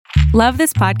Love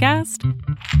this podcast?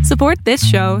 Support this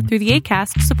show through the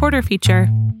Acast supporter feature.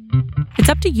 It's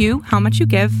up to you how much you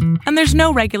give, and there's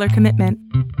no regular commitment.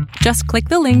 Just click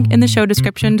the link in the show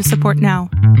description to support now.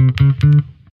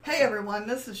 Hey everyone,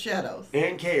 this is Shadows.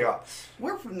 And Chaos.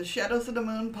 We're from the Shadows of the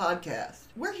Moon podcast.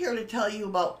 We're here to tell you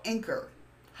about Anchor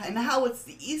and how it's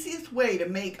the easiest way to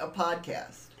make a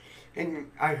podcast. And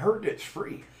I heard it's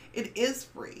free. It is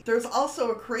free. There's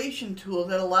also a creation tool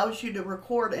that allows you to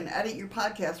record and edit your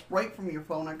podcast right from your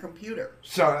phone or computer.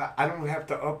 So I don't have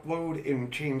to upload and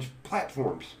change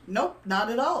platforms. Nope, not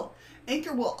at all.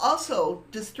 Anchor will also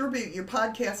distribute your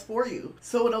podcast for you,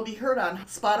 so it'll be heard on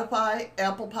Spotify,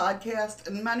 Apple Podcasts,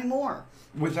 and many more.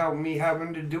 Without me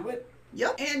having to do it?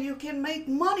 Yep, and you can make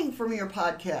money from your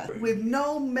podcast with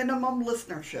no minimum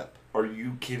listenership. Are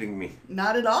you kidding me?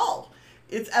 Not at all.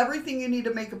 It's everything you need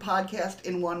to make a podcast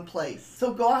in one place.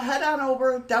 So go ahead on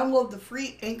over, download the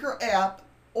free Anchor app,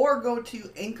 or go to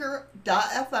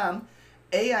anchor.fm,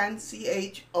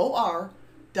 ANCHOR.FM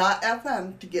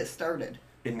to get started.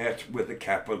 And that's with a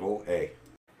capital A.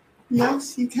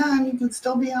 Yes, you can. You can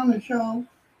still be on the show.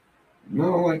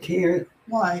 No, I can't.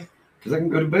 Why? Because I can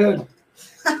go to bed.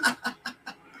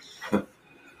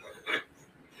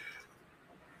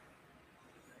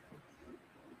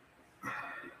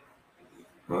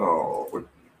 Oh,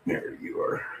 there you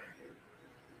are.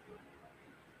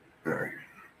 All right,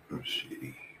 let's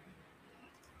see.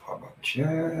 Pop up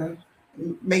chat.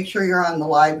 Make sure you're on the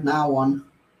live now one.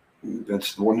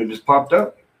 That's the one that just popped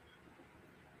up.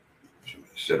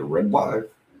 Instead of red live.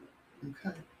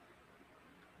 Okay.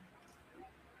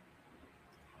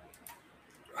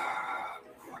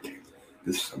 Okay.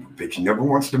 This son of a bitch never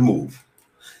wants to move.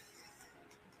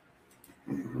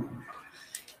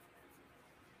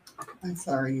 I'm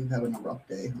sorry you're having a rough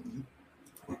day, honey.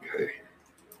 Okay.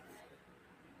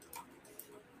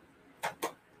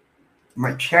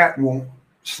 My chat won't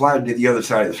slide to the other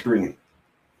side of the screen.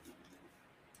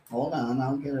 Hold on,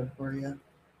 I'll get it for you.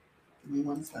 Give me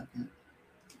 1 second.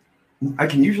 I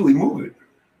can usually move it.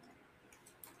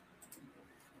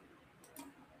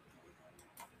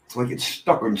 It's like it's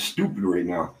stuck. I'm stupid right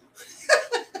now.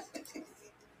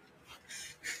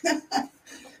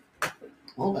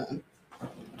 Hold on.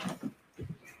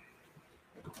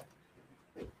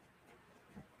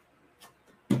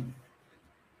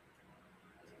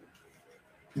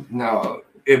 No,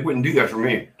 it wouldn't do that for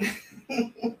me.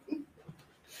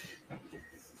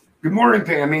 Good morning,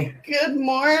 Pammy. Good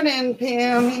morning,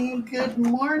 Pammy. Good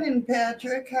morning,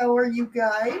 Patrick. How are you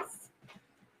guys?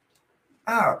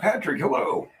 Ah, Patrick,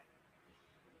 hello.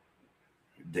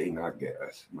 Day not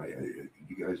gas. You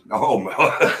guys. Oh, my.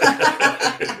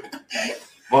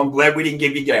 Well, I'm glad we didn't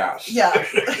give you gas. Yes.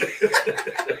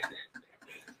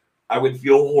 I would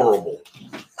feel horrible.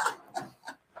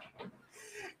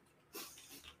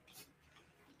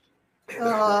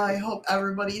 I hope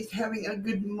everybody's having a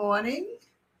good morning.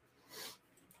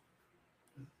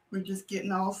 We're just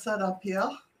getting all set up here.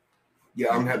 Yeah,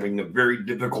 I'm having a very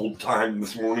difficult time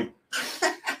this morning.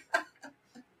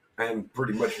 I'm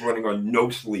pretty much running on no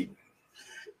sleep.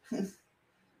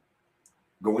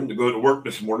 Going to go to work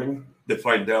this morning to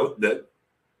find out that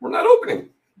we're not opening.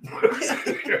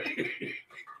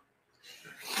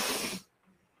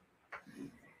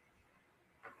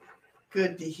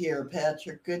 Good to hear,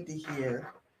 Patrick. Good to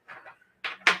hear.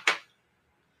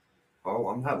 Oh,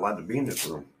 I'm not allowed to be in this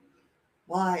room.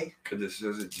 Why? Because it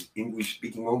says it's English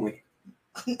speaking only.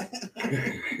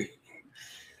 It's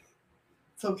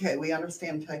okay. We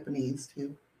understand Taiwanese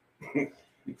too.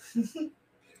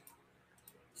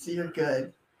 So you're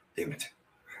good. Damn it.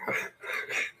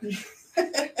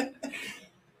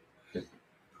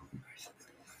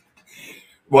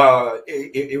 Well,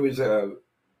 it was a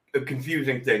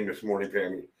confusing thing this morning,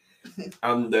 Pammy.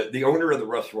 The owner of the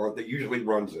restaurant that usually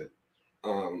runs it,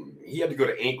 he had to go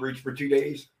to Anchorage for 2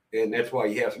 days, and that's why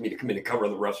he asked me to come in and cover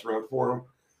the restaurant for him.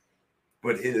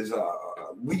 But his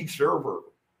lead server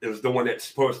is the one that's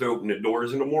supposed to open the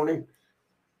doors in the morning.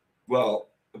 Well,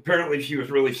 apparently she was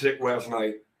really sick last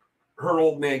night. Her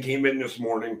old man came in this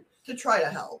morning. To try to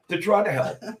help.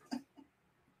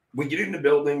 We get in the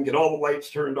building, get all the lights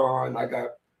turned on. I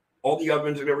got all the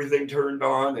ovens and everything turned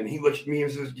on. And he looks at me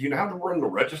and says, "Do you know how to run the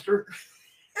register?"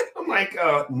 I'm like,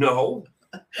 no.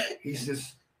 He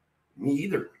says, "Me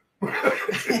either."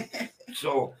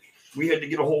 So we had to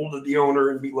get a hold of the owner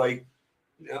and be like,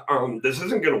 this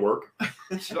isn't going to work.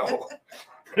 So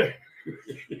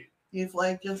he's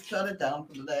like, just shut it down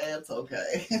for the day. It's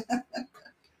okay.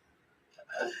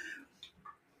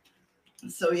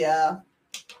 So yeah,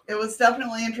 it was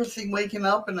definitely interesting waking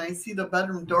up and I see the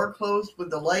bedroom door closed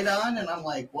with the light on and I'm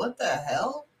like, what the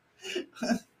hell?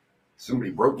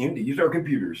 Somebody broke in to use our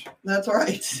computers. That's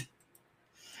right.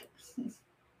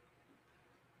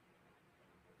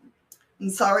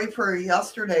 And sorry for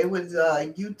yesterday with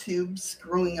YouTube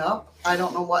screwing up. I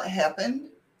don't know what happened,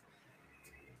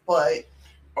 but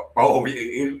oh,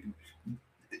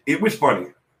 it was funny.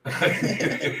 But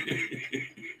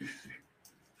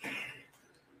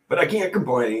I can't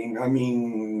complain. I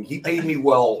mean, he paid me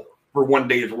well for one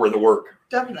day's worth of work.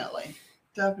 Definitely.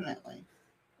 Definitely.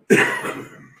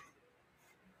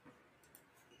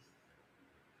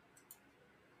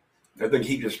 I think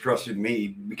he just trusted me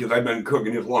because I've been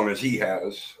cooking as long as he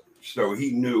has. So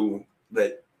he knew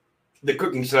that the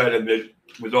cooking side of it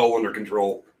was all under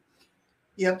control.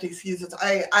 You have to excuse us.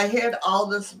 I had all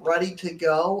this ready to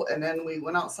go, and then we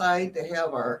went outside to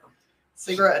have our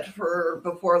cigarette for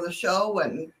before the show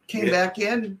and came back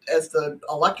in as the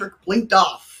electric blinked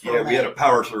off. Yeah, we had a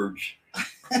power surge.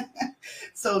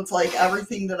 So it's like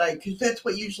everything because that's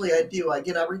what usually I do. I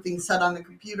get everything set on the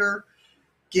computer,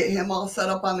 get him all set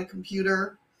up on the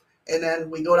computer, and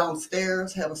then we go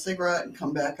downstairs, have a cigarette, and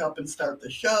come back up and start the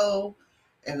show.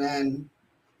 And then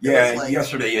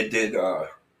yesterday it did.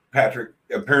 Patrick,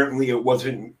 apparently it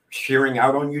wasn't sharing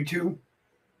out on YouTube.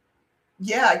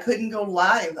 Yeah, I couldn't go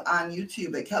live on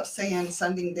YouTube. It kept saying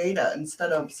sending data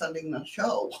instead of sending the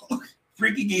show.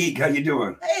 Freaky Geek, how you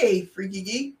doing? Hey, Freaky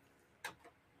Geek.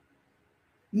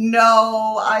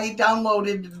 No, I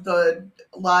downloaded the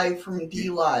live from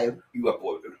DLive. You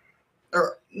uploaded.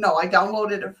 No, I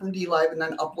downloaded it from DLive and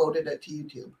then uploaded it to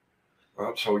YouTube.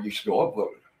 So you still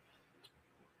uploaded?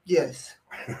 Yes.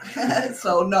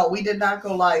 So no, we did not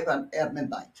go live at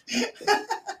midnight.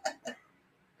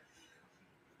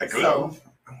 I could have.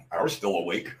 I was still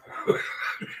awake.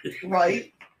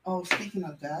 Right. Oh, speaking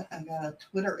of that, I gotta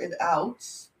Twitter it out.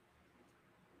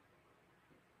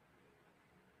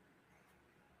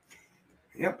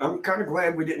 Yep, I'm kind of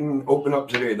glad we didn't open up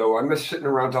today, though. I miss sitting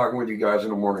around talking with you guys in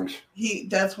the mornings.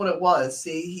 That's what it was.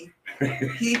 See,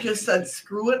 he just said,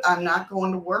 "Screw it, I'm not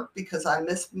going to work because I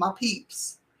missed my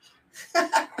peeps."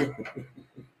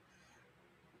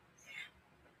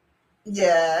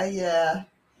 Yeah.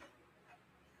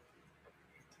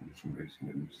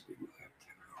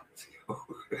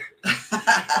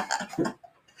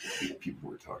 People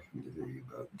were talking today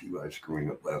about DLive screwing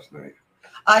up last night.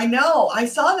 I know. I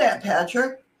saw that,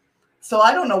 Patrick. So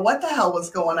I don't know what the hell was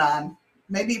going on.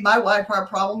 Maybe my Wi-Fi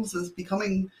problems is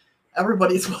becoming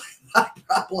everybody's Wi-Fi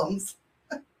problems.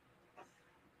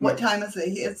 What time is it?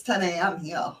 It's 10 a.m.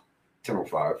 here.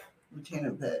 10:05.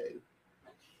 10:05.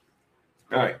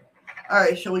 All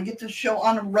right. Shall we get the show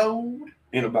on the road?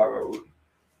 In about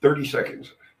 30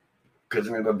 seconds. Because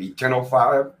it'll be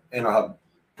 10:05 and I'll have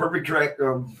perfect track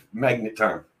of magnet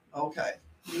time. Okay.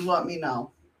 You let me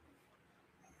know.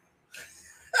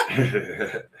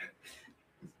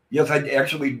 Yes, I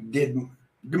actually did.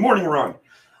 Good morning, Ron.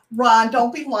 Ron,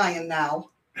 don't be lying now.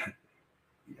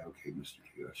 Yeah, okay, Mr.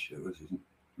 Chaos Show isn't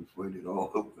inflated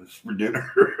all of us for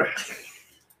dinner.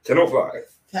 10:05.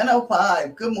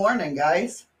 10:05. Good morning,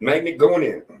 guys. Magnet going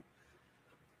in.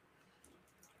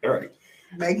 All right.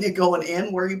 Magnet going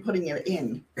in? Where are you putting it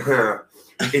in?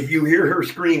 If you hear her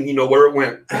scream, you know where it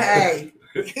went. Hey.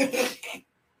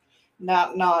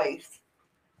 Not nice.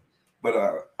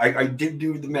 But I did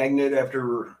do the magnet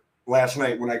after last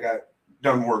night when I got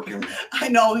done working. I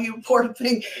know, you poor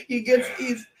thing.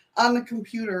 He's on the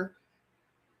computer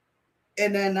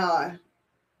and then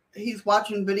he's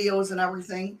watching videos and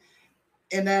everything.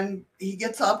 And then he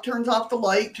gets up, turns off the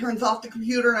light, turns off the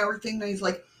computer and everything. And he's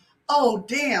like, oh,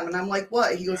 damn. And I'm like,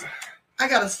 what? He goes, I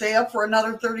got to stay up for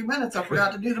another 30 minutes. I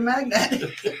forgot to do the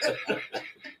magnet.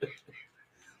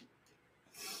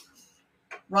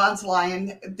 Ron's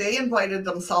lying. They invited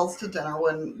themselves to dinner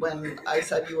when I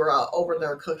said you were over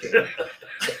there cooking.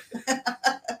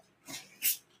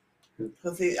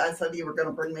 Because I said you were going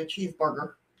to bring me a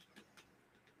cheeseburger.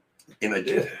 And I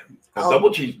did. A double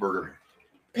cheeseburger.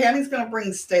 Patty's going to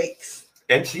bring steaks.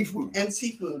 And seafood. And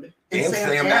seafood. And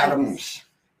Sam Adams.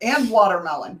 And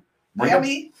watermelon.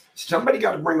 Tammy? Somebody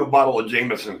got to bring a bottle of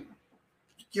Jameson.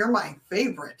 You're my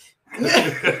favorite.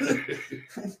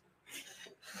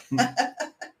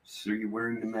 So you're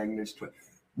wearing the magnets?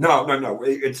 No.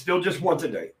 It's still just once a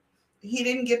day. He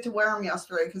didn't get to wear them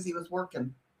yesterday because he was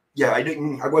working. Yeah,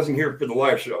 I wasn't here for the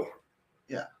live show.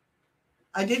 Yeah.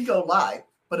 I did go live,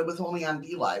 but it was only on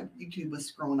DLive. YouTube was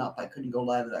screwing up. I couldn't go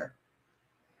live there.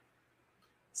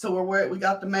 So we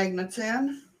got the magnets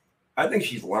in. I think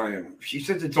she's lying. She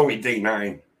says it's only day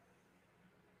 9.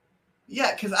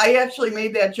 Yeah, because I actually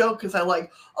made that joke because I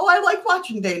like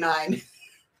watching day 9.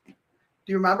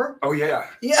 Do you remember? Oh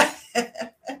yeah. Yeah.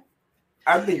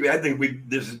 I think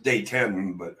this is day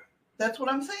 10, but That's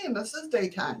what I'm saying. This is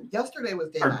daytime. Yesterday was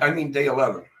Or, daytime. I mean, day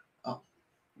 11. Oh.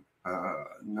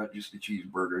 Not just the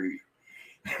cheeseburger.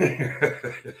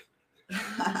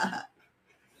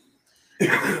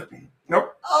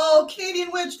 Nope. Oh, Canadian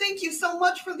Witch, thank you so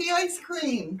much for the ice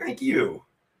cream. Thank you.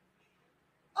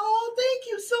 Oh, thank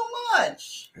you so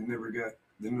much. I never got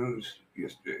the notice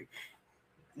yesterday.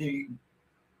 The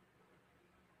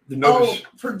notice. Oh,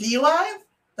 for D Live?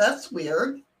 That's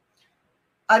weird.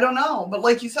 I don't know. But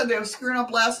like you said, they were screwing up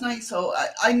last night. So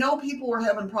I know people were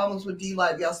having problems with D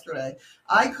Live yesterday.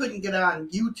 I couldn't get on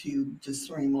YouTube to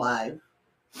stream live.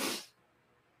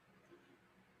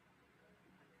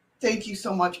 Thank you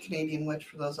so much, Canadian Witch,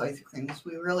 for those ice creams.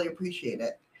 We really appreciate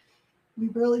it. We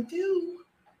really do.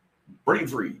 Brain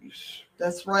freeze.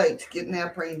 That's right. Getting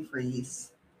that brain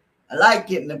freeze. I like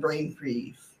getting the brain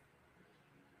freeze.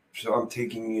 So I'm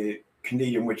taking it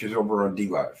Canadian Witches over on D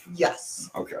Live. Yes.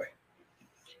 Okay.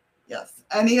 Yes.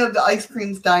 Any of the ice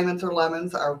creams, diamonds, or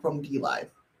lemons are from D Live.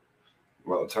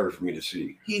 Well, it's hard for me to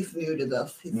see. He's new to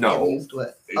this. He's No, getting used to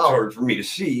it. It's hard for me to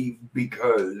see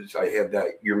because I have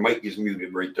that. Your mic is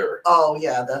muted right there. Oh,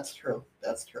 yeah, that's true.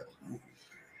 That's true.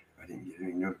 I didn't get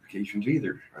any notifications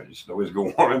either. I just always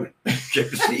go on and check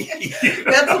to see.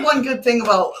 That's the one good thing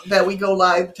about that we go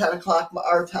live 10 o'clock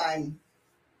our time,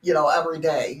 every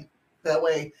day. That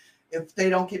way, if you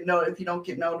don't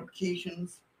get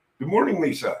notifications. Good morning,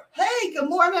 Lisa. Hey, good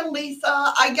morning, Lisa.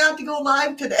 I got to go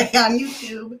live today on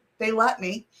YouTube. They let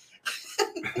me.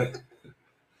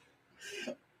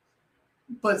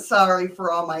 But sorry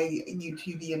for all my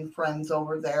YouTubian friends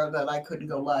over there that I couldn't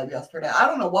go live yesterday. I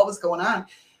don't know what was going on.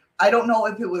 I don't know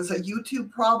if it was a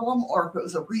YouTube problem or if it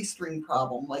was a Restream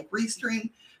problem. Like Restream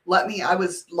let me, I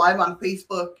was live on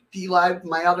Facebook, D Live,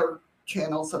 my other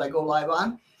channels that I go live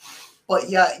on. But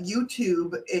yet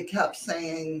YouTube, it kept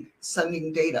saying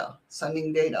sending data,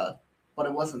 but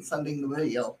it wasn't sending the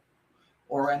video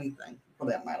or anything for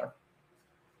that matter.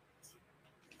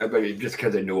 I bet just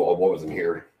because I knew I wasn't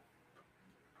here.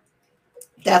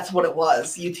 That's what it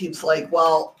was. YouTube's like,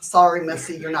 well, sorry,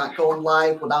 Missy, you're not going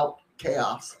live without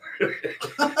chaos.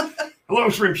 Hello,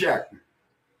 Shrimp Shack.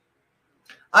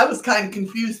 I was kind of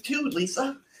confused too,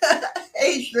 Lisa.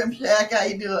 Hey, Shrimp Shack, how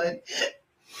you doing?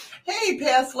 Hey,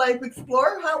 Past Life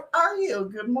Explorer, how are you?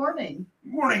 Good morning.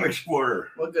 Morning, Explorer.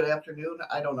 Well, good afternoon.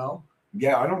 I don't know.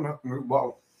 Yeah, I don't know.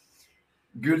 Well,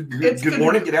 good good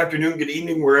morning, good afternoon, good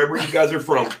evening, wherever you guys are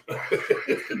from.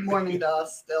 Good morning to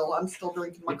us still. I'm still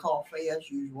drinking my coffee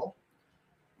as usual.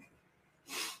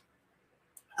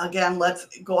 Again, let's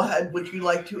go ahead. Would you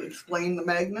like to explain the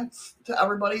magnets to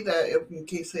everybody in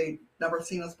case they've never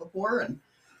seen us before?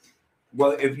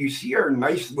 Well, if you see our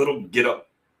nice little get-up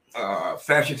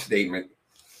fashion statement,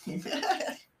 if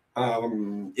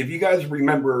you guys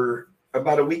remember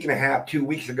about a week and a half, 2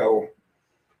 weeks ago,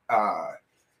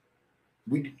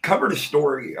 we covered a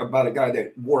story about a guy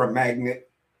that wore a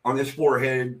magnet on his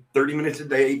forehead 30 minutes a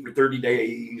day for 30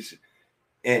 days.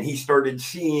 And he started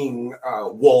seeing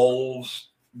walls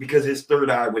because his third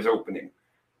eye was opening.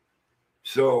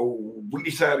 So we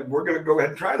decided we're going to go ahead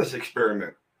and try this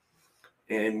experiment.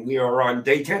 And we are on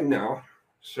day 10 now.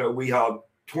 So we have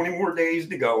 20 more days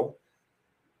to go.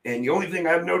 And the only thing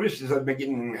I've noticed is I've been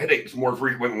getting headaches more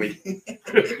frequently.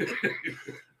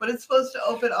 But it's supposed to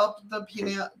open up the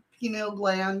pineal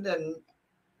gland and,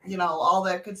 all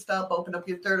that good stuff, open up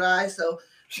your third eye. So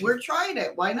we're trying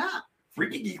it. Why not?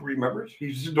 Freaky Geek remembers.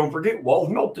 He says, don't forget, walls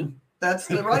melted.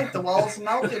 That's right. The walls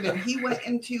melted. And he went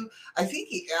into, I think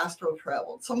he astro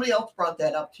traveled. Somebody else brought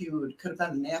that up too. It could have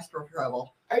been an astro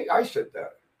travel. I said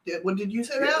that. Did you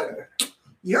say that?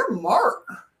 You're Mark.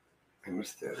 I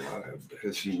missed that live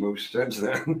because he most sense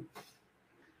then.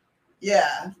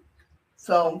 Yeah.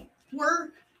 So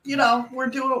we're doing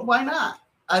it. Why not?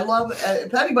 I love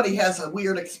if anybody has a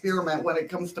weird experiment when it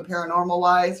comes to paranormal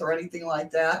wise or anything like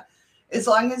that, as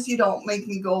long as you don't make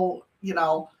me go,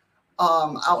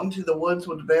 out into the woods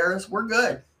with the bears, we're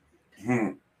good.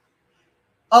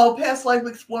 Oh, Past Life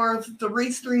Explorers, the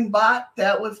Restream bot,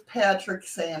 that was Patrick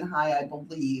saying hi, I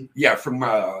believe. Yeah, from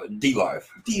D Live.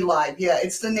 D Live, yeah.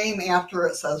 It's the name after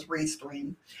it says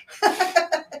Restream.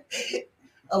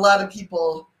 A lot of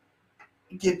people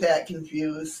get that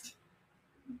confused.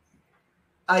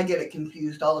 I get it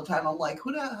confused all the time. I'm like,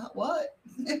 who the what?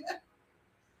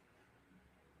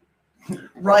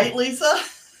 Right, Lisa?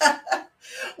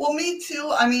 Well, me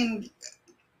too. I mean,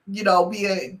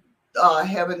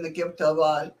 having the gift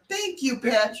of thank you,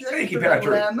 Patrick. Thank you,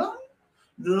 Patrick. Lemons.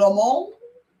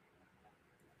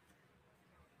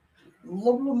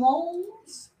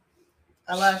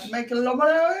 I like to make a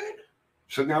lemonade.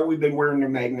 So now we've been wearing the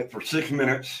magnet for 6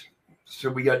 minutes. So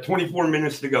we got 24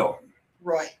 minutes to go.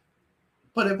 Right.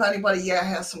 But if anybody,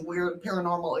 has some weird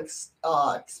paranormal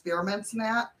experiments and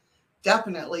that,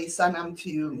 definitely send them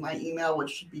to my email,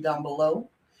 which should be down below,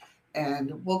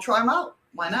 and we'll try them out.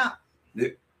 Why not?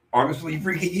 Honestly,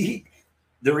 Freaky,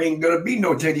 there ain't gonna be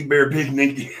no teddy bear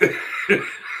picnic.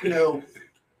 No.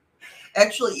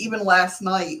 Actually, even last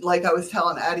night, like I was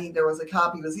telling Eddie, there was a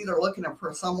cop. He was either looking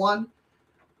for someone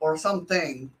or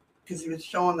something, because he was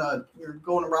showing you're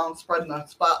going around spreading the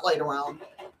spotlight around,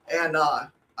 and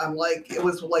I'm like, it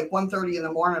was like 1:30 in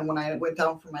the morning when I went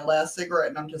down for my last cigarette,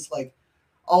 and I'm just like,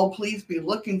 oh, please be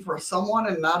looking for someone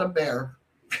and not a bear.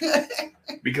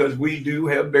 Because we do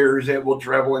have bears that will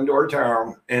travel into our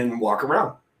town and walk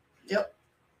around. Yep.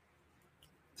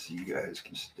 So you guys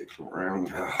can stick around.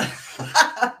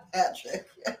 Patrick.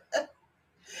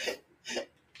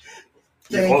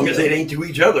 As long as it ain't to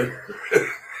each other.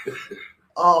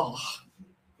 Oh,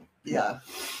 yeah.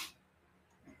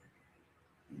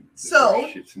 So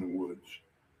shits in the woods.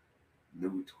 No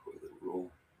toilet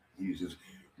roll.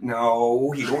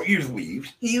 No, he don't use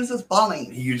leaves. He uses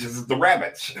bunnies. He uses the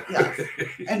rabbits. Yeah.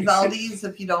 And Valdez,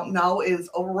 if you don't know,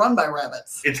 is overrun by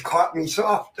rabbits. It's caught me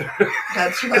soft.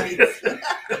 That's right.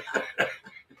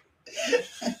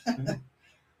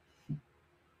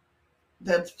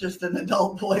 That's just an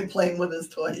adult boy playing with his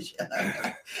toys.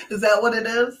 Is that what it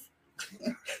is?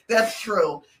 That's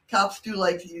true. Cops do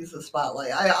like to use the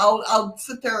spotlight. I'll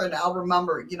sit there and I'll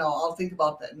remember, I'll think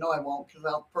about that. No, I won't, because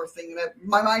the first thing that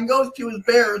my mind goes to is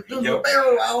bears. There's a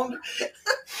bear around.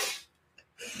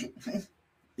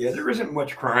 Yeah, there isn't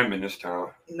much crime in this town.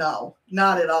 No,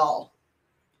 not at all.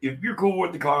 If you're cool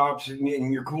with the cops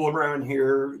and you're cool around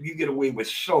here, you get away with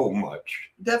so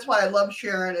much. That's why I love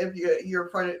sharing. If you're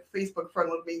a Facebook friend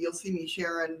with me, you'll see me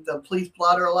sharing the police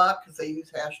blotter a lot, because they use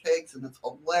hashtags, and it's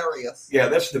hilarious. Yeah,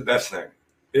 that's the best thing.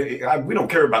 We don't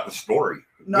care about the story.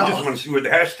 No. We just want to see what the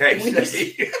hashtags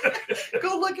say.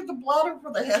 Go look at the blotter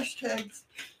for the hashtags.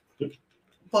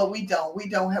 But we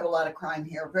don't have a lot of crime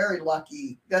here. Very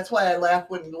lucky. That's why I laugh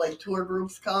when like tour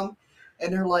groups come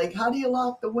and they're like, how do you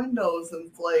lock the windows? And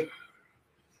it's like,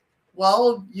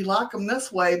 well, you lock them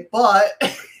this way, but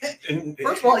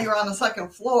first of all, you're on the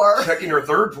second floor. Second or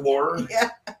third floor.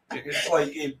 Yeah. It's like,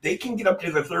 if they can get up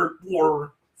to the third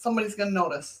floor, somebody's going to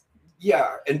notice.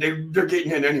 Yeah, and they're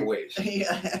getting in anyways.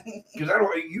 Yeah. Because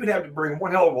you'd have to bring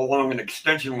one hell of a long an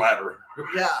extension ladder.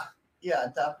 Yeah,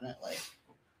 definitely.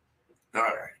 All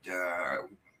right.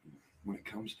 When it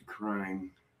comes to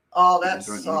crime, that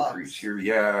sucks. Increase here.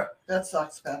 Yeah, that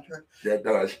sucks, Patrick. That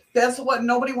does. That's what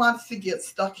nobody wants to get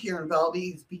stuck here in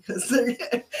Valdez, because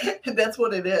that's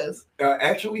what it is.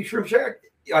 Actually, Shrimp Shack,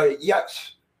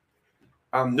 yes.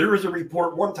 There was a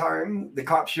report one time the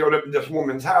cops showed up at this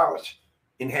woman's house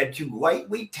and had to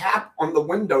lightly tap on the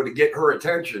window to get her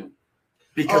attention,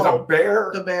 because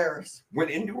the bears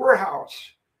went into her house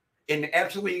and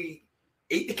actually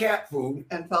ate the cat food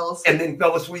and fell asleep. And then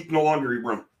fell asleep in the laundry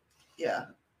room. Yeah.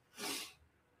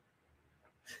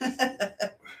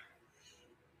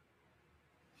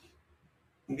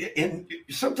 And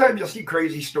sometimes you'll see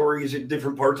crazy stories in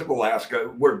different parts of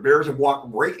Alaska where bears have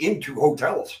walked right into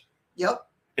hotels. Yep.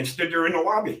 And stood there in the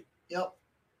lobby. Yep.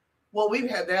 Well, we've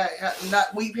had that.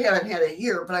 We haven't had it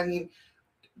here, but I mean,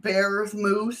 bears,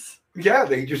 moose. Yeah,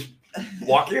 they just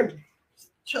walk in.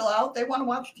 Chill out. They want to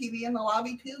watch TV in the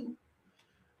lobby too.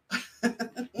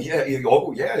 Yeah.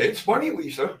 Yeah. It's funny,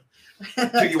 Lisa.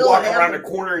 So you walk around the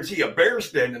corner and see a bear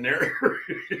standing there.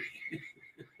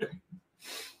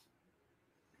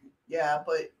 Yeah,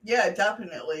 but yeah,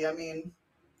 definitely. I mean,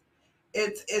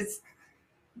 it's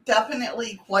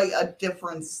definitely quite a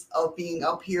difference of being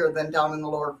up here than down in the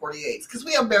lower 48s, because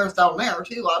we have bears down there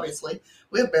too. Obviously,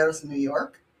 we have bears in New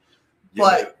York,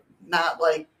 but not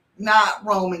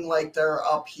roaming like they're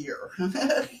up here.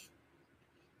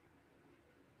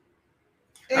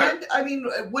 And I mean,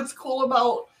 what's cool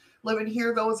about living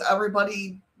here, though, is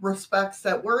everybody respects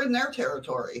that we're in their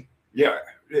territory. Yeah,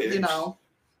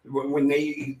 when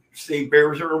they say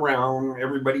bears are around,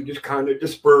 everybody just kind of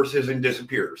disperses and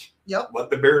disappears. Yep. Let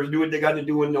the bears do what they got to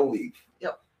do and they'll leave.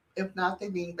 Yep. If not, they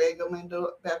beanbag them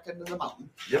back into the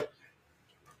mountain. Yep.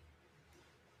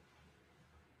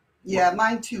 Yeah,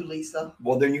 mine too, Lisa.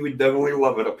 Well, then you would definitely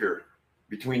love it up here.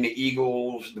 Between the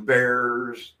eagles, the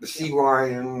bears, the sea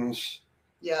lions.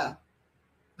 Yeah.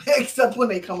 Except when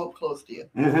they come up close to you.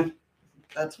 Mm-hmm.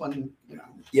 That's when,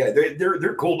 Yeah,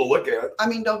 they're cool to look at. I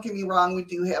mean, don't get me wrong. We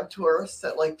do have tourists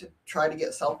that like to try to get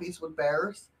selfies with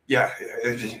bears. Yeah.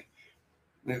 It's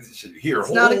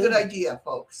not a good idea,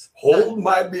 folks. Hold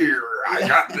my beer. I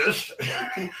got this.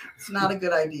 It's not a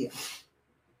good idea.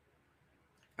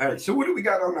 All right. So what do we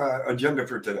got on the agenda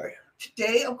for today?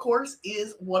 today, of course,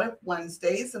 is What If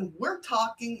Wednesdays, and we're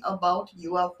talking about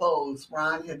UFOs.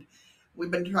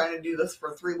 We've been trying to do this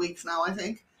for 3 weeks now, I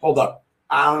think. Hold up.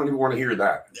 I don't even want to hear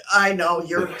that. I know.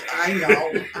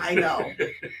 I know.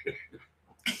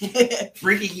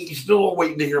 Freaky Geek's still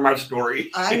waiting to hear my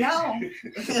story. I know.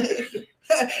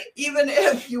 Even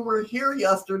if you were here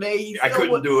yesterday, I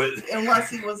couldn't do it. Unless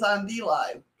he was on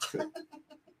D-Live.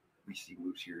 We see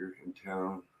moose here in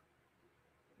town.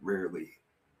 Rarely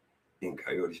in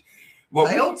coyotes. Well,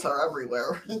 coyotes are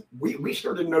everywhere. We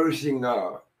started noticing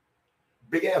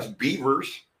big ass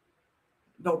beavers.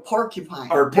 No, porcupine.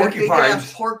 Or porcupines. Big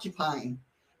ass porcupine.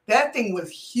 That thing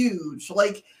was huge.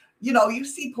 Like, you know, you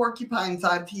see porcupines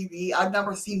on TV. I've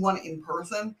never seen one in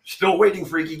person. Still waiting,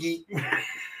 Freaky Geek.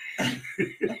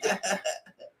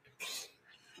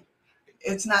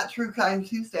 It's not True Crime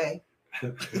Tuesday.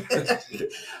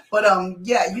 But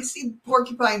yeah, you see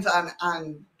porcupines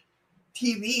on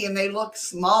TV and they look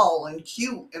small and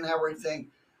cute and everything.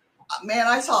 Man,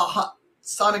 I saw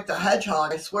Sonic the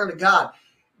Hedgehog, I swear to God.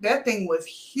 That thing was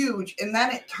huge. And then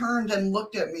it turned and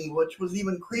looked at me, which was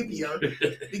even creepier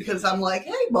because I'm like,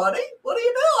 hey, buddy, what are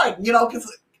you doing? You know,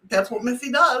 because that's what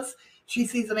Missy does. She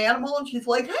sees an animal and she's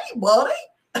like, hey, buddy.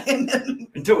 And then,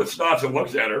 until it stops and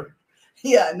looks at her.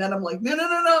 Yeah, and then I'm like,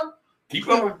 no. Keep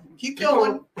going. Keep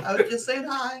going. I was just saying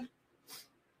hi.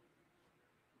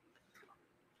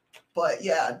 But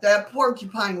yeah, that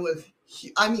porcupine was,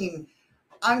 I mean,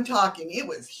 I'm talking, it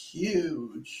was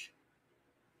huge.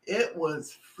 It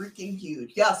was freaking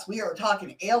huge. Yes, we are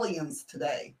talking aliens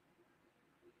today.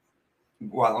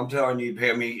 Well, I'm telling you,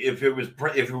 Pammy, if it was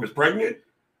pregnant,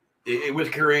 it was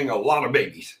carrying a lot of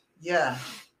babies. Yeah.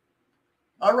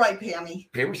 All right, Pammy.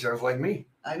 Pammy sounds like me.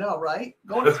 I know, right?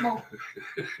 Go and smoke.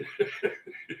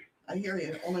 I hear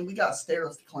you. Only we got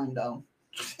stairs to climb down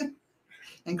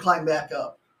and climb back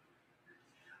up.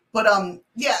 But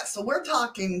yeah, so we're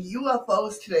talking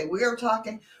UFOs today. We are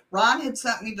talking. Ron had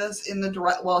sent me this in the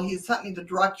he sent me the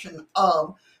direction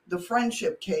of the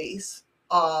friendship case.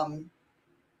 And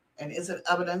is it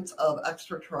evidence of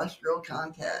extraterrestrial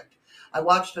contact? I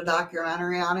watched a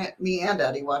documentary on it. Me and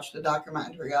Eddie watched a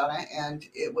documentary on it, and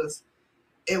it was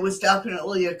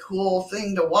definitely a cool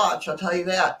thing to watch. I'll tell you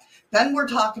that. Then we're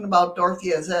talking about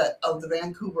Dorothy Azette of the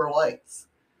Vancouver Lights,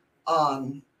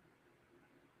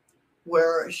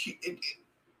 where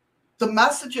the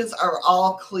messages are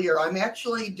all clear. I'm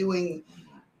actually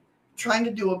trying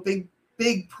to do a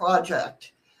big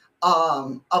project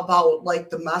about like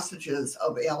the messages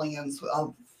of aliens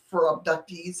for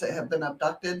abductees that have been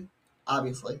abducted.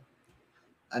 Obviously,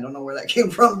 I don't know where that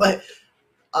came from, but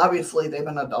obviously they've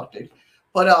been abducted.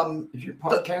 But is your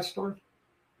podcast story?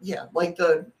 Yeah, like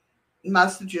the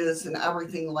messages and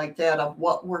everything like that of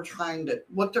what they're trying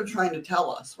to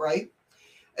tell us, right?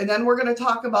 And then we're going to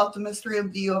talk about the mystery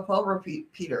of the UFO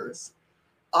repeaters.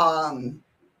 And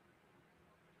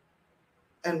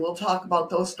we'll talk about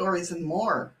those stories and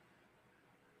more.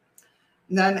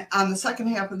 And then on the second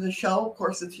half of the show, of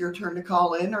course, it's your turn to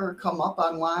call in or come up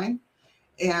online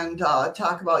and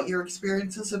talk about your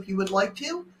experiences if you would like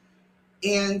to.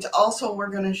 And also we're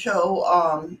going to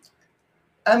show,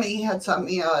 Emmy had sent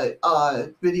me a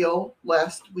video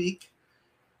last week,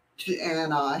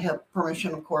 and I have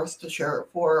permission, of course, to share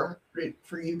it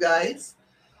for you guys.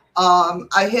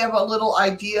 I have a little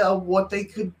idea of what they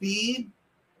could be,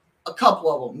 a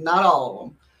couple of them, not all of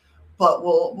them, but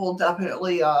we'll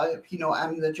definitely, if you know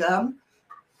Emmy the Gem,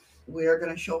 we are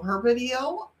going to show her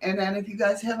video. And then if you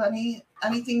guys have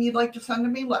anything you'd like to send to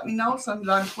me, let me know. Send it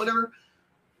on Twitter.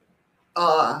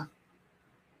 I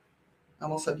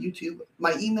almost said YouTube.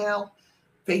 My email,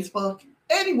 Facebook,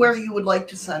 anywhere you would like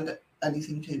to send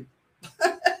anything to.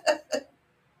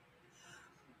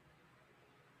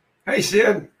 Hey,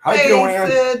 Sid. Hi, hey, Joanne.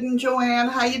 Sid and Joanne.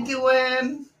 How you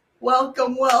doing?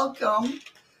 Welcome.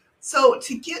 So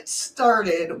to get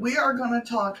started, we are going to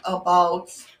talk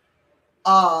about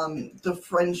the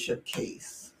friendship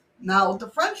case. Now, the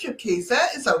friendship case,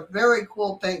 that is a very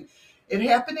cool thing. It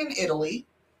happened in Italy.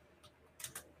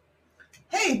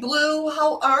 Hey, Blue,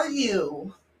 how are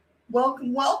you?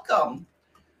 Welcome.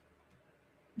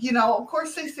 You know, of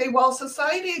course they say, well,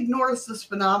 society ignores this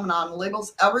phenomenon and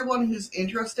labels everyone who's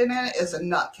interested in it as a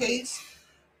nutcase.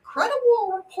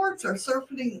 Credible reports are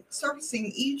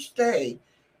surfacing each day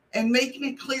and making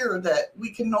it clear that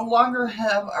we can no longer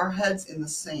have our heads in the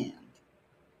sand.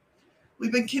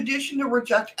 We've been conditioned to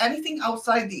reject anything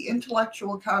outside the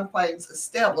intellectual confines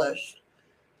established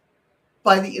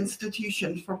by the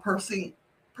institution for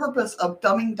purpose of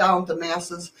dumbing down the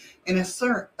masses and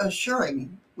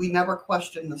assuring we never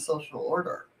question the social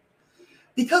order.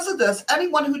 Because of this,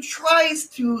 anyone who tries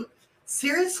to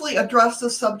seriously address the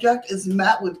subject is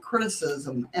met with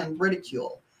criticism and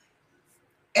ridicule.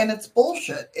 And it's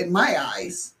bullshit in my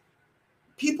eyes.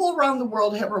 People around the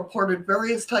world have reported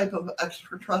various types of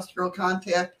extraterrestrial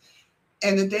contact,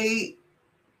 and the day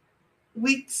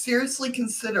we seriously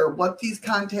consider what these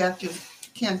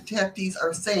contactees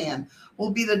are saying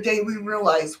will be the day we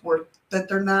realize that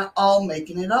they're not all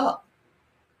making it up.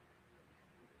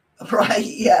 Right?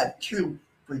 Yeah, true.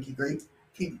 Freaky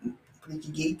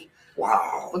geek.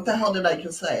 Wow. What the hell did I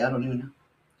just say? I don't even know.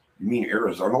 You mean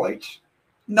Arizona lights?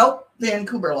 Nope,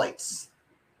 Vancouver lights.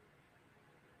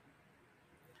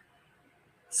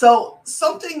 So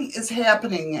something is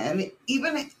happening, and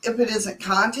even if it isn't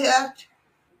contact,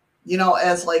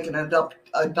 as like an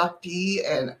abductee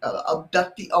and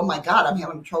abductee. Oh my God, I'm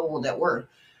having trouble with that word.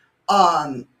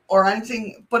 Or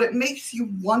anything, but it makes you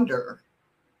wonder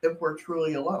if we're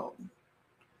truly alone.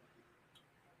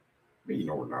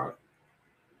 We're not.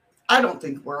 I don't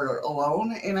think we're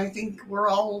alone, and I think we're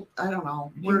all, I don't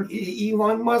know.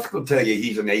 Elon Musk will tell you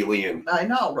he's an alien. I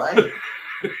know, right?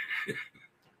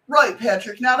 Right,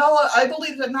 Patrick. I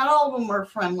believe that not all of them are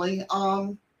friendly.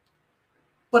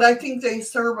 But I think they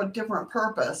serve a different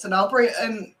purpose, and I'll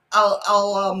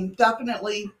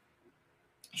definitely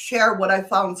share what I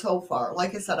found so far.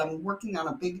 Like I said, I'm working on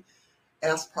a big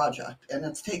ass project, and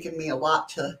it's taken me a lot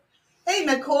to. Hey,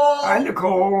 Nicole. Hi,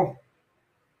 Nicole.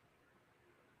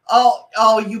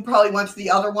 Oh, you probably went to the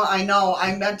other one. I know.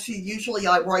 I meant to. Usually,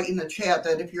 I write in the chat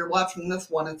that if you're watching this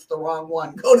one, it's the wrong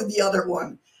one. Go to the other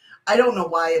one. I don't know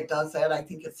why it does that. I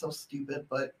think it's so stupid,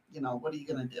 but what are you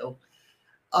gonna do?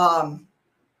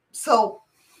 So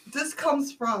this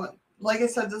comes from, like I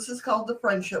said, this is called the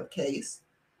friendship case.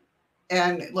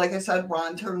 And like I said,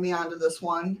 Ron turned me on to this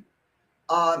one.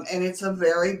 And it's a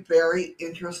very, very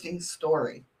interesting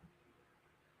story.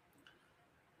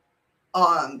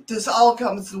 This all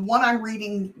comes, the one I'm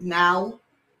reading now,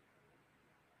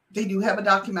 they do have a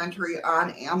documentary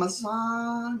on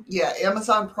Amazon. Yeah,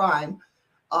 Amazon Prime.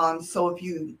 So if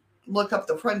you look up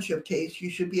the friendship case, you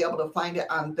should be able to find it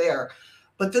on there.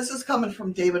 But this is coming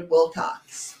from David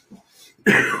Wilcox.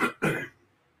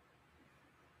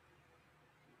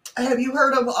 Have you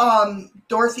heard of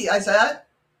Dorothy Izett?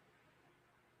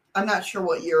 I'm not sure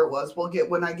what year it was.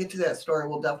 When I get to that story,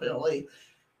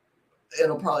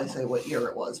 it'll probably say what year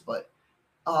it was, but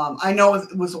I know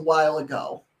it was a while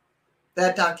ago.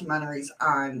 That documentary's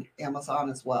on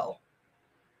Amazon as well.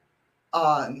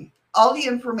 All the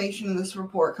information in this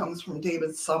report comes from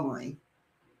David's summary.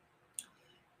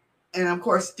 And of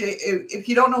course, if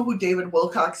you don't know who David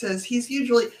Wilcox is, he's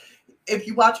usually, if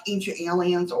you watch Ancient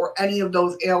Aliens or any of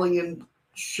those alien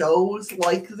shows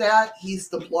like that, he's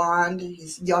the blonde,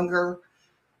 he's younger.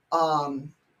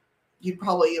 You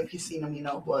probably, if you've seen him, you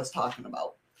know who I was talking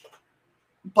about.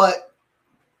 But,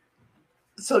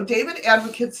 so David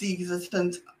advocates the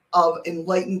existence of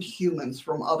enlightened humans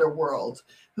from other worlds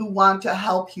who want to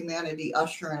help humanity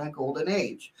usher in a golden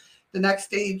age, the next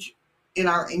stage in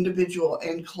our individual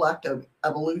and collective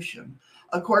evolution.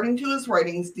 According to his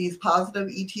writings, these positive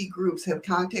ET groups have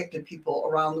contacted people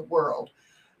around the world,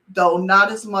 though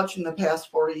not as much in the past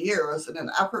 40 years, in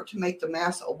an effort to make the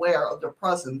mass aware of their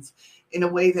presence in a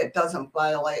way that doesn't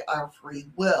violate our free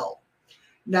will.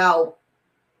 Now,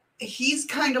 he's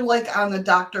kind of like on the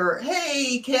doctor,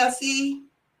 hey, Cassie.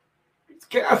 It's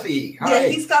Cassie. Hi. Yeah,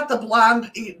 he's got the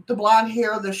blonde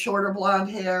hair, the shorter blonde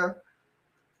hair.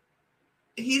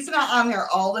 He's not on there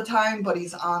all the time, but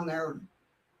he's on there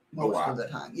most of the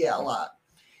time. Yeah, a lot.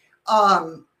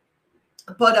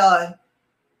 But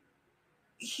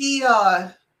he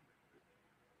what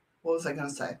was I going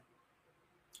to say?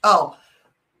 Oh,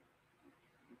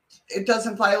 it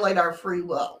doesn't violate our free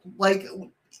will. Like,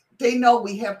 they know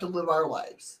we have to live our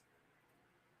lives.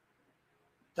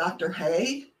 Dr.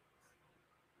 Hay?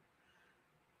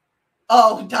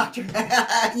 Oh, Dr.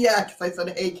 Yeah, because I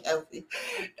said, hey, Kathy.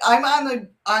 I'm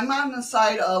on the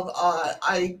side of,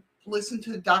 I listen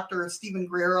to Dr. Stephen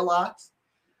Greer a lot.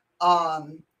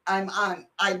 I'm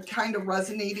kind of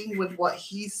resonating with what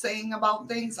he's saying about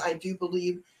things. I do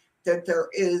believe that there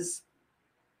is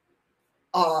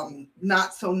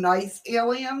not so nice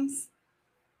aliens,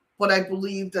 but I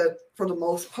believe that for the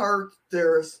most part,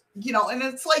 there's, and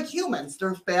it's like humans.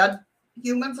 There's bad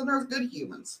humans and there's good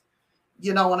humans.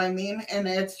 You know what I mean? And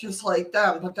it's just like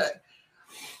them. But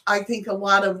I think a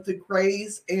lot of the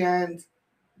grays and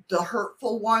the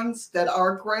hurtful ones that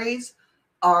are grays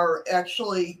are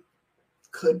actually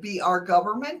could be our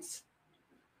government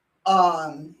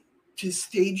to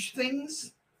stage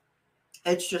things.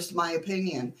 It's just my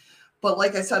opinion. But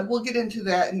like I said, we'll get into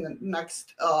that in the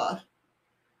next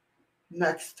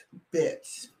bit.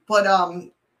 But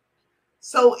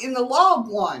So in the Law of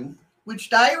One, which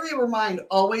Diary of a Mind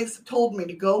always told me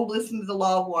to go listen to the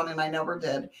Law of One, and I never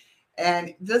did.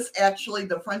 And this actually,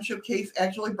 the friendship case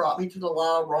actually brought me to the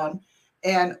Law of One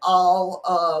and all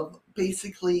of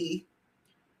basically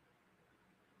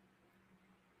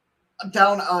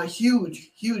down a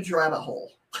huge, huge rabbit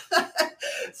hole.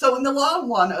 So in the Law of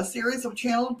One, a series of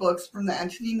channeled books from the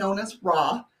entity known as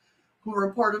Ra, who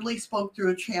reportedly spoke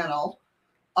through a channel,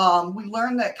 we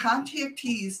learned that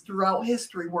contactees throughout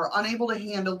history were unable to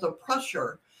handle the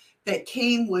pressure that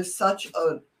came with such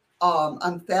a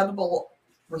unfathomable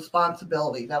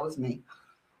responsibility. That was me.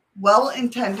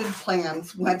 Well-intended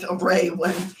plans went awry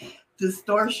when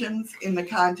distortions in the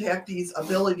contactee's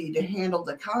ability to handle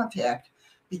the contact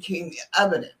became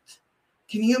evident.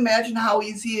 Can you imagine how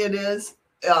easy it is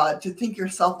to think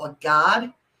yourself a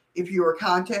god if you were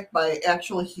contacted by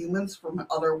actual humans from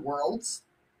other worlds?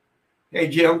 Hey,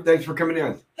 Jim, thanks for coming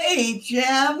in. Hey,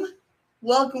 Jim.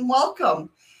 Welcome, welcome.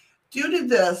 Due to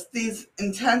this, these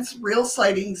intense real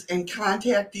sightings and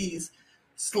contactees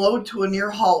slowed to a near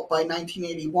halt by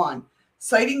 1981.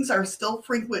 Sightings are still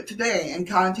frequent today, and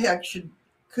contact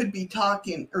could be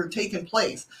taken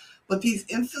place, but these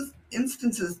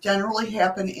instances generally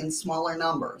happen in smaller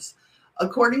numbers.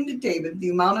 According to David, the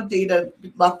amount of data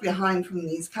left behind from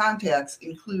these contacts,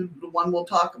 include the one we'll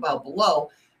talk about below,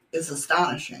 is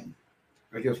astonishing.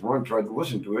 I guess Ron tried to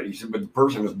listen to it. He said, but the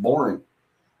person is boring.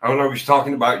 I don't know if he's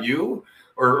talking about you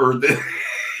or the...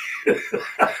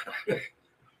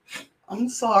 I'm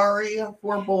sorry if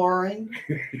we're boring.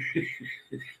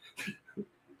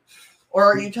 Or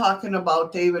are you talking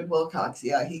about David Wilcox?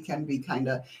 Yeah, he can be kind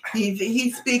of,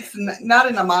 he speaks not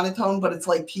in a monotone, but it's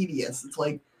like tedious. It's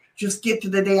like, just get to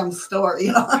the damn story,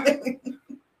 you know what I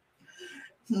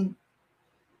mean?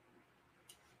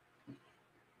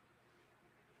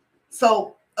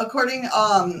 So, according,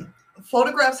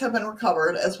 photographs have been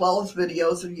recovered, as well as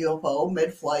videos of UFO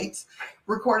mid-flights,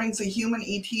 recordings of human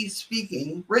ETs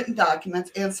speaking, written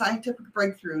documents, and scientific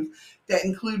breakthroughs that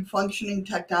include functioning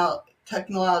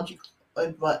technological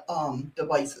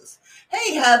devices.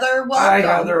 Hey, Heather, welcome. Hi,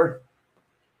 Heather.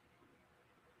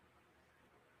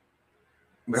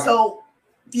 So,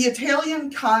 the Italian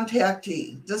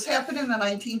contactee. This happened in the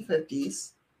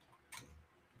 1950s.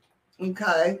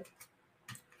 Okay.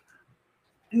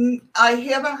 I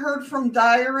haven't heard from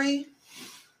Diary,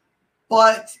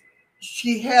 but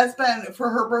she has been, for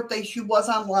her birthday, she was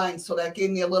online, so that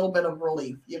gave me a little bit of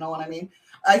relief. You know what I mean?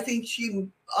 I think she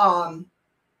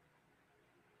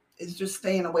is just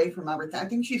staying away from everything. I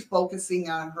think she's focusing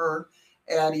on her,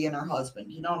 Addie, and her husband.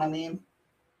 You know what I mean?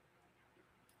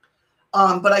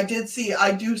 But I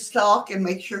do stalk and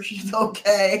make sure she's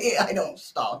okay. I don't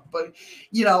stalk, but,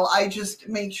 I just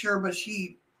make sure, but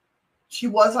she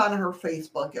was on her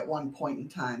Facebook at one point in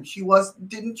time. She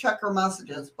didn't check her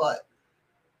messages, but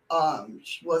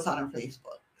she was on her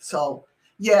Facebook. So,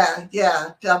 yeah,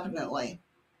 definitely.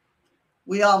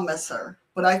 We all miss her.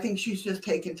 But I think she's just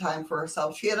taking time for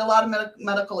herself. She had a lot of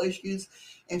medical issues,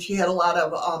 and she had a lot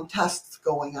of tests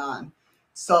going on.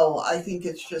 So I think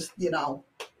it's just,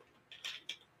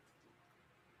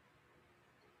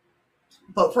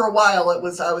 But for a while, I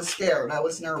was scared. I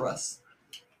was nervous.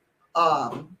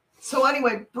 So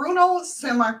anyway, Bruno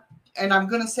Simar, and I'm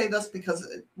going to say this because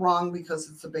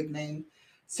it's a big name,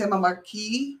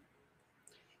 Simamarchi,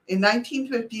 in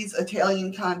 1950s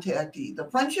Italian contactee. The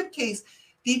friendship case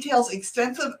details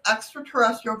extensive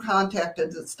extraterrestrial contact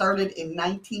that started in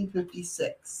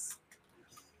 1956.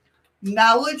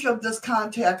 Knowledge of this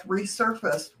contact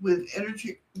resurfaced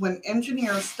when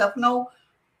engineer Stefano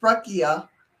Breccia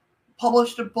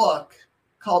published a book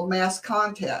called Mass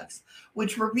Contacts,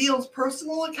 which reveals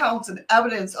personal accounts and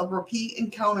evidence of repeat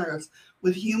encounters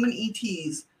with human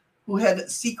ETs who had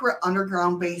secret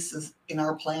underground bases in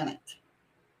our planet.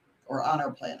 Or on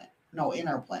our planet. No, in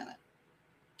our planet.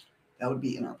 That would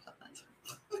be in our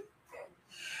planet.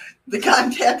 The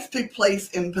contacts took place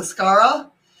in Pescara,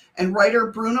 and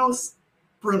writer Bruno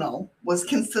was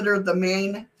considered the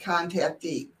main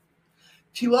contactee.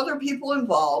 Two other people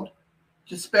involved,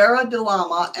 Gaspera de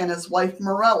Lama and his wife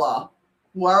Morella,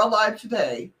 who are alive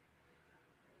today.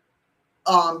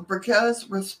 Breccia's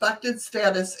respected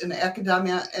status in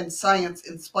academia and science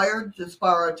inspired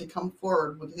Gaspera to come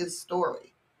forward with his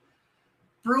story.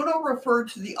 Bruno referred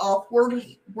to the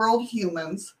off-world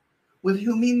humans with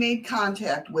whom he made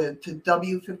contact with to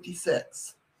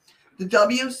W56. The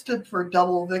W stood for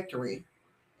double victory,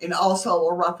 and also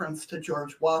a reference to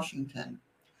George Washington.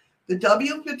 The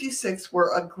W56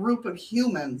 were a group of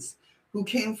humans who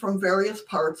came from various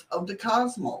parts of the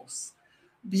cosmos.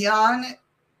 Beyond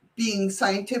being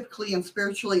scientifically and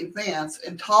spiritually advanced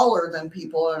and taller than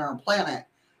people on our planet,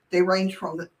 they range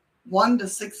from 1 to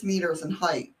 6 meters in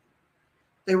height.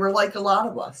 They were like a lot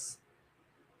of us.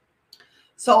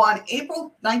 So on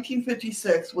April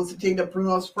 1956 was the date of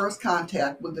Bruno's first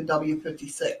contact with the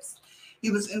W-56.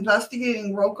 He was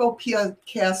investigating Rocco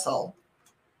Castle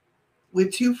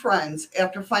with 2 friends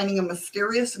after finding a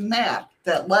mysterious map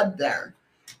that led there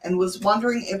and was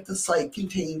wondering if the site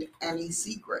contained any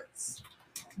secrets.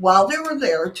 While they were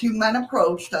there, 2 men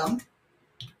approached them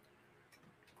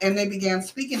and they began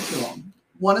speaking to him.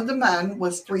 One of the men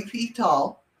was 3 feet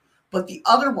tall, but the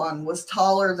other one was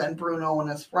taller than Bruno and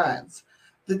his friends.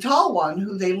 The tall one,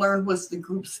 who they learned was the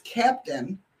group's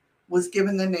captain, was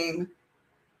given the name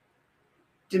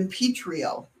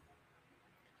Dimpetrio.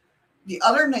 The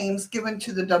other names given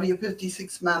to the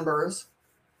W-56 members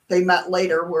they met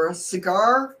later were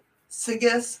Cigar,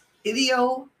 Sigus,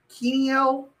 Idio,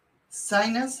 Kenio,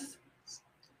 Sinus,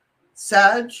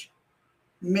 Sage,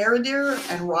 Meridir,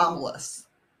 and Romulus.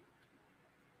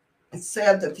 It's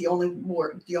sad that the only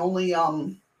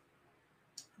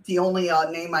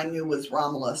name I knew was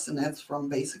Romulus, and that's from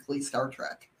basically Star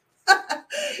Trek.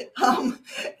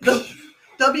 The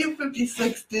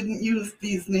W-56 didn't use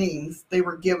these names they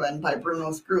were given by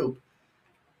Bruno's group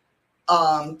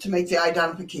to make the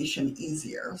identification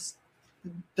easier.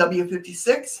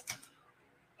 W-56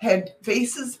 had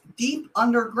bases deep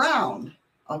underground,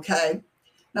 okay?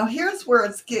 Now here's where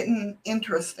it's getting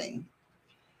interesting.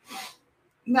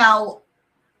 Now,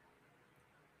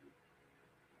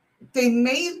 they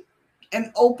made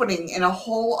an opening in a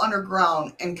hole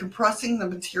underground and compressing the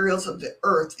materials of the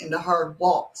earth into hard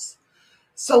walls.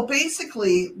 So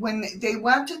basically, when they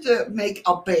wanted to make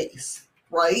a base,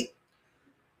 right,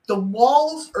 the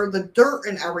walls or the dirt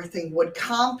and everything would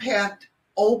compact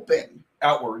open.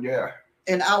 Outward, yeah.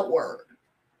 And outward,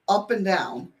 up and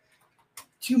down,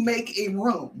 to make a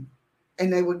room.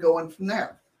 And they would go in from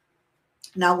there.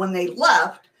 Now, when they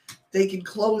left, they could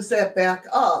close that back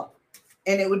up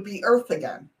and it would be earth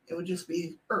again. It would just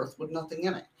be earth with nothing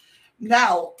in it.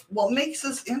 Now, what makes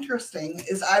this interesting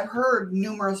is I've heard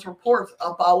numerous reports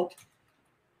about,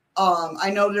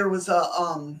 I know there was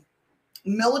a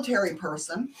military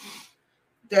person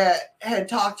that had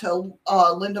talked to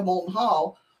Linda Moulton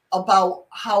Hall about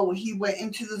how he went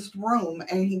into this room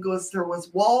and he goes, there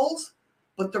was walls,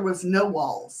 but there was no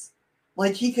walls.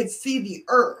 Like he could see the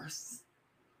earth,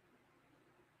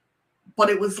 but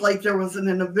it was like there was an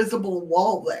invisible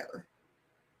wall there.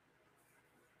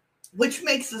 Which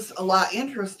makes this a lot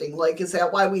interesting. Like, is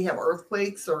that why we have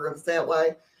earthquakes, or is that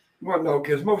why? Well, no,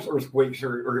 because most earthquakes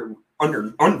are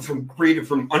created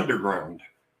from underground.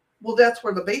 Well, that's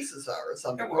where the bases are. Is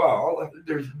underground. Well,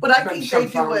 there's. But I think they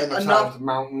do it enough.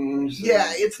 Mountains. Yeah,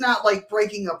 it's not like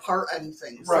breaking apart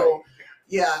anything. Right. So,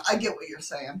 yeah, I get what you're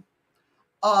saying.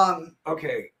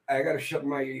 Okay, I gotta shut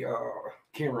my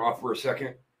camera off for a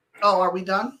second. Oh, are we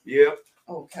done? Yep.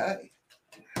 Okay.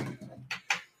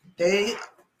 Day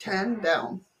 10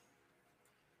 down.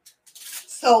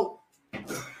 So,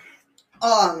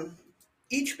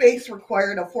 each base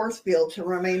required a force field to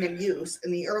remain in use,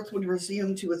 and the Earth would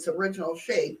resume to its original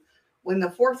shape when the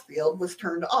force field was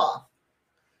turned off.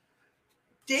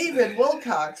 David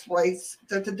Wilcox writes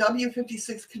that the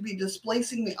W-56 could be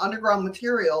displacing the underground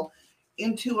material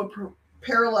into a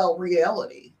parallel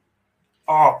reality.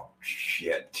 Oh,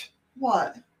 shit.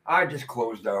 What? I just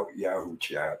closed out Yahoo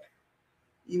Chat.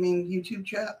 You mean YouTube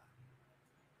chat?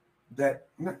 That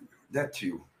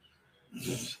too.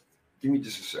 Give me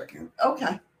just a second.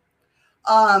 Okay.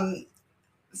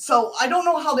 So I don't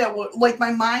know how that would, like,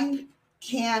 my mind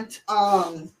can't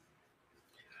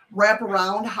wrap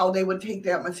around how they would take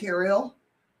that material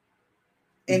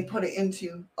and put it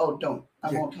into, I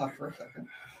won't talk for a second.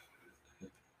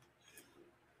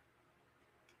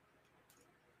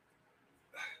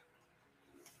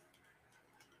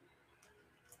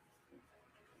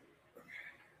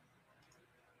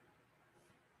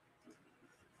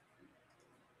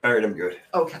 All right, I'm good.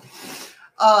 Okay.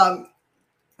 I'm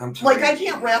sorry. Like, I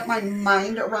can't wrap my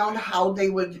mind around how they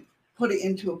would put it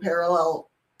into a parallel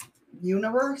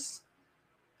universe,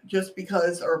 just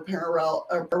because, or parallel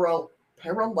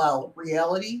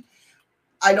reality.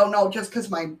 I don't know, just because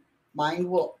my mind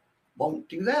won't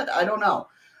do that. I don't know.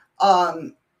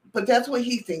 But that's what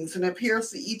he thinks, and it appears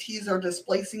the ETs are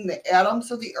displacing the atoms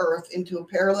of the Earth into a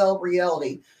parallel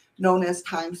reality known as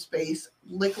time-space,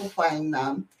 liquefying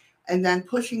them, and then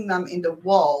pushing them into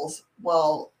walls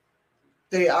while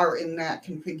they are in that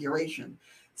configuration.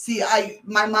 See,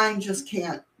 my mind just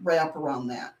can't wrap around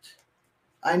that.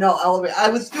 I know I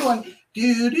was doing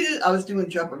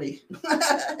Jeopardy,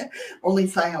 only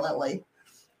silently.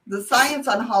 The science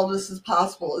on how this is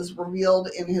possible is revealed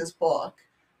in his book,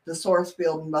 The Source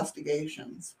Field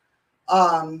Investigations.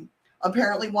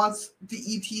 Apparently, once the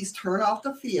ETs turn off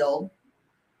the field,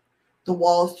 the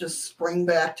walls just spring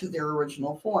back to their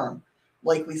original form.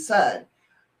 Like we said,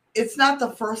 it's not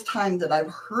the first time that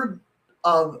I've heard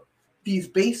of these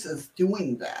bases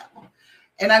doing that.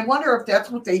 And I wonder if that's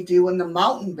what they do in the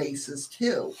mountain bases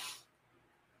too.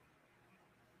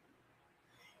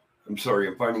 I'm sorry,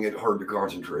 I'm finding it hard to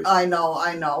concentrate. I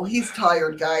know. He's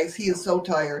tired, guys. He is so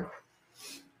tired.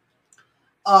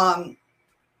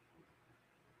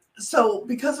 So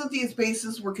because of these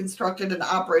bases were constructed and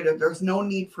operated, there's no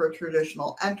need for a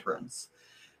traditional entrance.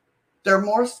 Their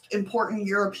most important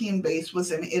European base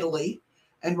was in Italy,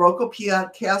 and Rocca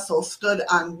Castle stood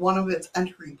on one of its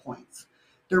entry points.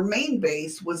 Their main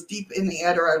base was deep in the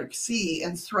Adriatic Sea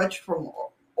and stretched from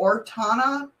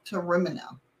Ortona to Rimini.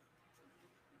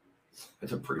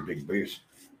 That's a pretty big base.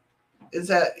 Is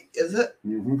it?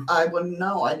 Mm-hmm. I wouldn't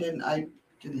know. I didn't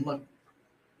look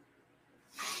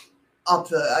up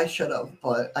I should have,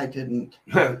 but I didn't.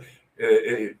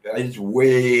 It's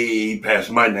way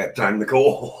past my nap time,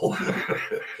 Nicole.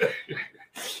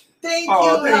 Thank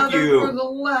Oh, you, thank Heather, you. for the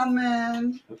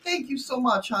lemon. Thank you so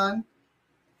much, hon.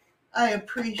 I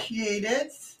appreciate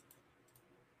it.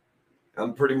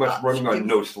 I'm pretty much running on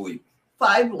no sleep.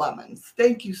 5 lemons.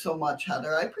 Thank you so much,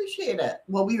 Heather. I appreciate it.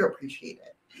 Well, we appreciate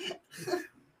it.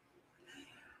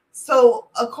 So,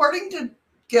 according to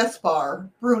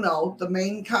Gaspar, Bruno, the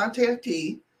main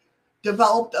contactee,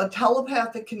 developed a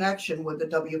telepathic connection with the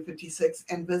W-56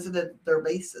 and visited their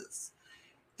bases.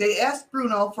 They asked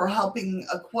Bruno for helping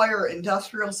acquire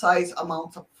industrial-sized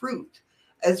amounts of fruit,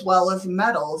 as well as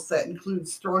metals that include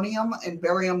strontium and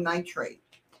barium nitrate.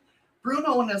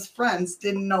 Bruno and his friends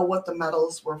didn't know what the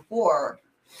metals were for,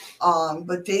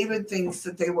 but David thinks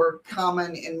that they were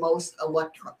common in most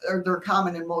they're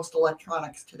common in most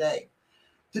electronics today.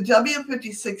 The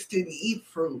W-56 didn't eat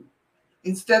fruit.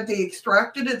 Instead, they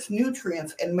extracted its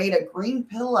nutrients and made a green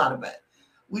pill out of it,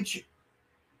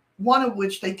 one of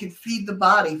which they could feed the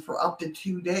body for up to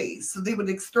 2 days. So they would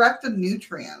extract the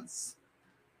nutrients.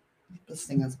 This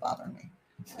thing is bothering me.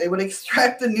 They would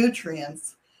extract the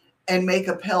nutrients and make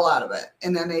a pill out of it,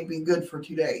 and then they'd be good for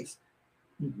 2 days.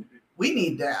 We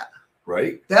need that.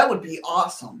 Right? That would be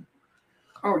awesome.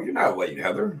 Oh, you're not late,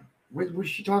 Heather. What's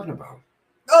she talking about?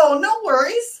 Oh, no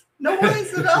worries. No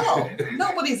worries at all.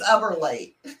 Nobody's ever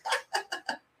late.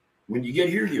 When you get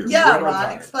here, you're Yeah, right on Ron,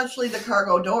 time. especially the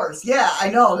cargo doors. Yeah,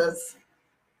 I know.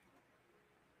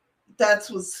 That's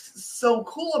what's so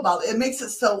cool about it. It makes it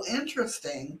so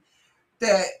interesting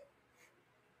that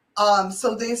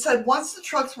so they said once the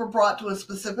trucks were brought to a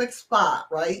specific spot,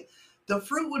 right, the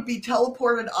fruit would be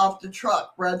teleported off the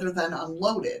truck rather than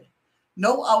unloaded.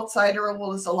 No outsider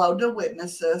was allowed to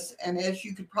witness this, and as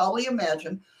you could probably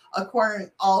imagine,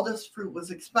 acquiring all this fruit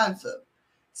was expensive.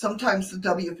 Sometimes the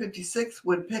W-56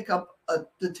 would pick up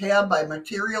the tab by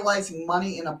materializing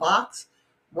money in a box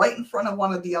right in front of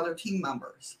one of the other team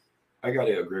members. I got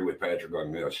to agree with Patrick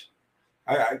on this.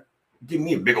 I give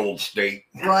me a big old steak.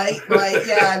 Right.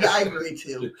 Yeah, I agree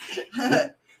too.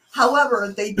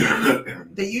 However, they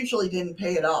usually didn't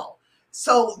pay at all.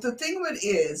 So the thing of it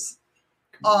is,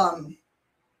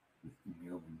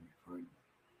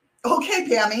 okay,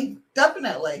 Pammy,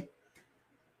 definitely.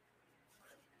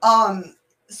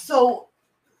 So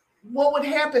what would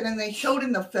happen, and they showed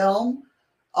in the film,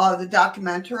 the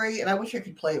documentary, and I wish I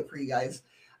could play it for you guys,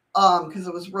 because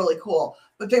it was really cool.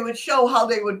 But they would show how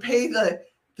they would pay the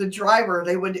driver.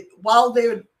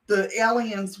 The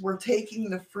aliens were taking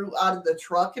the fruit out of the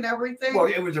truck and everything. Well,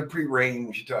 it was a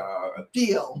prearranged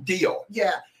deal.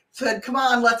 Yeah. Said, come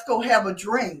on, let's go have a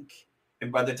drink.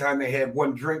 And by the time they had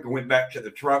one drink and went back to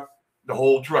the truck, the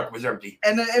whole truck was empty.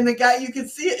 And the guy, you can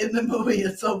see it in the movie.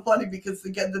 It's so funny because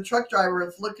the truck driver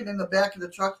is looking in the back of the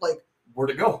truck like, where'd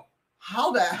it go?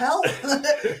 How the hell?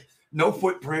 No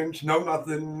footprints, no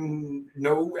nothing,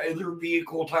 no other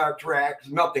vehicle tire tracks,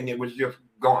 nothing. It was just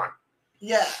gone.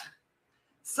 Yeah.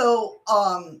 So,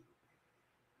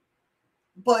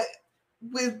 but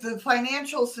with the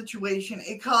financial situation,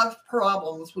 it caused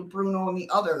problems with Bruno and the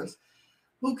others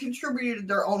who contributed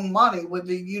their own money with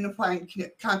the unifying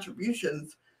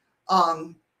contributions,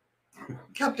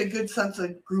 kept a good sense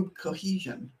of group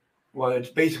cohesion. Well, it's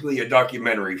basically a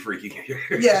documentary for you.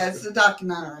 Yeah, it's a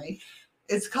documentary.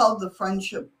 It's called The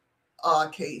Friendship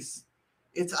Case.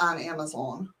 It's on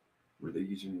Amazon. Were they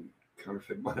using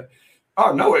counterfeit money?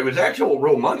 Oh, no, it was actual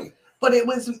real money. But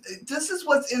this is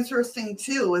what's interesting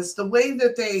too, is the way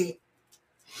that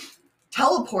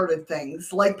teleported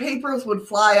things, like papers would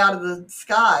fly out of the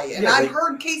sky. And I've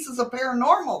heard cases of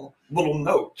paranormal. Little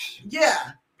notes.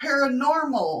 Yeah,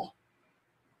 paranormal,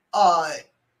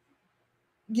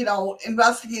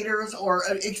 investigators or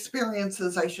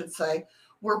experiences, I should say,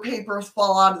 where papers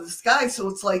fall out of the sky. So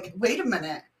it's like, wait a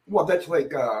minute. Well, that's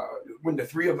like when the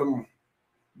three of them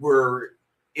were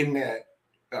in that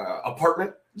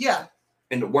apartment. Yeah.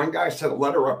 And the one guy set a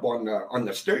letter up on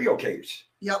the stereo case.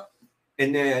 Yep.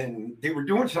 And then they were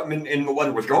doing something and the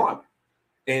letter was gone.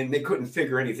 And they couldn't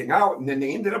figure anything out. And then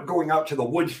they ended up going out to the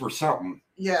woods for something.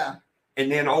 Yeah.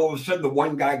 And then all of a sudden the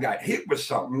one guy got hit with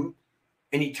something.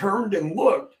 And he turned and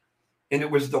looked. And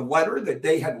it was the letter that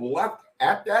they had left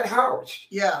at that house.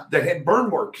 Yeah. That had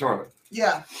burn marks on it.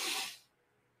 Yeah.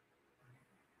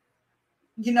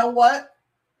 You know what?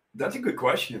 That's a good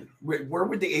question. Where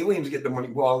would the aliens get the money?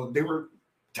 Well, they were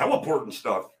teleporting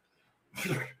stuff.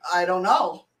 I don't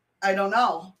know.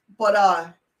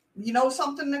 But you know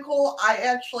something, Nicole? I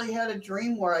actually had a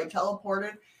dream where I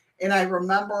teleported, and I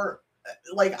remember,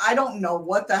 like, I don't know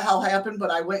what the hell happened,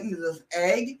 but I went into this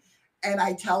egg, and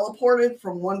I teleported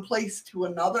from one place to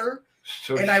another.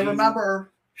 So I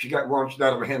remember she got launched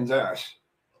out of a hen's ass.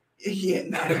 Yeah,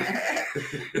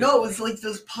 no, it was like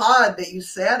this pod that you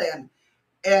sat in,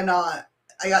 and I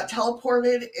got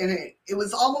teleported, and it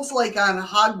was almost like on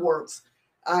Hogwarts,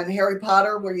 on Harry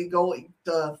Potter, where you go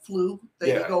the flue that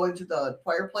you go into the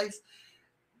fireplace.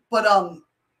 But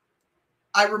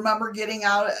I remember getting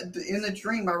out in the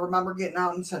dream. I remember getting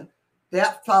out and said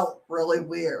that felt really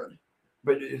weird.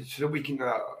 But so we can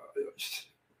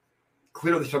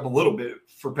clear this up a little bit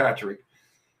for Patrick.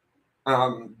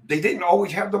 They didn't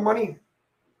always have the money.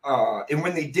 And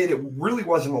when they did, it really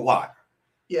wasn't a lot.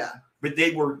 Yeah. But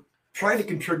they were trying to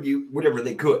contribute whatever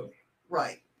they could.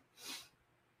 Right.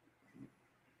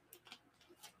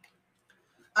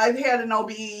 I've had an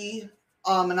OB,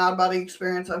 an out-of-body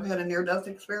experience. I've had a near-death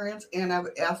experience, and I've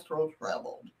astral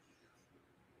traveled.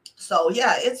 So,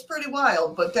 yeah, it's pretty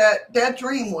wild. But that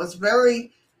dream was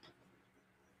very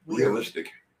realistic.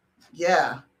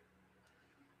 Yeah.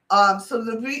 So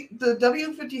the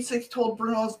W56 told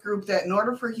Bruno's group that in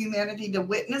order for humanity to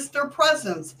witness their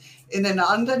presence in an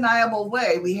undeniable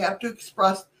way, we have to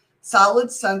express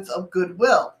solid sense of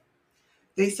goodwill.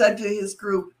 They said to his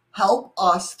group, help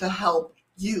us to help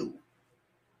you.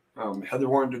 Heather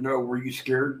wanted to know, were you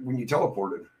scared when you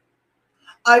teleported?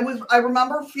 I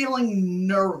remember feeling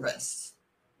nervous.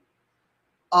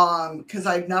 Because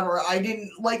I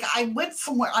went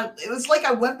somewhere. It was like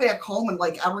I went back home and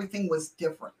like everything was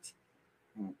different.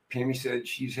 Pammy said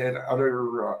she's had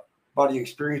other body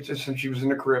experiences since she was in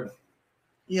the crib.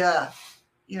 Yeah.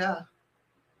 Yeah.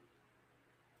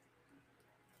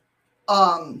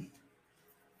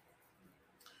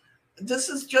 This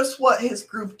is just what his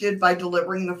group did by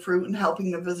delivering the fruit and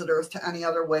helping the visitors to any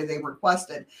other way they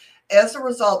requested. As a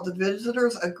result, the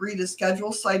visitors agreed to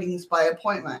schedule sightings by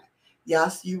appointment.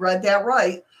 Yes, you read that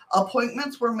right.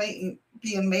 Appointments were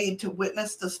being made to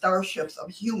witness the starships of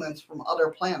humans from other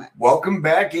planets. Welcome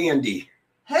back, Andy.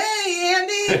 Hey,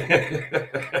 Andy.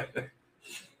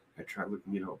 I tried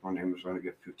looking it up on Amazon to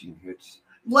get 15 hits.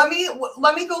 Let me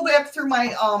go back through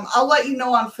my I'll let you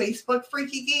know on Facebook,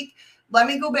 Freaky Geek. Let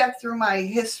me go back through my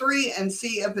history and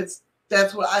see if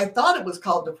that's what I thought it was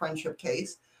called, the friendship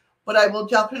case. But I will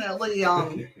definitely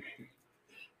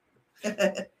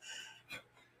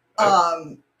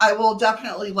I will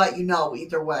definitely let you know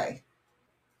either way.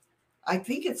 I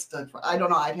think I don't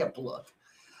know. I'd have to look.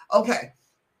 Okay.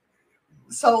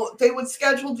 So they would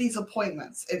schedule these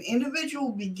appointments. An individual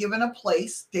would be given a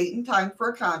place, date, and time for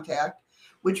a contact,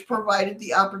 which provided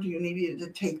the opportunity to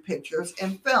take pictures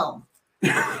and film.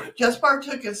 Jespar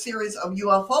took a series of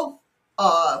UFO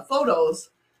photos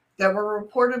that were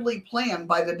reportedly planned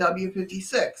by the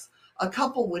W56, a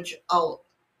couple which I'll...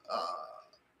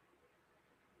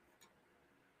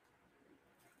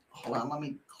 hold on, let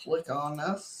me click on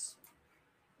this.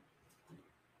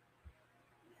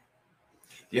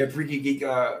 Yeah, Freaky Geek,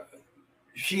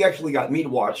 she actually got me to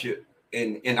watch it,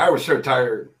 and I was so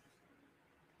tired.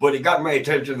 But it got my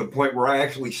attention to the point where I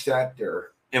actually sat there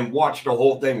and watched the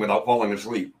whole thing without falling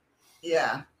asleep.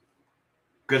 Yeah.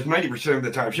 Because 90% of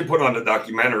the time she put on the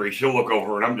documentary, she'll look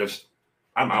over and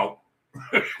I'm out.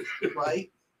 Right.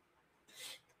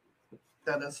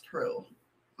 That is true.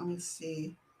 Let me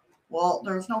see. Well,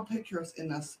 there's no pictures in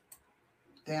this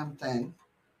damn thing.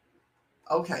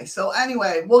 Okay, so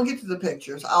anyway, we'll get to the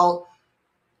pictures. I'll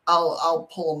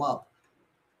pull them up.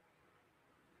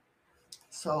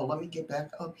 So let me get back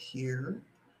up here.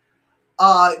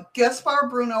 Gaspar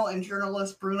Bruno and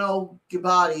journalist Bruno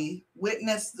Gabatti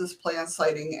witnessed this planned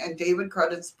sighting, and David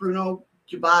credits Bruno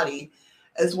Djibouti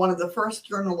as one of the first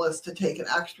journalists to take an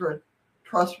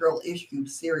extraterrestrial issue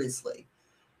seriously.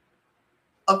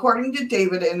 According to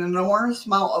David, an enormous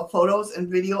amount of photos and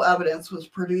video evidence was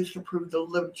produced to prove the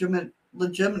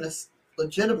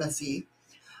legitimacy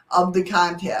of the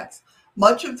contacts.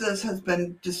 Much of this has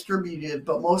been distributed,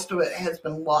 but most of it has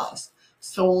been lost,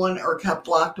 stolen, or kept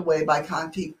locked away by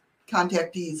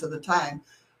contactees of the time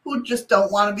who just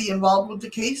don't want to be involved with the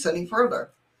case any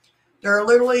further. There are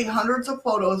literally hundreds of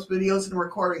photos, videos, and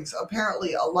recordings.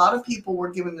 Apparently, a lot of people were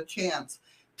given the chance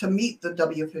to meet the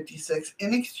W-56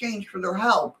 in exchange for their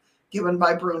help given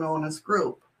by Bruno and his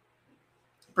group.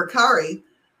 Beccari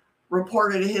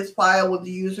reported his file with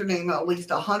the username of at least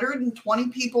 120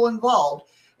 people involved,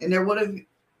 and there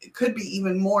could be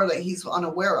even more that he's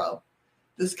unaware of.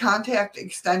 This contact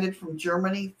extended from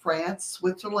Germany, France,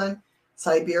 Switzerland,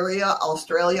 Siberia,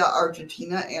 Australia,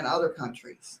 Argentina, and other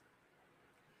countries.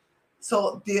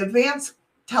 So the advanced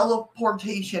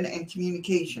teleportation and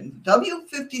communication.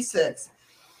 W-56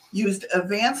 used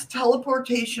advanced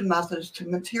teleportation methods to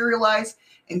materialize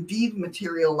and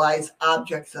dematerialize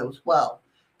objects as well,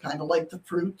 kind of like the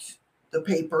fruits, the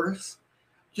papers.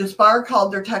 Jaspar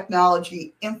called their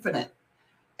technology infinite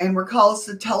and recalls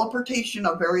the teleportation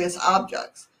of various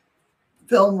objects,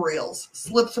 film reels,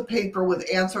 slips of paper with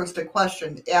answers to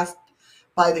questions asked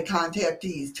by the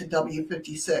contactees to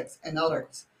W-56 and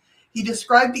others. He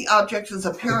described the objects as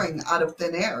appearing out of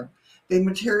thin air. They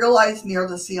materialized near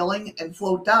the ceiling and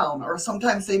float down, or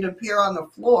sometimes they'd appear on the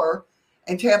floor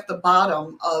and tap the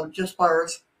bottom of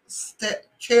Jaspar's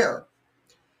chair.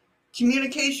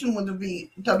 Communication with the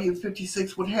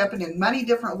W-56 would happen in many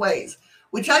different ways,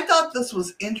 which I thought this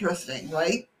was interesting,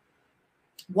 right?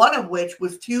 One of which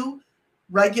was 2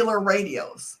 regular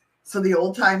radios. So the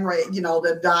old time,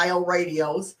 the dial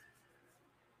radios.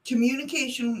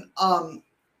 Communication,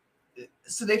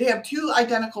 so they'd have 2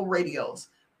 identical radios.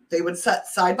 They would set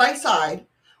side by side.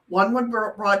 One would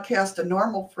broadcast a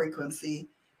normal frequency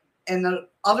and the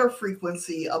other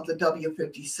frequency of the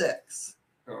W-56.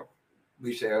 Oh,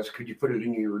 Lisa asks, could you put it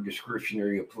in your description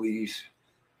area, please?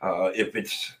 If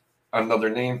it's another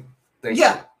name? Thank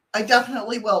you. I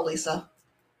definitely will, Lisa.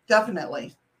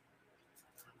 Definitely.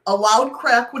 A loud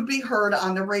crack would be heard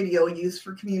on the radio used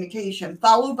for communication,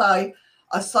 followed by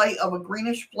a sight of a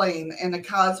greenish flame and the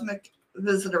cosmic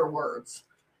visitor words.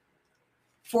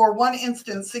 For one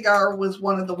instance, Cigar was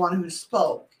one of the one who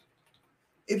spoke.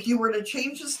 If you were to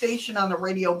change the station on the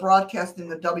radio broadcasting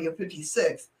the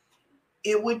W-56,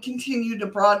 it would continue to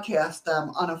broadcast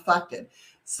them unaffected.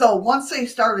 So once they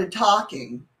started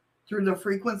talking through the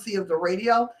frequency of the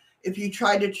radio, if you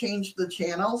tried to change the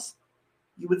channels,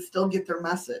 you would still get their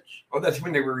message. Oh, that's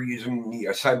when they were using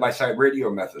the side-by-side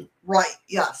radio method. Right,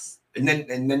 yes. And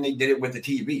then they did it with the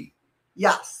TV.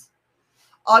 Yes.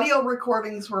 Audio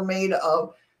recordings were made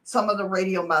of some of the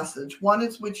radio message. One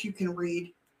is which you can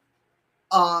read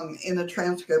in the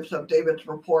transcripts of David's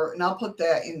report, and I'll put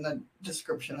that in the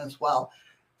description as well.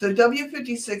 The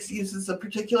W-56 uses a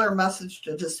particular message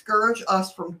to discourage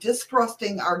us from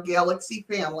distrusting our galaxy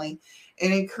family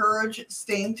and encourage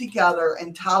staying together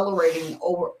and tolerating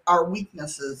over our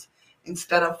weaknesses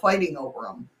instead of fighting over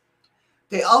them.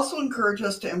 They also encourage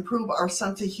us to improve our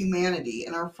sense of humanity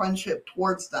and our friendship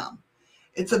towards them.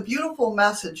 It's a beautiful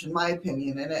message, in my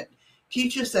opinion, and it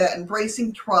teaches that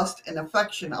embracing trust and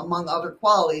affection, among other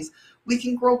qualities, we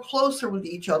can grow closer with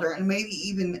each other and maybe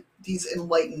even these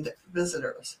enlightened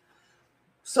visitors.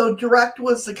 So direct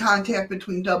was the contact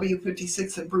between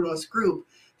W-56 and Bruno's group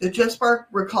that Jaspar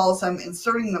recalls them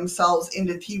inserting themselves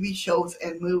into TV shows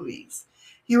and movies.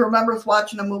 He remembers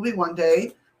watching a movie one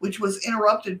day, which was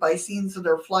interrupted by scenes of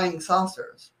their flying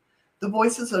saucers. The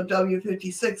voices of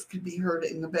W-56 could be heard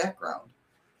in the background.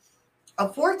 A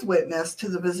fourth witness to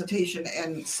the visitation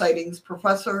and sightings,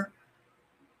 Professor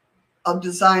of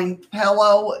Design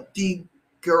Paolo Di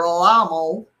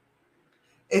Girolamo,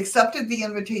 accepted the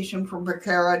invitation from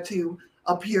Beccari to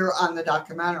appear on the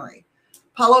documentary.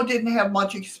 Paolo didn't have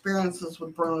much experiences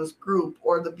with Bruno's group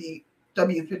or the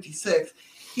W-56.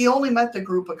 He only met the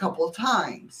group a couple of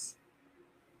times.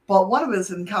 But one of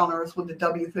his encounters with the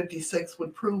W-56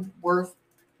 would prove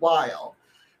worthwhile.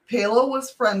 Paolo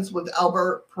was friends with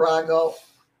Albert Parago,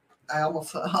 I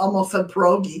almost said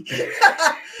Pierogi,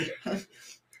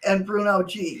 and Bruno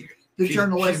G., the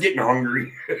journalist. She's getting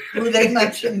hungry. Who they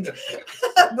mentioned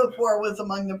before was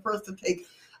among the first to take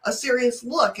a serious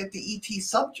look at the ET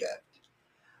subject.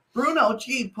 Bruno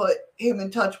G. put him in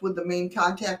touch with the main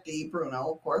contactee,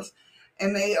 Bruno, of course,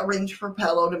 and they arranged for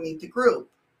Paolo to meet the group.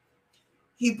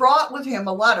 He brought with him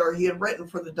a letter he had written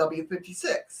for the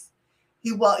W-56.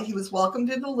 He was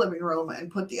welcomed in the living room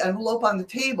and put the envelope on the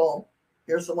table.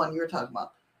 Here's the one you're talking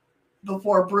about.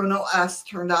 Before Bruno S.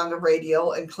 turned on the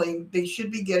radio and claimed they should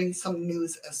be getting some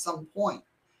news at some point.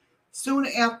 Soon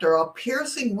after, a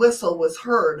piercing whistle was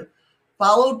heard,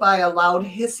 followed by a loud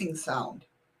hissing sound.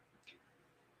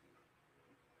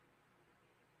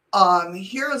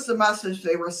 Here is the message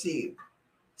they received.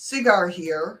 Cigar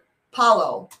here.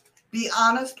 Paulo, be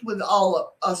honest with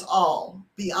us all.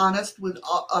 Be honest with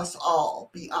us all.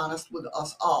 Be honest with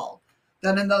us all.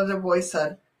 Then another voice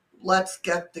said, let's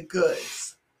get the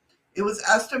goods. It was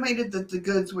estimated that the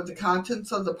goods were the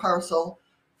contents of the parcel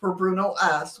for Bruno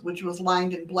S., which was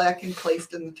lined in black and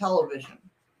placed on the television.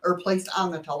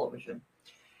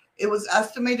 It was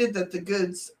estimated that the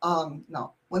goods,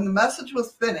 when the message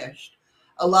was finished,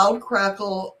 a loud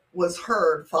crackle was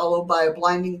heard, followed by a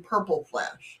blinding purple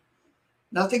flash.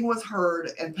 Nothing was heard,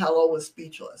 and Paulo was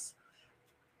speechless.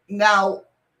 Now,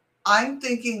 I'm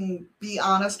thinking, be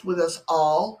honest with us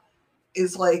all,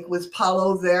 is like, was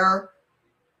Paulo there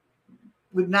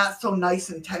with not so nice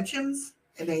intentions,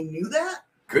 and they knew that?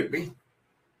 Could be.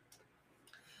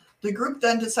 The group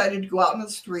then decided to go out in the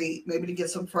street, maybe to get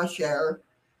some fresh air,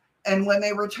 and when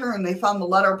they returned, they found the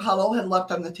letter Paulo had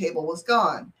left on the table was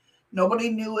gone. Nobody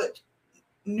knew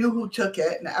who took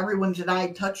it, and everyone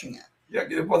denied touching it. Yeah,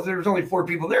 there was only 4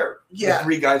 people there. Yeah. The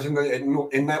 3 guys in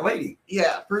that lady.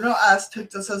 Yeah, Bruno S. took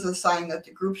this as a sign that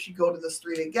the group should go to the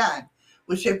street again,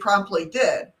 which they promptly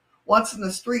did. Once in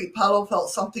the street, Paulo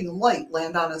felt something light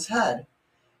land on his head.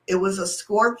 It was a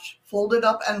scorched, folded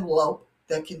up envelope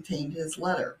that contained his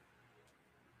letter.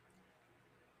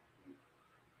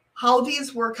 How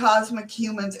these were cosmic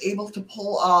humans able to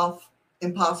pull off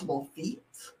impossible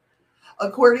feats?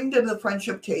 According to the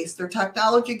friendship case, their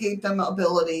technology gave them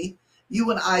ability you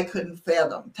and I couldn't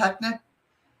fathom.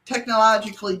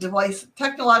 Technological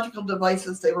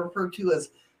devices they refer to as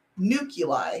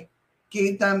nuclei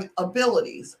gave them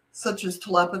abilities such as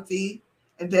telepathy,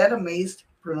 and that amazed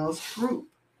Bruno's group.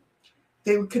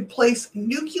 They could place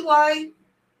nuclei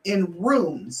in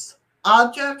rooms,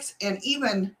 objects, and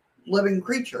even living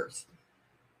creatures.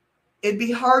 It'd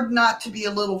be hard not to be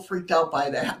a little freaked out by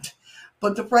that.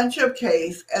 But the friendship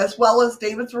case, as well as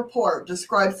David's report,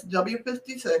 describes the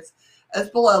W-56 as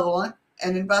benevolent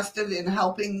and invested in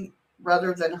helping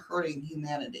rather than hurting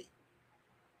humanity.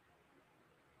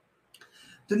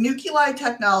 The nuclei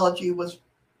technology was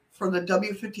for the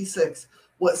W-56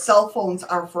 what cell phones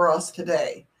are for us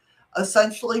today,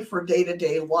 essentially for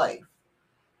day-to-day life.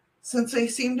 Since they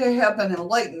seem to have been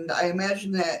enlightened, I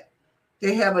imagine that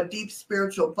they have a deep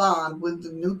spiritual bond with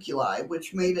the nuclei,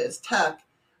 which made its tech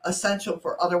essential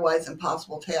for otherwise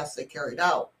impossible tasks they carried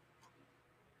out.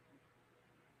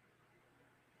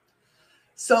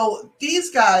 So these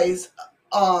guys,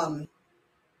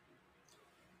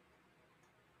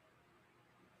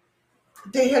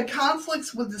 they had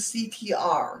conflicts with the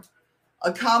CTR.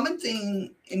 A common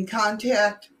thing in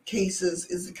contact cases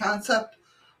is the concept,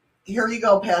 here you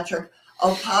go, Patrick,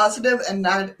 of positive and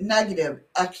negative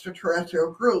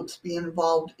extraterrestrial groups being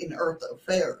involved in Earth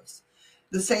affairs.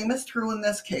 The same is true in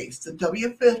this case. The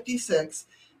W-56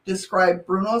 described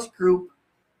Bruno's group.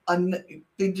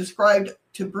 They described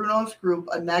to Bruno's group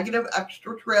a negative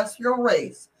extraterrestrial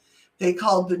race they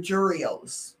called the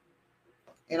Jurios.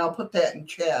 And I'll put that in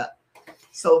chat.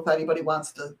 So if anybody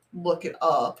wants to look it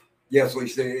up. Yes,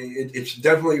 Lisa, it's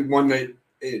definitely one that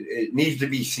it needs to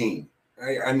be seen.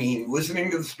 I mean,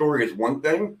 listening to the story is one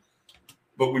thing,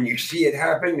 but when you see it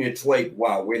happen, it's like,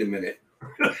 wow, wait a minute.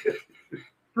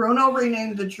 Bruno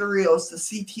renamed the Jurios the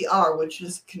CTR, which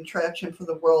is contraction for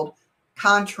the word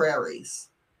contraries.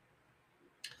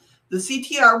 The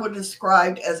CTR were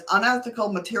described as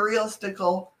unethical, materialistic,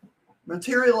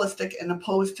 and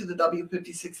opposed to the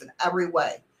W-56 in every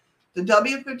way. The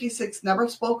W-56 never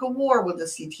spoke of war with the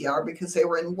CTR because they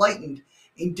were enlightened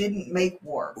and didn't make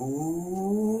war.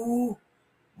 Ooh,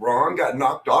 Ron got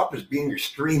knocked off as being your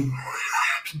stream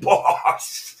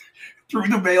boss. Through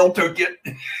the Veil took it.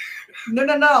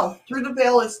 No. Through the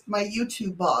Veil is my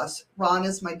YouTube boss. Ron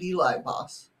is my D-Live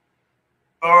boss.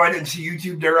 Oh, I didn't see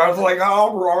YouTube there. I was like,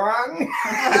 oh, Ron.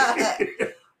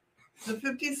 The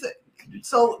 56.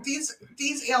 So these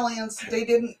aliens, they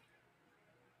didn't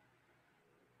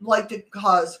like to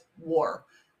cause war.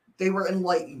 They were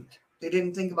enlightened. They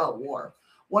didn't think about war.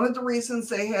 One of the reasons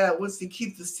they had was to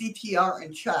keep the CTR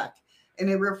in check, and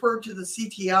they referred to the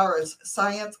CTR as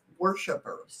science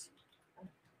worshippers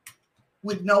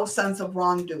with no sense of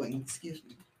wrongdoing. Excuse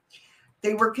me.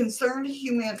 They were concerned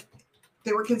humanity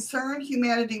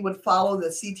would follow the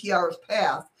CTR's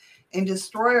path and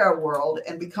destroy our world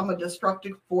and become a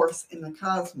destructive force in the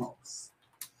cosmos.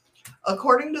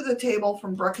 According to the table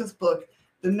from Brecca's book,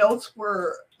 the notes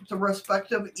were the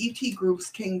respective ET groups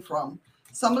came from.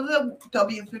 Some of the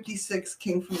W56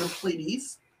 came from the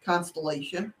Pleiades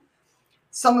constellation.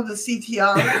 Some of the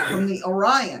CTR from the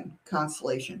Orion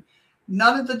constellation.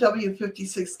 None of the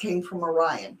W56 came from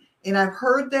Orion. And I've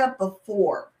heard that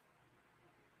before.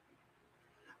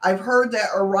 I've heard that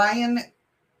Orion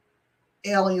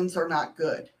aliens are not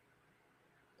good.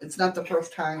 It's not the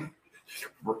first time.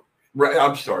 Right,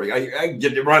 I'm sorry. I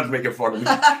get it. Ron's making fun of me.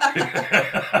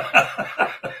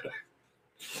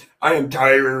 I am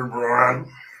tired,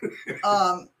 Ron.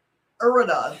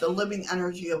 Urida, the living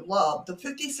energy of love. The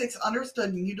 56 understood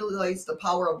and utilized the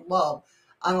power of love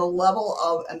on a level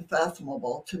of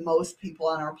unfathomable to most people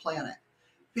on our planet.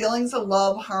 Feelings of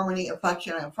love, harmony,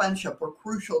 affection, and friendship were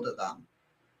crucial to them.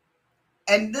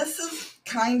 And this is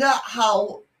kind of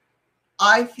how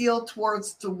I feel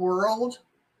towards the world.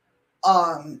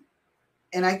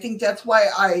 And I think that's why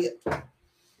I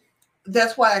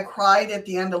cried at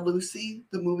the end of Lucy,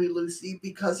 the movie Lucy,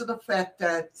 because of the fact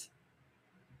that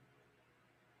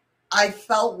I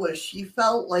felt what she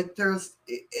felt. Like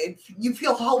you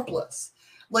feel hopeless.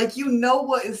 Like you know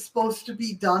what is supposed to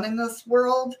be done in this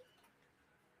world,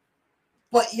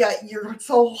 but yet you're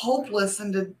so hopeless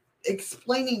into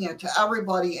explaining it to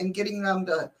everybody and getting them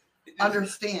to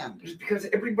understand. It's because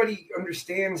everybody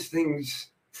understands things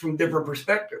from different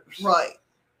perspectives. Right.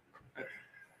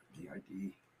 The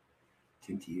ID,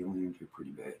 Tinty aliens are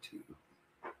pretty bad too.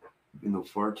 Even though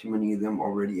far too many of them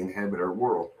already inhabit our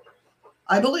world.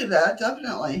 I believe that,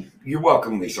 definitely. You're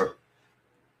welcome, Lisa.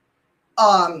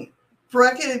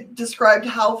 Breckett described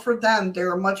how for them there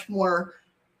are much more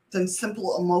than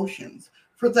simple emotions.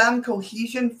 For them,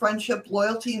 cohesion, friendship,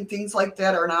 loyalty, and things like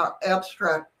that are not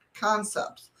abstract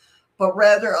concepts, but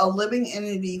rather a living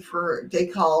entity they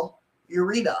call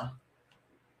Eureka.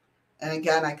 And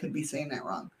again, I could be saying that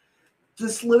wrong.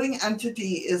 This living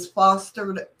entity is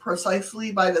fostered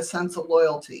precisely by the sense of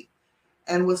loyalty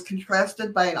and was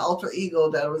contrasted by an alter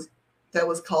ego that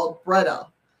was called Breda,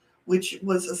 which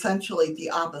was essentially the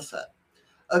opposite.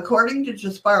 According to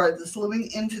Jaspara, this living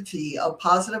entity of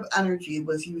positive energy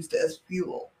was used as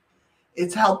fuel.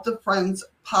 It's helped the Friends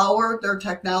power their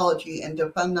technology and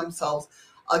defend themselves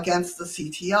against the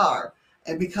CTR,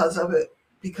 and because of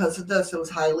this, it was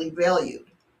highly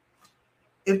valued.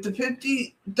 If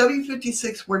the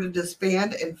W56 were to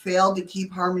disband and fail to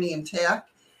keep harmony intact,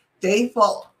 they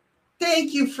fall.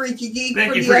 Thank you, Freaky Geek,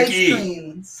 for the ice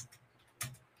creams.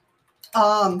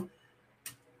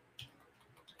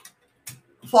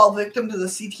 Fall victim to the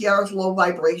CTR's low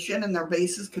vibration and their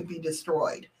bases could be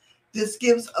destroyed. This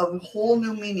gives a whole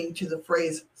new meaning to the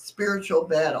phrase spiritual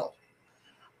battle.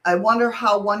 I wonder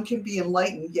how one can be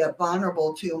enlightened yet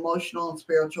vulnerable to emotional and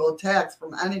spiritual attacks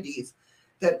from entities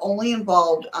that only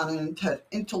involved on an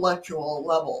intellectual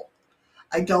level.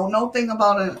 I don't know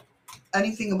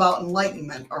anything about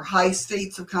enlightenment or high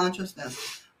states of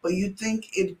consciousness, but you'd think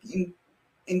it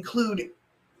include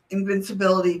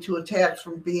invincibility to attacks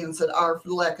from beings that are, for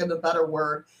lack of a better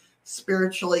word,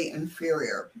 spiritually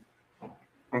inferior.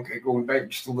 Okay, going back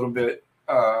just a little bit,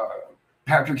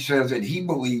 Patrick says that he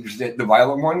believes that the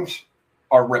violent ones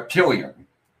are reptilian,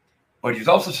 but he's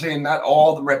also saying not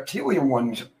all the reptilian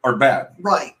ones are bad.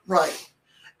 Right.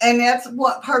 And that's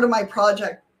what part of my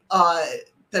project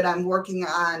that I'm working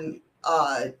on,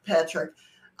 Patrick.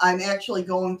 I'm actually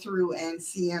going through and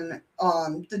seeing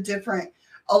the different,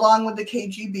 along with the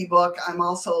KGB book, I'm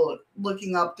also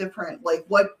looking up different, like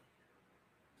what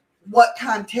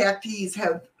contactees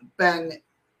have been.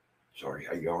 Sorry,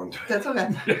 I yawned. That's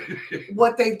okay.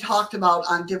 What they've talked about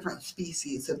on different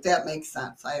species, if that makes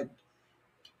sense. I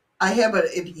have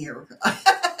it in here,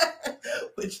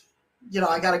 which,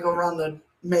 I got to go around the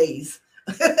maze.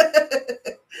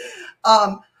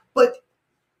 But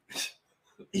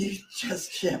you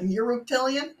just, Jim, you're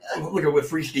reptilian? Look at what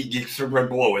Freaky Geeks are right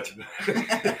below it.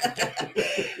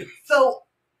 So,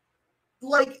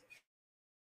 like,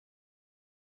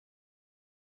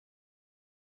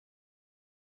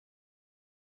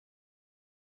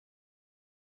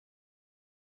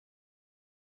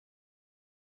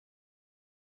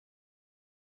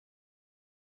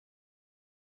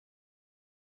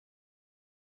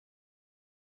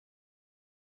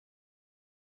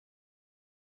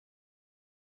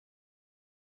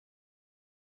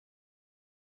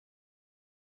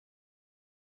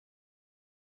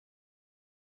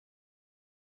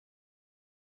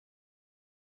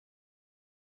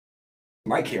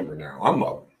 my camera now. I'm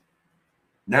up.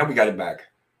 Now we got it back.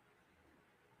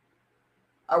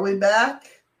 Are we back?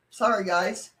 Sorry,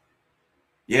 guys.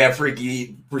 Yeah,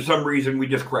 Freaky. For some reason, we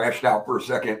just crashed out for a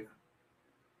second.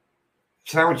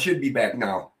 Sound should be back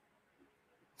now.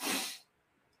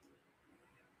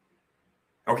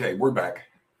 Okay, we're back.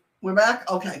 We're back?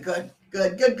 Okay, good.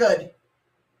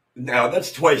 Now,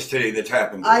 that's twice today that's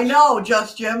happened. I know,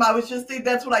 Just Jim. I was just thinking,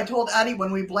 that's what I told Eddie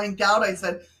when we blanked out. I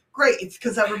said, great, it's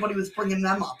because everybody was bringing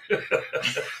them up.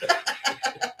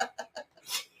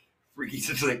 Freaky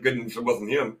says, thank goodness it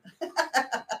wasn't him.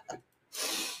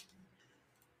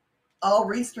 Oh,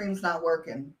 Restream's not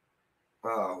working.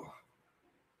 Oh.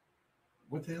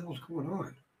 What the hell is going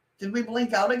on? Did we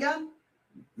blink out again?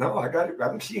 No, I got it.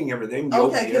 I'm seeing everything.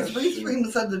 Okay, because Restream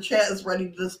said the chat is ready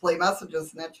to display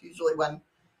messages, and that's usually when.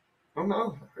 Oh,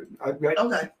 no.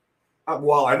 Okay.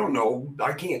 Well, I don't know.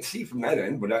 I can't see from that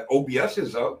end, but OBS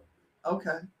is up.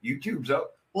 Okay. YouTube's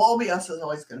up. Well, OBS is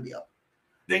always going to be up.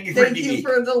 Thank you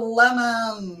for the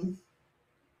lemon.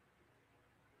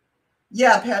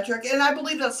 Yeah, Patrick. And I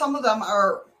believe that some of them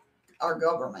are our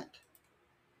government.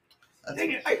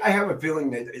 I have a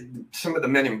feeling that some of the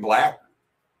men in black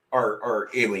are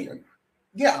alien.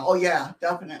 Yeah. Oh, yeah.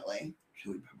 Definitely.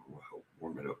 Chili pepper will help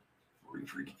warm it up for you,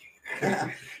 freaky. Yeah.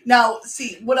 Now,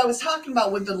 see, what I was talking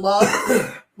about with the love,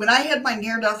 when I had my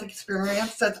near-death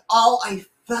experience, that's all I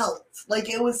felt. Like,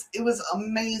 it was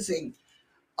amazing.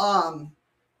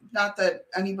 Not that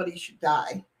anybody should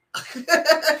die.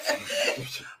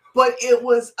 But it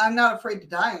was, I'm not afraid to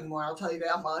die anymore, I'll tell you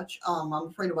that much. I'm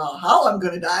afraid about how I'm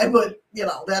going to die, but, you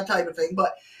know, that type of thing.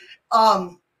 But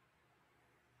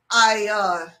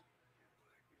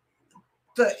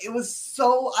it was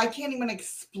so, I can't even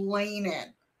explain it,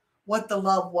 what the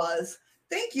love was.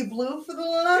 Thank you, Blue, for the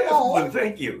lemon. Yes, Blue,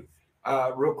 thank you.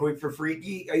 Real quick for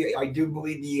Freaky, I do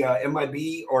believe the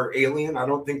MIB are alien. I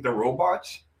don't think they're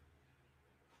robots.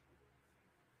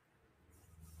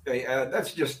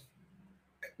 That's just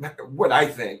what I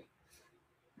think.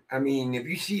 I mean, if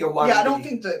you see a lot I don't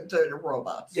think that they're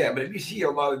robots. Yeah, but if you see a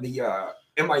lot of the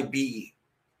MIB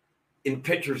in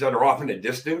pictures that are off in a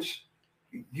distance,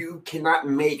 you cannot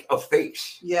make a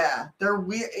face. Yeah, they're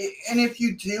weird. And if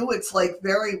you do, it's like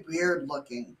very weird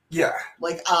looking. Yeah.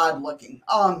 Like odd looking.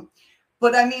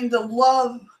 But I mean, the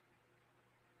love.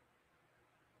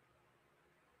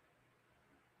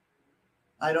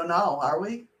 I don't know. Are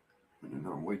we? I don't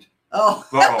know. Wait. Oh,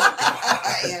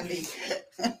 Andy.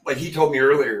 Like he told me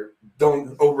earlier,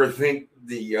 don't overthink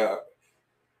the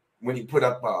when he put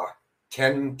up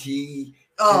 10T.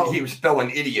 Oh. He was spelling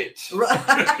idiots. Right.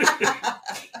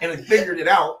 And I figured it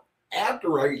out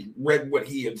after I read what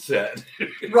he had said.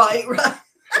 Right.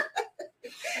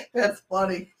 That's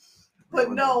funny. But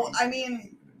no, I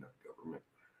mean,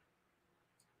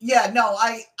 yeah, no,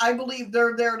 I believe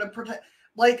they're there to protect.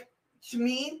 Like, to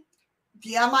me,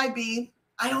 the MIB,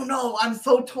 I don't know. I'm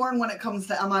so torn when it comes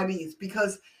to MIBs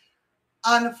because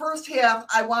on the first half,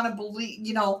 I want to believe,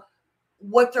 you know,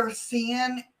 what they're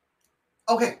seeing.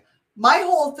 Okay, my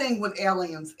whole thing with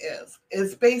aliens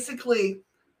is basically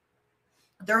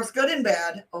there's good and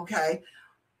bad, okay,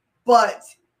 but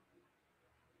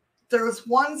there's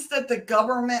ones that the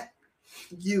government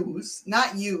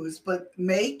but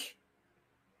make.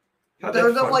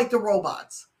 They're like the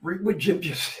robots. Read what Jim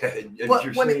just said. But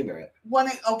you're saying that.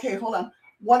 Okay, hold on.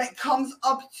 When it comes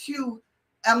up to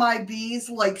MIBs,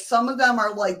 like some of them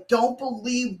are like, don't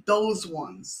believe those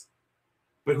ones.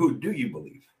 But who do you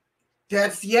believe?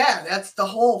 That's the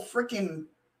whole freaking.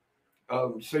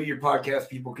 So your podcast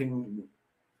people can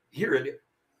hear it.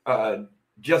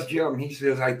 Just Jim, he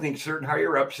says, I think certain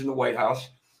higher ups in the White House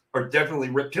are definitely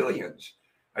reptilians.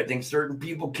 I think certain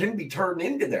people can be turned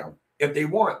into them if they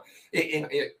want.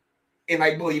 And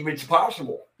I believe it's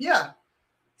possible. Yeah.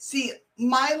 See,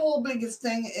 my whole biggest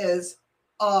thing is,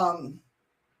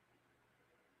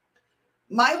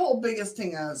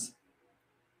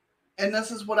 and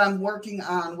this is what I'm working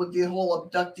on with the whole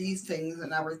abductees things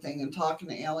and everything and talking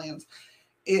to aliens,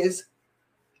 is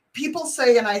people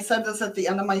say, and I said this at the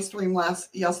end of my stream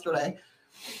yesterday,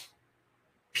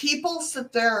 people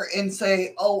sit there and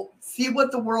say, oh, see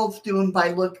what the world's doing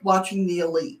by watching the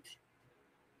elite,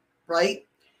 right?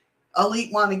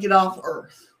 Elite want to get off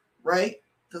Earth, right?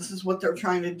 This is what they're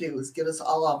trying to do, is get us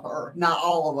all off Earth. Not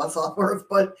all of us off Earth,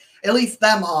 but at least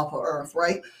them off of Earth,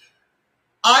 right?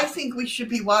 I think we should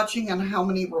be watching on how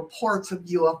many reports of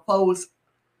UFOs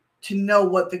to know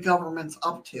what the government's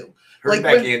up to. Heard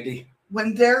back, Andy.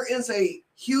 When there is a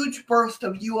huge burst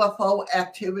of UFO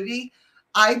activity,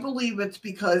 I believe it's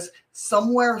because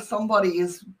somewhere somebody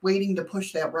is waiting to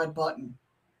push that red button.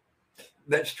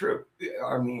 That's true.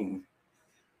 I mean,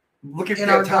 look at in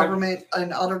our government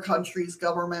and other countries'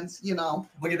 governments, you know.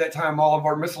 Look at that time all of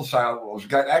our missile silos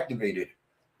got activated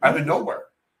out of nowhere.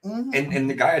 Mm-hmm. And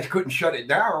the guys couldn't shut it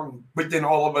down, but then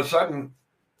all of a sudden,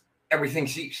 everything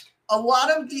ceased. A lot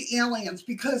of the aliens,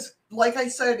 because like I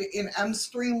said in M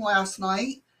Stream last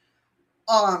night,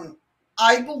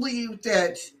 I believe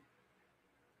that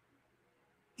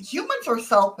humans are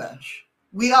selfish.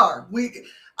 We are.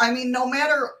 I mean, no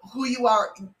matter who you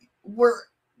are, we're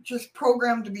just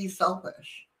programmed to be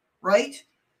selfish, right?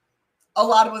 A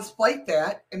lot of us fight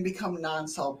that and become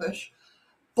non-selfish,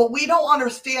 but we don't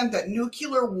understand that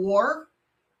nuclear war,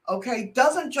 okay,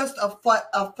 doesn't just affect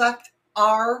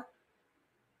our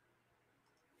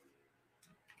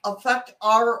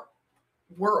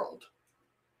world,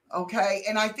 okay?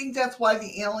 And I think that's why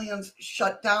the aliens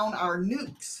shut down our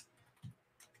nukes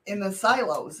in the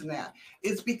silos and that.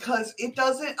 It's because it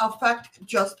doesn't affect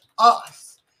just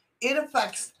us. It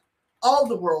affects all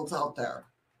the worlds out there.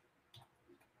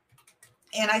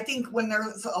 And I think when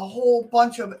there's a whole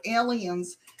bunch of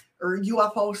aliens or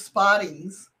UFO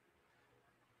spottings,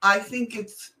 I think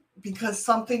it's because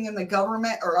something in the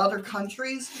government or other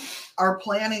countries are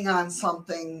planning on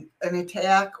something, an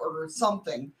attack or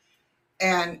something,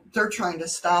 and they're trying to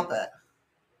stop it.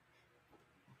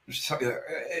 So,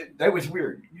 that was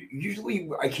weird. Usually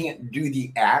I can't do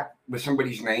the act with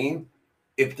somebody's name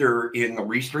if they're in the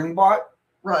restring bot.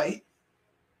 Right.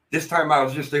 This time I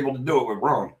was just able to do it with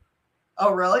Ron.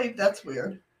 Oh, really? That's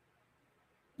weird.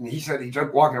 And he said he's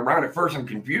up walking around. At first I'm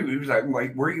confused. I'm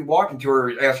like, where are you walking to?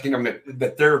 Or asking him if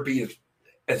the therapy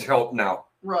has helped now.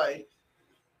 Right.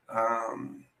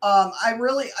 I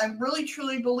really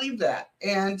truly believe that.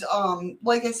 And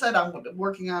like I said, I'm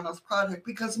working on this project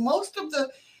because most of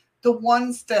the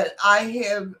ones that I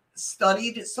have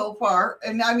studied so far,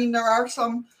 and I mean there are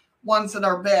some ones that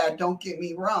are bad, don't get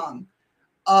me wrong.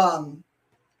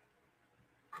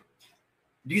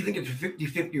 Do you think it's a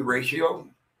 50-50 ratio?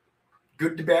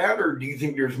 Good to bad, or do you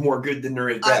think there's more good than there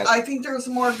is bad? I think there's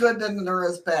more good than there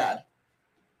is bad.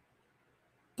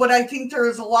 But I think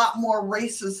there's a lot more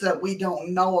races that we don't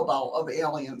know about of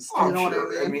aliens. Do you know sure.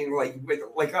 what I mean? I mean,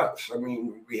 like us. I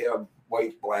mean, we have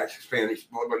whites, blacks, Hispanics,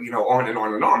 on and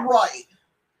on and on. Right.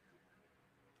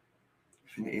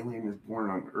 If an alien is born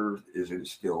on Earth, is it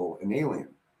still an alien?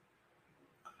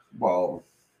 Well,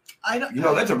 I don't.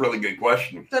 That's a really good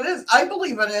question. That is. I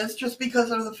believe it is, just because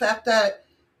of the fact that.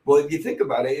 Well, if you think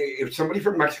about it, if somebody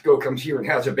from Mexico comes here and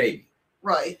has a baby,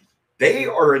 right, they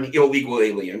are an illegal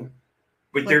alien,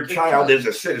 but their child is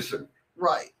a citizen.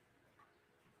 Right.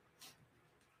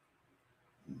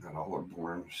 Not all are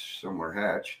born somewhere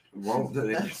hatched. Well,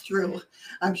 that's true.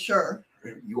 I'm sure.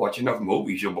 You watch enough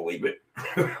movies, you'll believe it.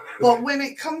 But when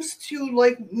it comes to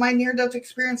like my near-death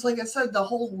experience, like I said, the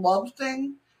whole love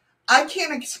thing, I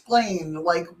can't explain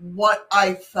like what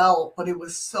I felt, but it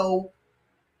was so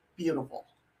beautiful.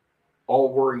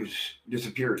 All worries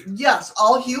disappeared. Yes,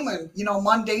 all human,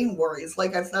 mundane worries.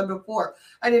 Like I said before,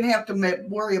 I didn't have to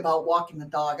worry about walking the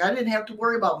dog. I didn't have to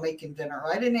worry about making dinner.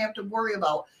 I didn't have to worry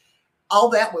about all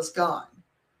that was gone.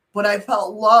 But I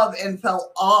felt love and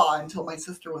felt awe until my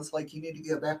sister was like, you need to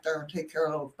get back there and take care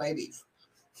of those babies.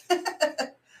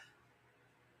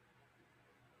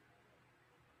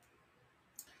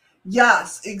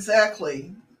 Yes,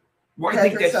 exactly. Well,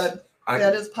 Patrick said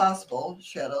that is possible,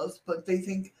 shadows, but they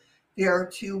think they are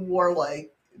too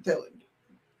warlike,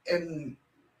 and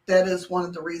that is one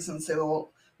of the reasons they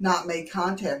will not make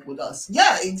contact with us.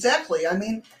 Yeah, exactly. I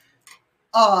mean,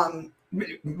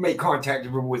 make contact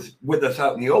with us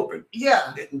out in the open.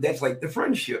 Yeah, that's like the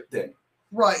friendship thing,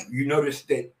 right? You notice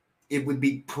that it would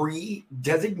be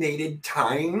pre-designated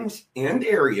times and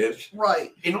areas,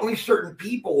 right? And only certain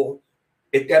people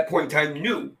at that point in time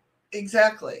knew.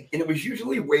 Exactly. And it was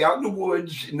usually way out in the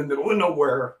woods, in the middle of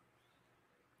nowhere.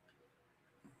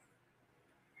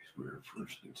 Where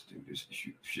first instinct is to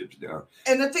shoot ships down.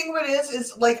 And the thing of it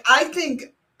is like, I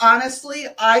think, honestly,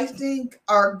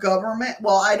 our government,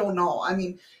 well, I don't know. I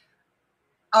mean,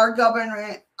 our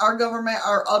government,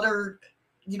 our other,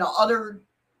 other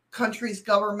countries'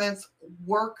 governments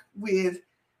work with,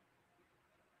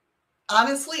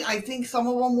 honestly, I think some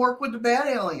of them work with the bad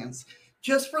aliens.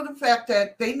 Just for the fact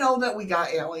that they know that we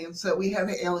got aliens, that we have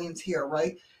aliens here,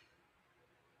 right?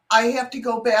 I have to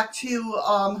go back to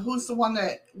who's the one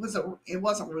that was it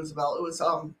wasn't Roosevelt, it was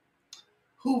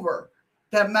Hoover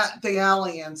that met the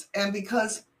aliens, and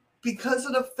because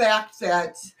of the fact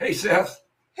that hey Seth,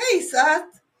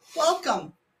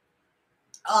 welcome.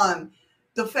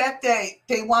 The fact that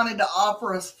they wanted to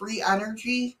offer us free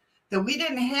energy, that we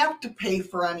didn't have to pay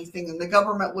for anything, and the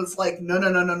government was like, no,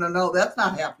 that's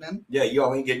not happening. Yeah,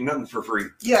 y'all ain't getting nothing for free.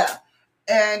 Yeah,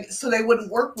 and so they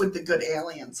wouldn't work with the good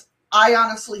aliens. I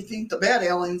honestly think the bad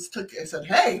aliens said,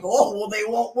 hey, they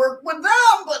won't work with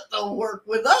them, but they'll work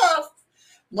with us.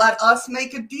 Let us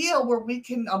make a deal where we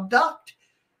can abduct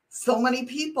so many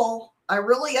people. I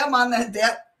really am on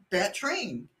that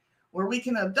train. where we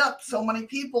can abduct so many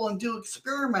people and do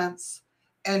experiments,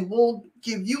 and we'll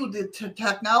give you the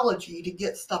technology to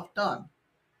get stuff done.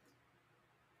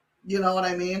 You know what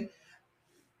I mean?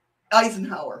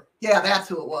 Eisenhower. Yeah, that's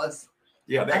who it was.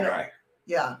 Yeah, that guy.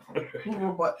 Yeah.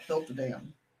 Who built the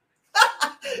dam?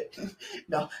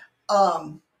 No.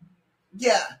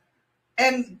 Yeah.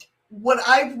 And what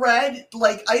I've read,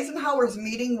 like Eisenhower's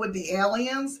meeting with the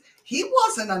aliens, he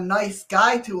wasn't a nice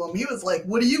guy to him. He was like,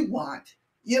 what do you want?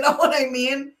 You know what I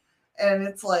mean? And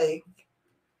it's like,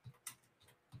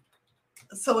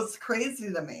 so it's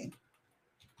crazy to me.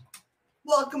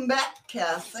 Welcome back,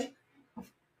 Cassie.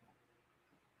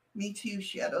 Me too,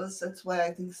 Shadows. That's why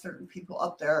I think certain people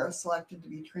up there are selected to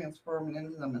be transformed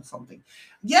into them or something.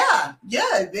 Yeah,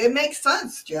 it makes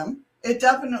sense, Jim. It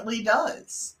definitely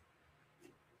does.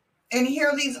 And here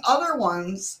are these other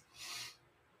ones.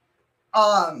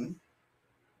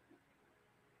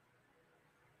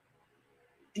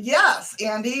 Yes,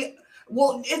 Andy.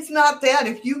 Well, it's not that.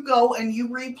 If you go and you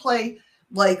replay,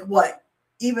 like what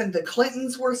even the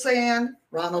Clintons were saying,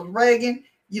 Ronald Reagan,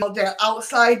 that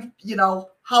outside,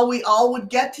 how we all would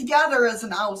get together as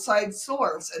an outside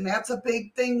source. And that's a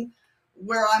big thing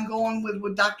where I'm going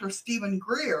with Dr. Stephen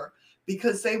Greer,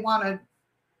 because they want to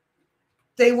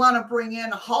bring in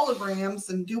holograms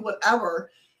and do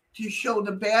whatever to show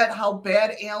how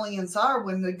bad aliens are,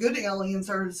 when the good aliens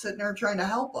are sitting there trying to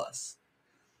help us.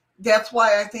 That's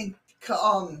why I think,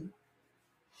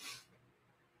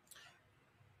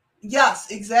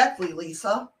 yes, exactly,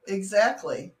 Lisa,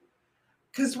 exactly.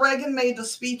 Because Reagan made the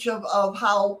speech of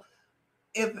how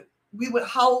if we would,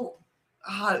 how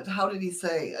did he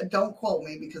say? Don't quote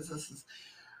me, because this is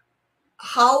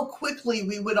how quickly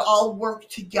we would all work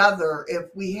together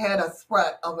if we had a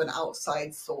threat of an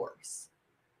outside source.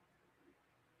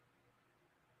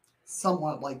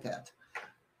 Somewhat like that.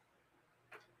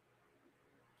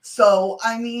 So,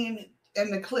 I mean,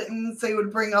 and the Clintons, they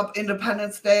would bring up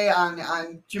Independence Day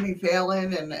on Jimmy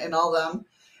Fallon and all them.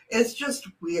 It's just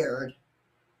weird.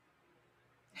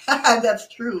 That's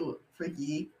true,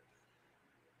 Freaky.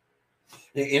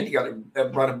 And you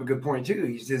brought up a good point too.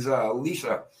 He says,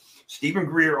 Lisa, Stephen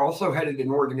Greer also headed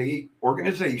an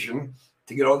organization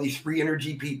to get all these free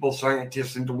energy people,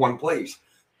 scientists into one place.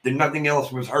 Then nothing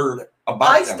else was heard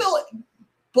about them.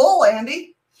 Bull,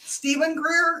 Andy. Stephen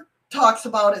Greer talks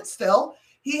about it still.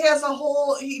 He has a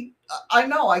whole, I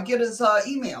know, I get his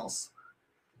emails.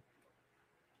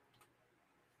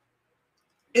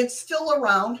 It's still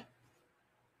around.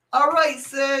 All right,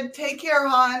 Sid. Take care,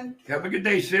 hon. Have a good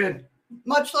day, Sid.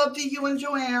 Much love to you and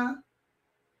Joanna.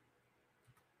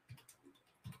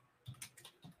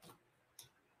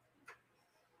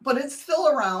 But it's still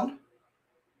around.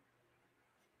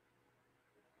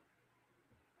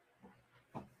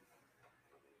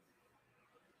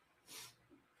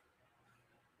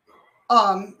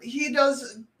 He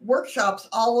does workshops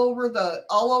all over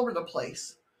the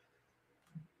place.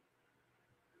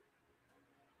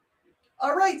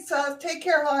 All right, Seth. Take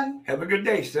care, hon. Have a good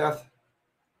day, Seth.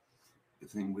 The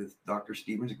thing with Dr.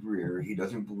 Stephen Greer, he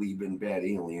doesn't believe in bad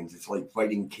aliens. It's like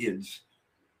fighting kids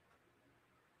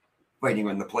fighting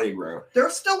on the playground. They're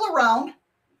still around,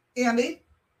 Andy.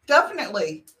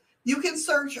 Definitely. You can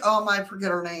search, I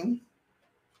forget her name.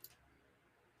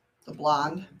 The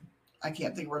blonde. I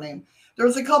can't think of her name.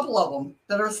 There's a couple of them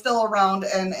that are still around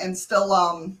and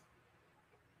still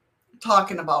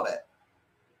talking about it.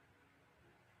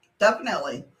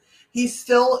 Definitely. He's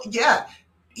still,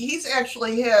 he's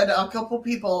actually had a couple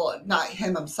people, not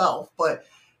him himself, but,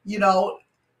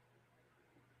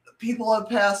 people have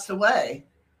passed away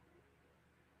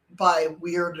by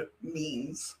weird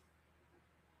means.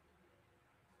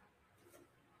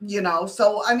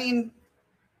 So, I mean,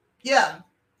 yeah.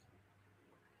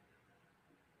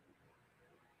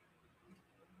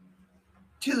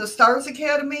 To the Stars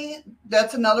Academy,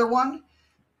 that's another one.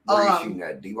 Where are you seeing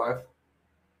that? D-Live?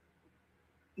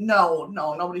 No,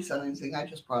 nobody said anything. I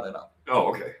just brought it up. Oh,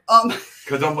 okay.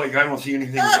 Because I'm like, I don't see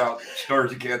anything about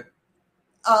Stars Academy.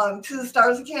 To the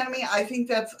Stars Academy, I think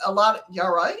that's a lot. You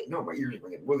all right? No, my ears are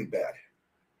ringing really bad.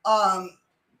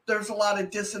 There's a lot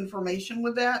of disinformation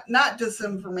with that. Not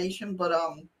disinformation, but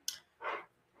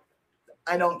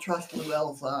I don't trust Lou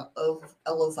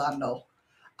Elizondo.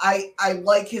 I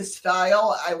like his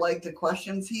style. I like the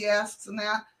questions he asks and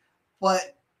that,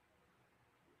 but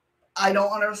I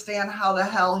don't understand how the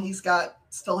hell he's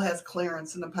still has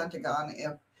clearance in the Pentagon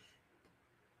if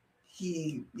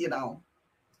he,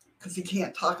 because he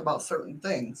can't talk about certain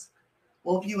things.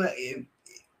 Well, to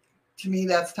me,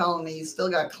 that's telling me he's still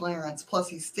got clearance. Plus,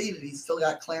 he stated he's still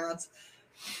got clearance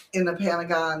in the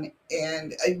Pentagon.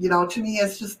 And, to me,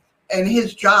 it's just, and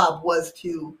his job was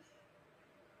to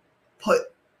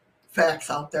put facts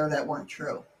out there that weren't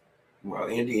true. Well,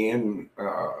 Andy and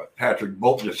Patrick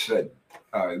both just said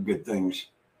good things.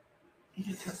 He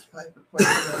did testify before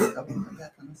the government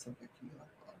back on the subject to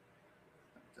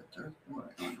UFO.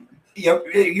 Yep,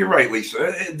 you're right,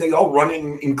 Lisa. They all run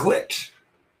in cliques.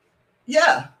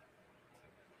 Yeah.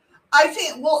 I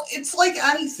think, well, it's like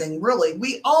anything, really.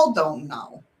 We all don't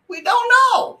know. We don't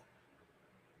know.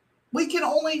 We can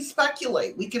only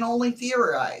speculate. We can only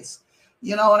theorize.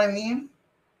 You know what I mean?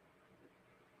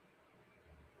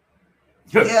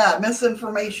 Yeah,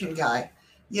 misinformation guy.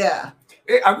 Yeah.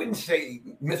 I wouldn't say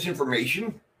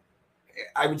misinformation.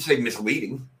 I would say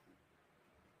misleading.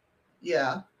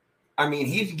 Yeah. I mean,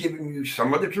 he's giving you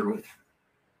some of the truth.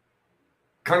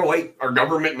 Kind of like our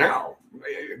government now.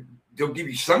 They'll give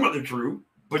you some of the truth,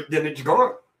 but then it's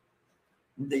gone.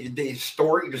 The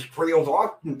story just trails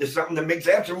off into something that makes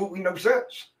absolutely no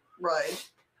sense. Right.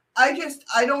 I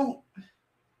don't.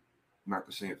 Not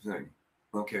the same thing.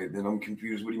 Okay, then I'm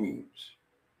confused what he means.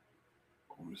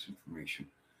 All misinformation.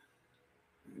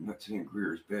 I'm not saying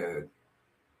Greer is bad,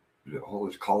 but all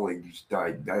his colleagues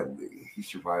died badly. He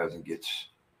survives and gets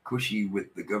cushy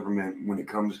with the government when it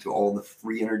comes to all the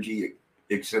free energy,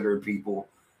 etc. people.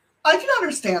 I can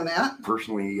understand that.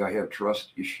 Personally, I have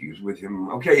trust issues with him.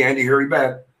 Okay, Andy, hurry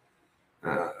back.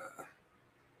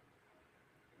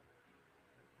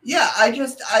 Yeah,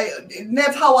 and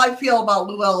that's how I feel about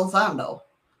Lou Elizondo.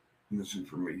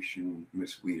 Misinformation,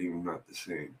 misleading, not the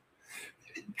same.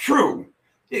 True.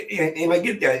 And I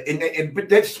get that. But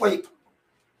that's like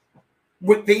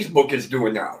what Facebook is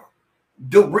doing now.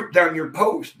 They'll rip down your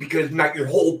post because not your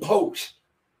whole post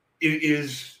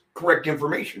is correct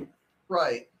information.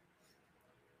 Right.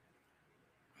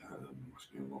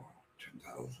 Must be a law.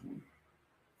 10,000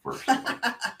 first.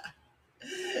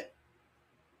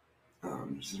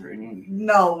 Is there any?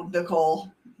 No,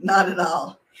 Nicole, not at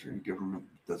all. Is there any government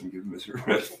doesn't give them this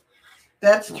arrest?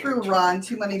 That's true, Ron.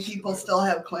 Too many people still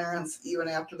have clearance even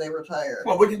after they retire.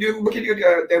 Well, look at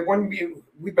that one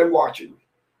we've been watching.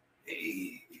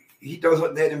 He does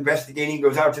that investigating,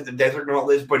 goes out to the desert and all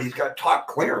this, but he's got top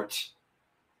clearance.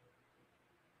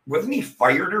 Wasn't he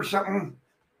fired or something?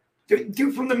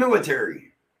 Dude from the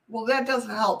military. Well, that doesn't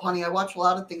help, honey. I watch a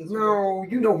lot of things. No,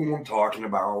 you know who I'm talking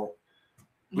about.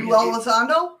 Lou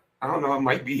Elizondo? I don't know. It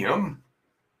might be him.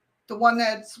 The one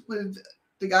that's with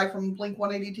the guy from Blink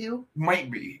 182?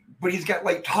 Might be. But he's got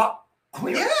like top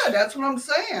clearance. Yeah, that's what I'm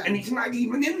saying. And he's not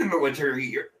even in the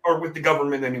military or with the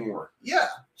government anymore. Yeah.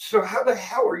 So how the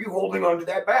hell are you holding on to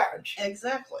that badge?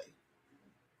 Exactly.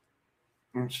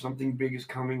 And something big is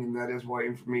coming, and that is why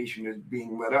information is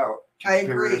being let out. I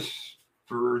agree.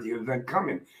 For the event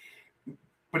coming.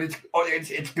 But it's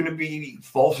going to be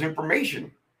false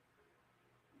information.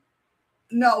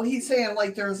 No, he's saying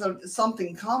like there's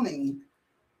something coming.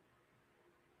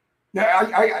 Now,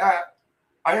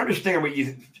 I understand what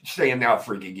you're saying now,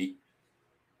 Freaky Geek.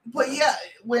 But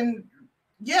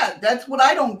yeah, that's what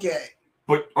I don't get.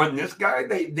 But on this guy,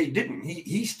 they didn't.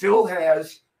 He still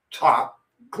has top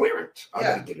clearance. I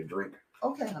gotta get a drink.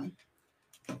 Okay, honey.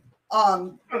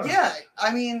 Yeah,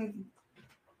 I mean,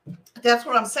 that's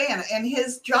what I'm saying. And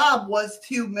his job was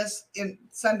to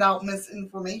send out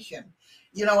misinformation.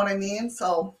 You know what I mean?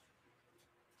 So,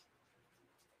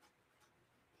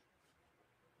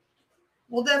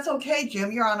 well, that's okay,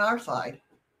 Jim. You're on our side.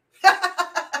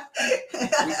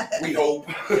 we hope.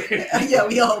 Yeah,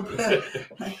 we hope.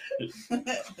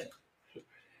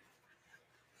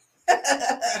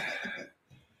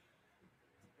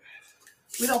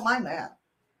 We don't mind that.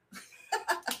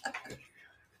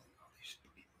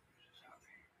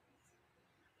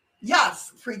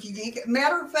 Yes, Freaky Geek.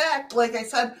 Matter of fact, like I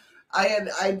said,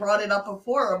 I brought it up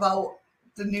before about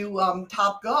the new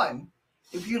Top Gun.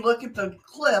 If you look at the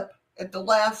clip at the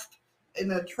last in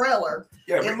the trailer,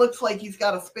 it looks like he's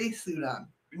got a spacesuit on.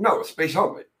 No, a space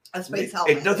helmet. A space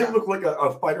helmet. It doesn't look like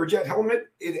a fighter jet helmet.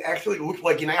 It actually looks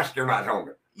like an astronaut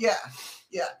helmet. Yeah,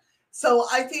 yeah. So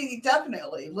I think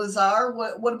definitely Lazar.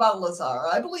 What about Lazar?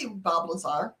 I believe Bob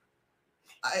Lazar.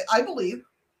 I believe.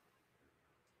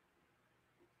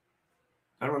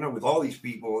 I don't know, with all these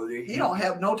people. He don't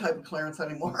have no type of clearance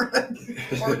anymore.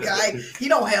 Poor guy. He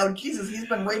don't have, Jesus, he's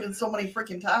been raided so many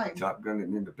freaking times. Top Gun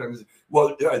and Independence.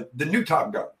 Well, the new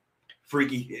Top Gun,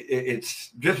 Freaky,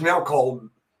 it's just now called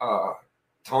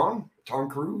Tom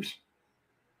Cruise.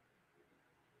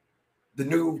 The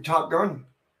new Top Gun.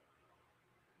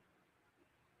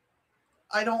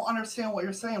 I don't understand what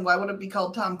you're saying. Why would it be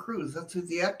called Tom Cruise? That's who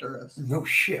the actor is. No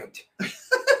shit.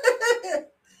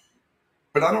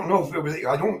 But I don't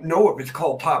know if it's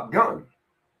called Top Gun.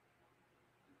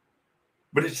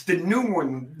 But it's the new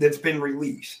one that's been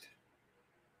released.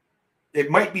 It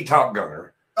might be Top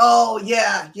Gunner. Oh,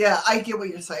 yeah. I get what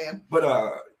you're saying.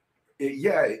 But,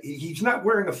 yeah, he's not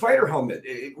wearing a fighter helmet.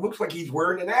 It looks like he's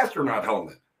wearing an astronaut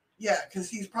helmet. Yeah, because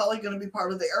he's probably going to be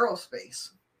part of the aerospace.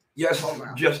 Yes,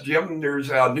 program. Just Jim, there's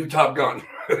a new Top Gun.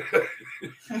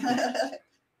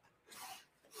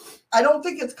 I don't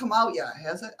think it's come out yet,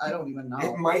 has it? I don't even know.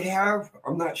 It might have.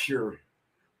 I'm not sure.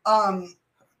 I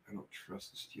don't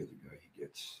trust this the other guy he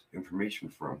gets information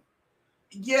from.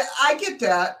 Yeah, I get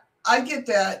that.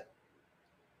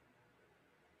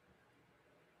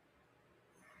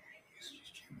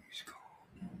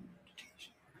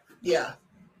 Yeah.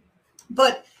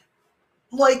 But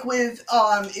like with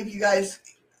if you guys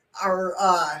are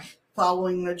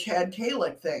following the Chad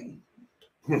Kalick thing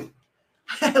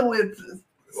with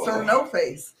Sir No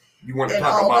Face. You want to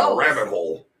talk about a rabbit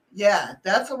hole. Yeah,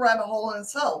 that's a rabbit hole in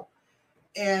itself.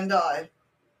 And a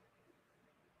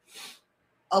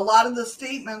lot of the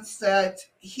statements that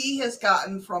he has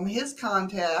gotten from his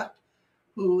contact,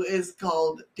 who is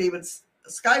called David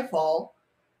Skyfall,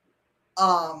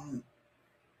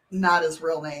 not his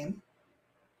real name,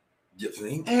 You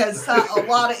think? has sent a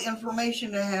lot of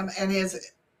information to him and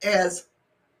has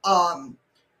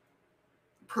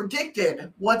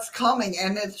predicted what's coming,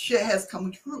 and this shit has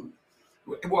come true.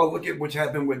 Well, look at what's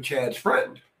happened with Chad's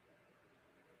friend.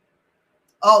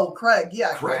 Oh, Craig.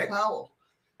 Yeah, Craig Powell.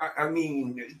 I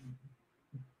mean,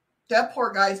 that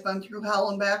poor guy's been through hell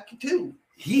and back too.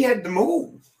 He had to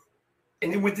move.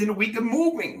 And then within a week of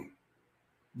moving,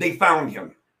 they found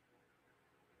him.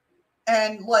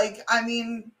 And I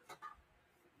mean,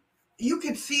 you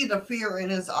could see the fear in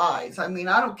his eyes. I mean,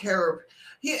 I don't care.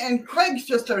 And Craig's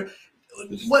just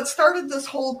what started this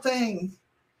whole thing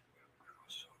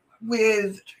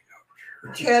with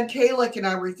Chad Kalick and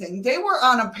everything. They were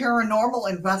on a paranormal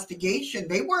investigation.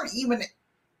 They weren't even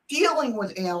dealing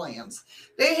with aliens.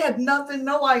 They had nothing,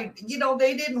 no idea.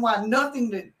 They didn't want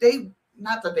nothing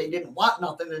not that they didn't want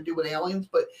nothing to do with aliens,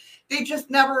 but they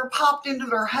just never popped into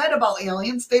their head about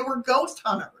aliens. They were ghost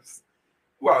hunters.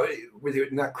 Well,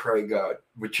 with not Craig,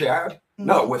 with Chad? Mm-hmm.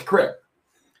 No, with Craig.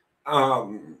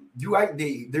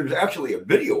 There's actually a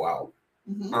video out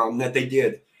that they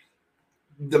did.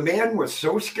 The man was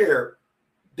so scared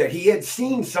that he had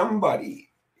seen somebody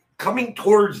coming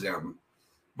towards them,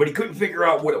 but he couldn't figure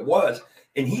out what it was.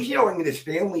 And he's yelling at his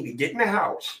family to get in the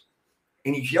house.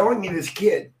 And he's yelling at his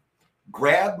kid,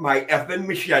 grab my effing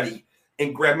machete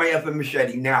and grab my effing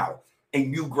machete now.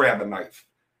 And you grab a knife.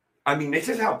 I mean, this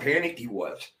is how panicked he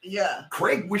was. Yeah.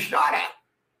 Craig was shot at.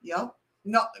 Yep.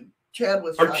 No, Chad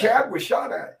was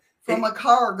shot at. From a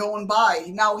car going by.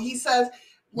 Now, he says...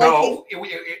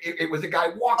 it was a guy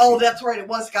walking. Oh, that's right. It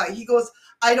was a guy. He goes,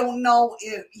 I don't know.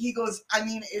 I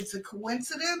mean, it's a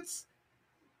coincidence.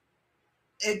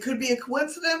 It could be a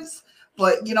coincidence.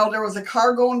 But, there was a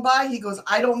car going by. He goes,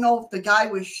 I don't know if the guy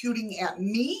was shooting at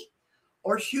me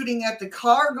or shooting at the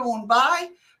car going by.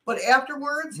 But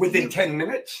afterwards... Within 10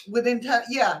 minutes?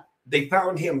 Yeah. They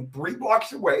found him 3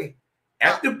 blocks away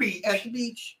at the beach. At the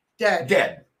beach.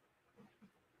 Dead.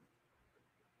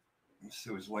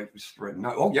 So his life was threatened.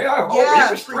 Oh, yeah.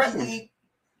 He was threatened.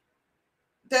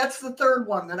 That's the third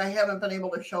one that I haven't been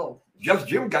able to show. Just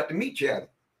Jim got to meet Chad.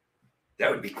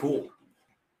 That would be cool.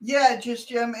 Yeah, just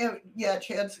Jim.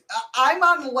 Chad's. I'm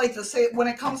on the same, when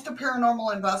it comes to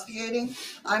paranormal investigating,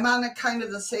 I'm on kind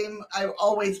of the same, I've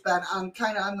always been on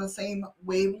kind of on the same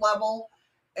wave level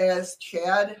as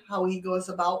Chad, how he goes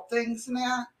about things and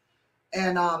that.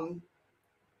 And,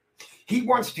 He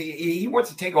wants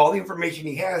to take all the information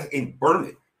he has and burn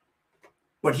it,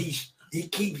 but he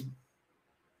keeps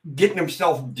getting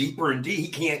himself deeper and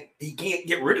deep. He can't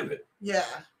get rid of it. Yeah,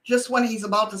 just when he's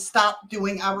about to stop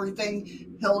doing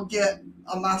everything, he'll get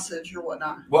a message or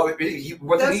whatnot. Well,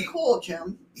 that's cool,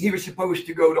 Jim. He was supposed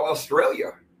to go to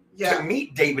Australia to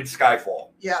meet David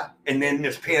Skyfall. Yeah, and then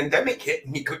this pandemic hit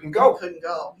and he couldn't go.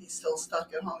 He's still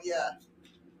stuck at home. Yeah.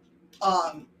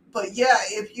 But yeah,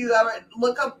 if you ever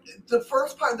look up the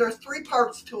first part, there's 3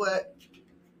 parts to it.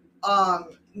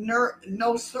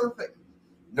 No surface.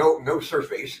 No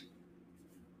surface. Is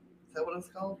that what it's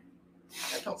called?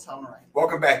 That don't sound right.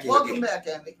 Welcome back,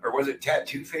 Andy. Or was it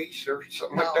Tattoo Face or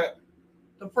something like that?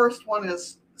 The first one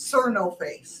is Sir No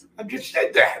Face. I just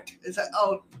said that. Is that?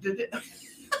 Oh, did it?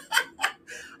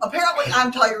 Apparently,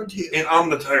 I'm tired too. And I'm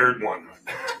the tired one.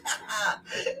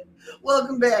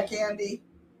 Welcome back, Andy.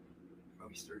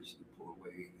 He starts to pull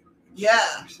away.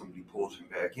 Yeah. Somebody pulls him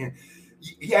back in.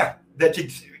 Yeah, that's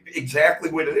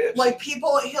exactly what it is.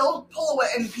 He'll pull away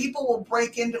and people will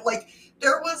break into,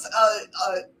 there was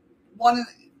a one,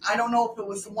 I don't know if it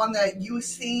was the one that you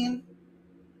seen,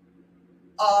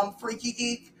 Freaky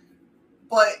Geek,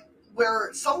 but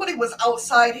where somebody was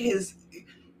outside his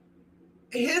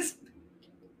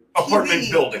apartment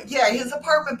TV. building. Yeah, his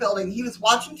apartment building. He was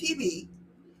watching TV,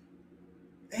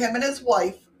 him and his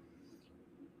wife.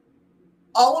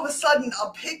 All of a sudden, a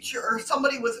picture, or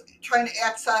somebody was trying to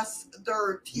access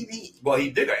their TV. Well, he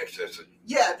did access it.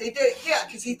 Yeah, they did. Yeah,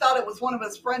 because he thought it was one of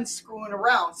his friends screwing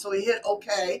around. So he hit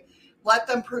OK. Let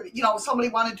them, somebody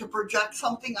wanted to project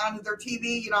something onto their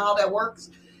TV. You know how that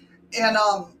works. And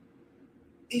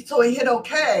so he hit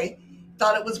OK.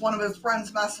 Thought it was one of his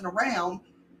friends messing around.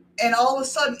 And all of a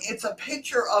sudden, it's a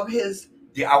picture of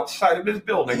the outside of his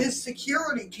building. His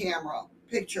security camera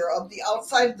picture of the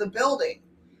outside of the building.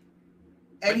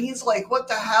 And he's like, what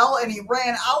the hell? And he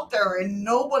ran out there and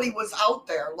nobody was out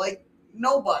there. Like,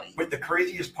 nobody. But the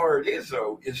craziest part is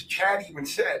Chad even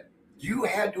said, you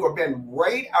had to have been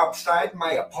right outside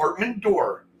my apartment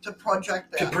door. To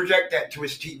project that. To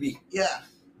his TV. Yeah.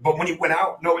 But when he went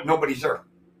out, nobody's there.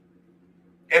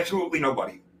 Absolutely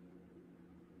nobody.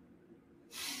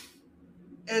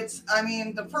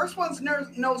 The first one's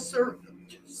no sir,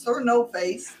 no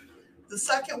face. The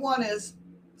second one is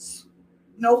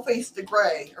No Face to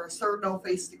Gray, or Sir No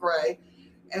Face to Gray,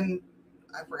 and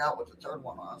I forgot what the third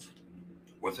one was.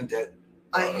 Wasn't that?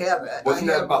 I have it. Wasn't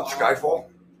that about Skyfall,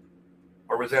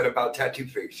 or was that about Tattoo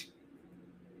Face?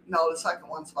 No, the second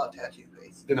one's about Tattoo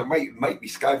Face. Then it might be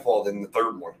Skyfall. Then the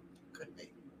third one could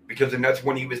be, because then that's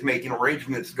when he was making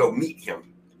arrangements to go meet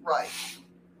him. Right.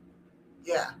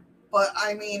 Yeah, but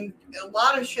a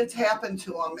lot of shit's happened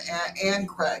to him and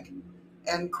Craig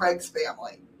and Craig's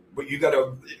family. But you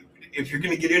gotta. If you're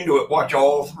going to get into it, watch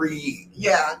all three.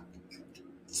 Yeah.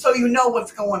 So you know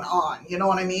what's going on. You know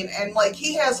what I mean? And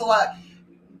he has a lot.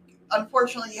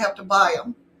 Unfortunately, you have to buy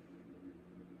them.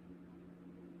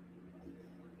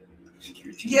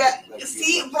 Security. Yeah.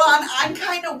 See, Ron, I'm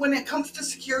kind of, when it comes to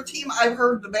Secure Team, I've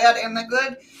heard the bad and the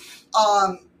good.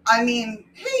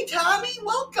 Hey, Tommy,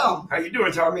 welcome. How you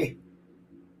doing, Tommy?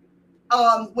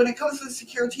 When it comes to the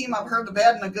Secure Team, I've heard the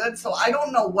bad and the good, so I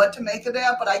don't know what to make of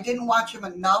that, but I didn't watch him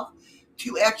enough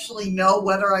to actually know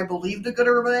whether I believe the good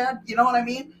or bad. You know what I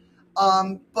mean?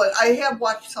 But I have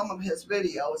watched some of his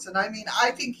videos, and I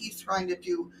think he's trying to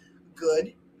do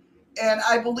good, and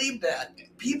I believe that.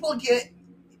 People get...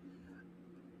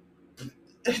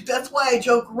 That's why I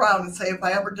joke around and say, if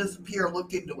I ever disappear,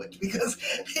 look into it, because,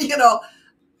 even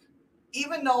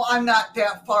though I'm not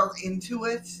that far into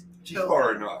it... She's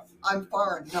far enough. I'm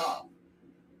far enough.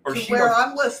 Or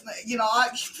I'm listening.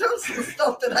 There's some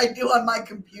stuff that I do on my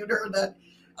computer that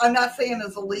I'm not saying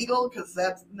is illegal, because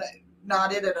that's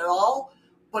not it at all.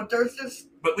 But there's just...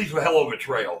 But leaves a hell of a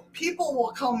trail. People will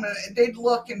come and they'd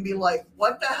look and be like,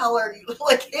 what the hell are you...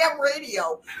 Like ham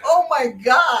radio. Oh my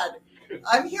God.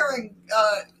 I'm hearing...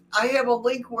 I have a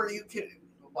link where you can...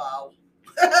 Wow.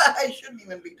 I shouldn't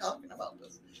even be talking about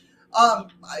this. It's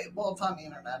on the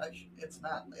internet. It's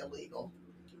not illegal.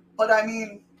 But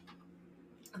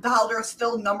how there's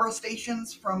still number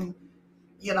stations from,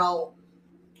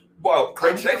 Well,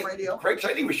 Craig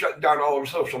said he was shutting down all of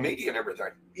social media and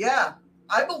everything. Yeah,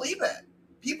 I believe it.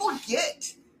 People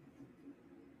get.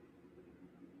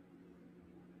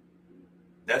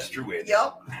 That's true, Andy.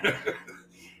 Yep.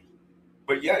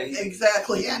 But yeah.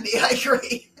 Exactly, Andy. I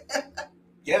agree.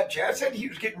 Yeah, Chad said he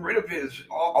was getting rid of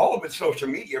all of his social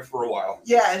media for a while.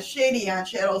 Yeah, it's shady on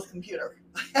Shadow's computer.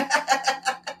 Remember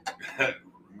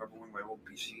when my old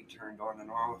PC turned on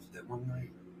and off that one night?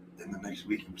 Then the next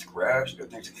week it was crashed.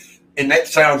 And that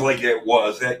sounds like it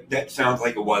was. That sounds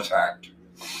like it was hacked.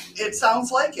 It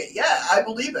sounds like it. Yeah, I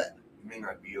believe it. It may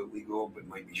not be illegal, but it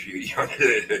might be shady on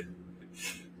it.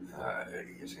 I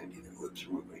guess Andy didn't live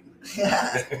smoothly.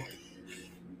 Yeah.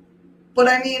 But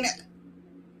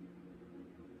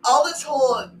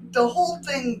the whole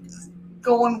thing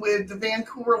going with the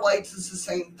Vancouver Lights is the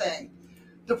same thing.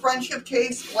 The friendship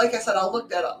case, like I said, I'll look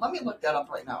that up. Let me look that up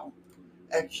right now,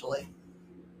 actually.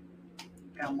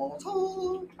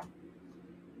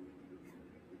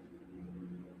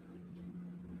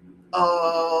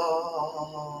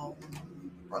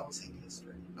 Browsing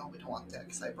history. No, we don't want that,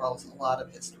 because I browse a lot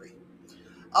of history.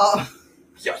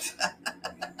 Yes.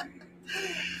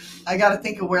 I got to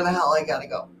think of where the hell I got to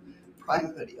go.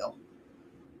 Prime Video.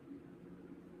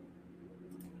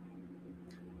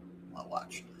 I'll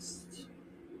watch this.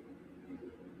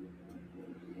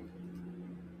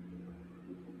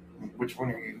 Which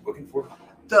one are you looking for?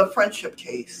 The friendship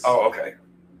case. Oh, okay.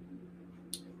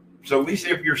 So,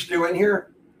 Lisa, if you're still in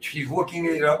here, she's looking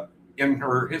it up in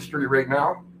her history right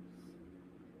now.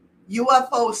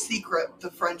 UFO Secret,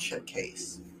 the friendship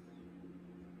case.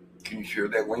 Can you share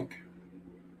that link?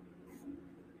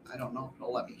 I don't know if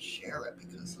it'll let me share it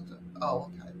because of the... Oh,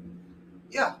 okay.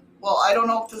 Yeah, Well, I don't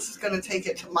know if this is going to take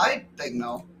it to my thing,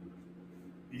 though.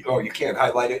 Oh, you can't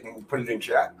highlight it and put it in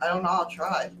chat? I don't know. I'll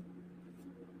try.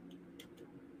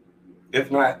 If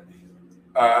not,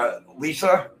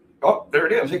 Lisa. Oh, there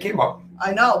it is. It came up.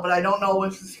 I know, but I don't know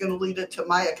if it's going to lead it to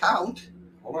my account.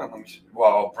 Hold on. Let me see.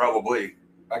 Well, probably.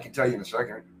 I can tell you in a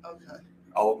second. Okay.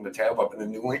 I'll open the tab up in the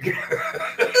new link.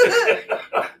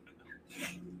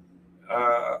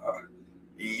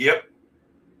 Yep.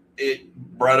 It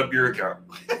brought up your account.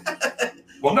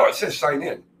 Well, no, it says sign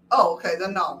in. Oh, okay.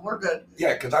 Then no, we're good.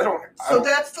 Yeah, because I don't.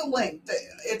 That's the link.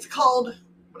 It's called,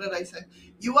 what did I say?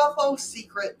 UFO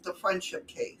Secret, the Friendship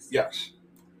Case. Yes.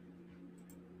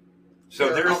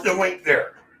 So there's the link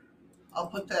there. I'll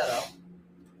put that up.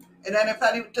 And then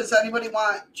does anybody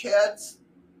want Chad's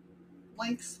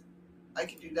links? I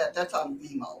can do that. That's on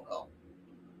Vimeo, though.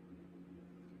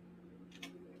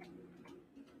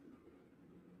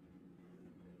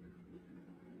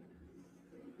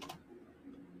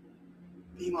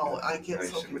 Vimeo, I get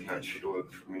so confused. Not show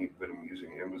up for me, but I'm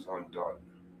using Amazon.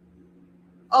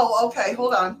 Oh, okay.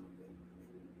 Hold on.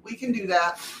 We can do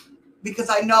that because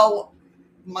I know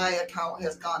my account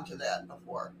has gone to that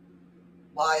before.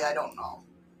 Why, I don't know.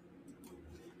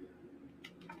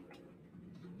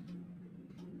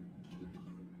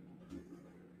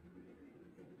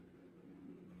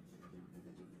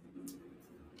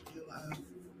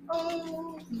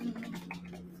 Oh.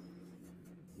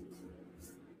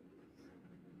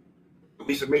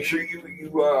 Lisa, make sure you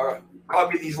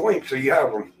copy these links so you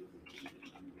have them.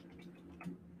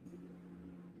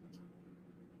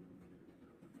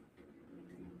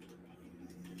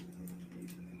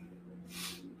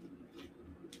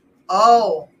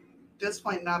 Oh, this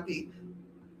might not be.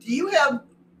 Do you have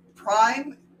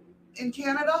Prime in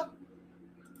Canada?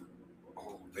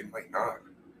 Oh, they might not.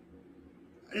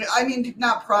 I mean,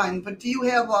 not Prime, but do you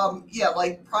have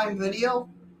like Prime Video?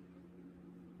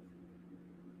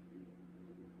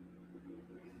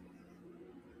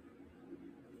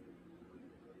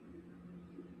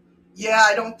 Yeah,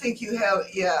 I don't think you have.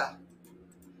 Yeah,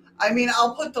 I mean,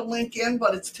 I'll put the link in,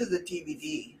 but it's to the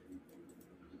DVD.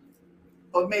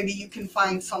 But maybe you can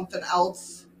find something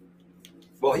else.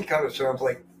 Well, he kind of sounds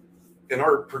like in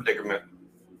our predicament.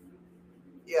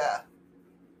 Yeah.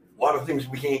 A lot of things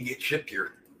we can't get shipped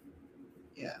here.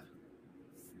 Yeah.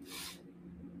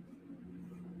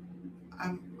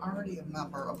 I'm already a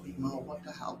member of Vimeo. What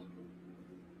the hell?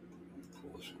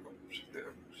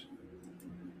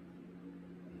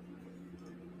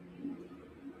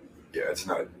 Yeah, it's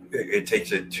not. It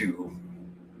takes it to.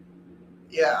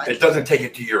 Yeah. It doesn't take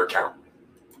it to your account.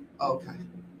 Okay.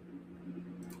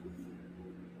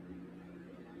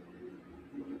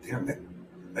 Damn,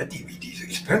 that DVD's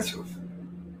expensive.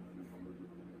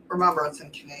 Remember, it's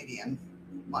in Canadian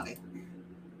money.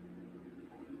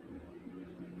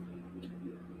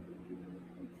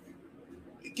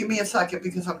 Give me a second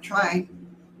because I'm trying.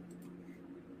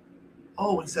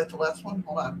 Oh, is that the last one?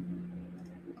 Hold on.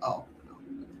 Oh.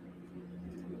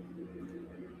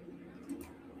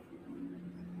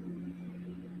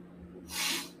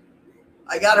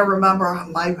 I gotta remember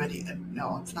my video.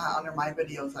 No, it's not under my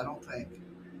videos, I don't think.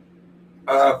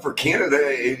 For Canada,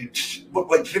 it looked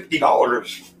like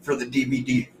 $50 for the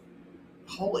DVD.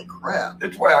 Holy crap!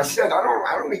 That's why I said I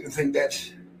don't even think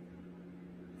that's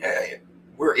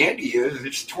where Andy is.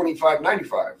 It's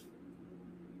 $25.95.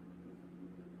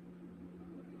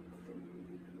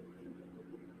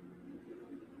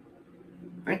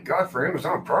 Thank God for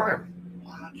Amazon Prime.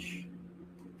 Watch.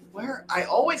 Where I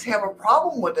always have a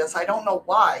problem with this. I don't know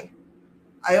why.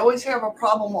 I always have a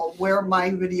problem with where my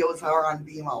videos are on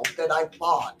Vimeo that I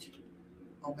bought.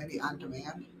 Oh, maybe on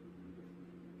demand.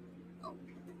 Oh.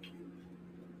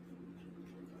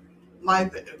 My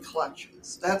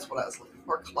collections. That's what I was looking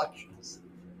for. Collections.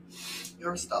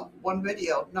 Your stuff. One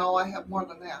video. No, I have more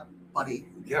than that, buddy.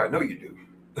 Yeah, I know you do.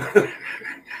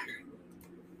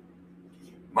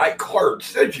 My card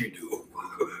says you do.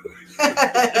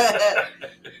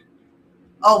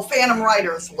 Oh, Phantom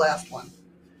Rider is the last one.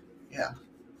 Yeah.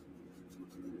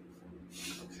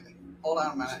 Okay. Hold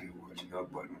on a minute. No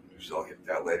button. So I'll hit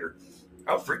that later.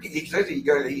 He says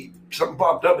something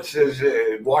popped up. It says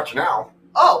watch now.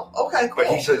 Oh, okay, cool.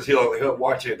 But he says he'll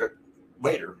watch it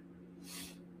later.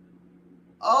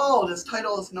 Oh, this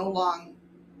title is no longer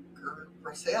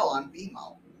for sale on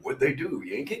Vimeo. What'd they do?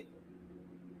 Yank it?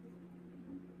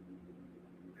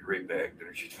 Be right back.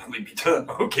 Dinner should finally be done.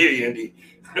 Okay, Andy.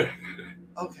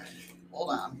 Okay,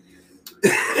 hold on.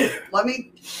 Let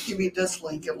me give you this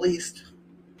link at least.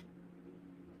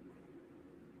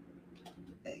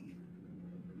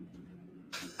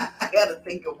 I got to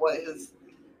think of what his.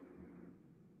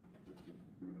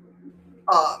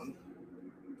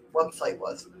 website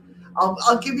was.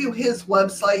 I'll give you his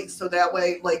website so that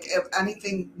way, like, if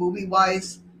anything movie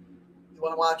wise you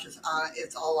want to watch is on,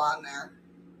 it's all on there.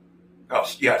 Oh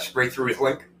yeah, straight through his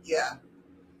link. Yeah.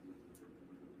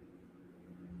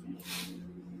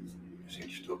 Is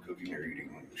he still cooking or eating?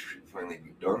 Should finally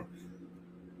be done.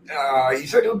 He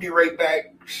said he'll be right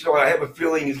back, so I have a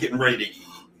feeling he's getting ready to eat.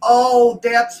 Oh,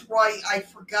 that's right. I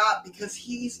forgot because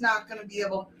he's not going to be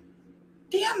able.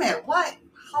 Damn it! What?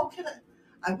 How can I?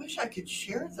 I wish I could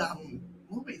share them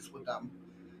movies with them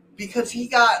because he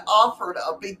got offered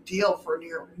a big deal for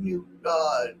new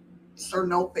Sir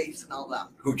No Face and all them.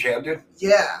 Who, Chad did?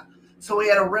 Yeah. So we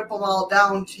had to rip them all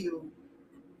down to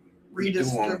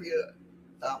redistribute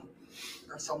them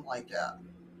or something like that.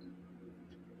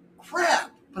 Crap!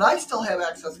 But I still have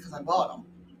access because I bought them.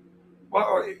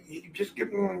 Well, you just give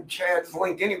them Chad's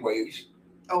link anyways.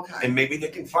 Okay. And maybe they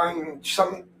can find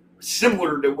some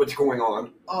similar to what's going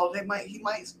on. Oh, he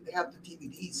might have the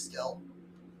DVDs still.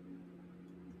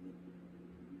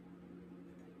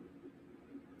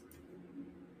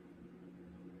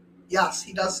 Yes,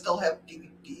 he does still have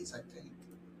DVDs, I think.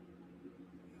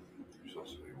 There's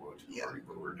also what? Yeah. Already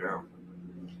lower down.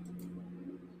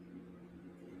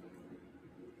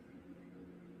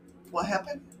 What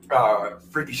happened?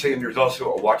 Freaky saying there's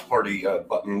also a watch party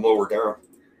button lower down.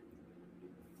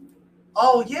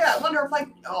 Oh yeah, I wonder if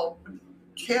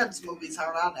Chad's movies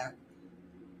aren't on there.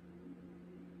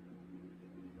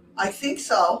 I think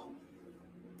so.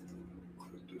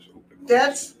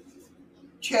 That's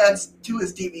Chad's to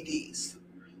his DVDs.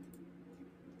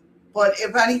 But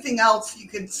if anything else, you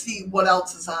can see what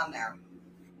else is on there.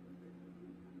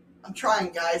 I'm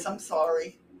trying, guys. I'm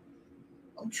sorry.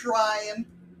 I'm trying.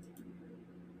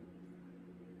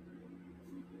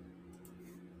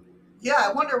 Yeah,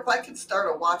 I wonder if I could start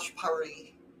a watch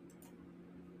party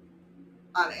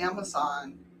on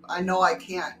Amazon. I know I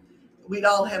can't. We'd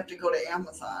all have to go to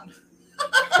Amazon.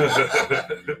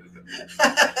 I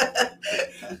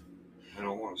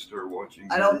don't want to start watching.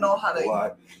 I don't know how to.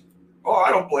 Live. Oh,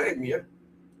 I don't blame you.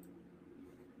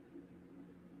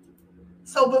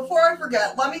 So before I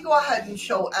forget, let me go ahead and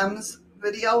show M's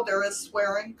video. There is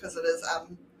swearing because it is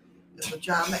M. It's with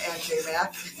John and J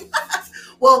Mac.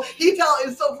 Well,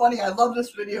 it's so funny. I love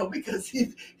this video because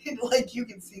he like you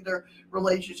can see their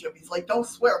relationship. He's like, don't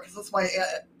swear because this might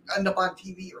end up on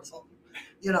TV or something.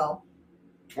 You know.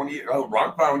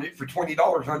 Ron found it for $20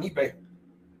 on eBay.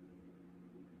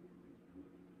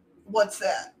 What's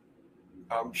that?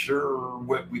 I'm sure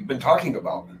what we've been talking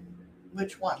about.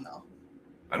 Which one though?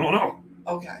 I don't know.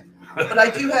 Okay, but I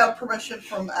do have permission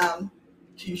from M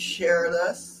to share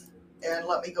this, and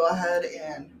let me go ahead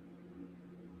and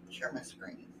share my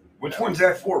screen. Which one's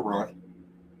that for, Ron?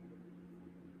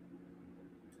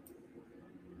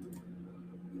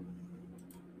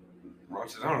 Ron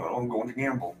says, I don't know, I'm going to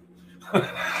gamble.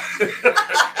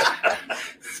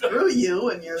 Screw you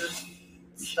and your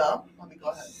stuff. Let me go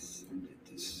ahead.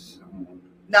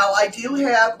 Now, I do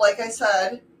have, like I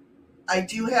said, I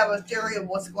do have a theory of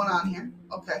what's going on here.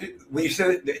 Okay. When you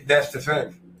said that's the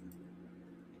thing.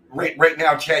 Right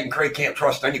now, Chad and Craig can't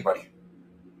trust anybody.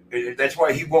 That's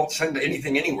why he won't send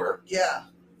anything anywhere. Yeah.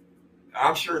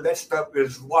 I'm sure that stuff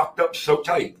is locked up so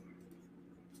tight.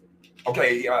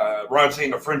 Okay, Ron's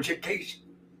saying the friendship case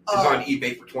is on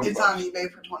eBay for $20. It's on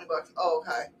eBay for $20. Oh,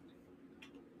 okay.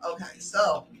 Okay,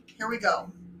 so here we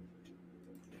go.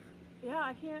 Yeah,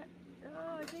 I can't.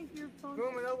 I think your phone.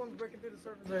 Boom, another one's breaking through the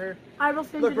surface right here. I will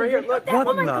send Look, you the right here, video. look. Oh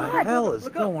What my in the God. hell is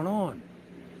going on?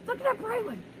 Look at that bright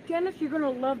one. Janice, you're going to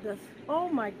love this. Oh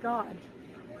my God.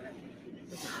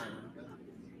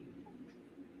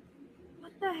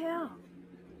 What the hell?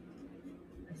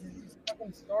 It's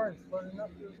fucking stars floating up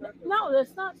through the surface. No,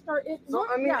 that's not star. So,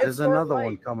 I mean, yeah. it's There's another star-like.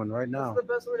 one coming right now. That's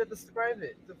the best way to describe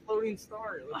it. It's a floating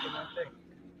star. Look at that thing.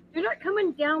 They're not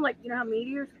coming down like, you know how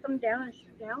meteors come down and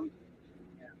shoot down?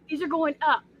 These are going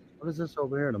up. What is this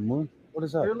over here? The moon? What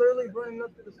is that? They're literally burning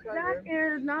up through the sky. That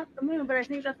There. is not the moon, but I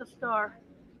think that's a star.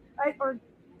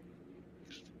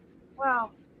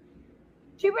 Wow.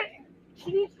 She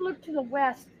needs to look to the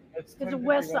west. It's the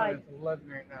west 10:51. side. It's 11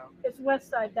 right now. It's west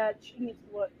side that she needs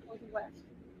to look towards the west.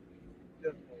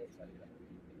 Definitely west side, yeah.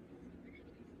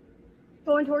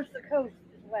 Going towards the coast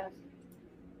is west.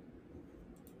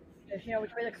 Does she know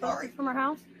which way the coast is from her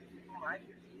house?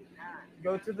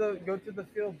 Go to the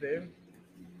field, babe.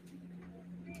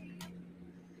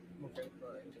 Okay,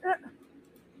 sorry.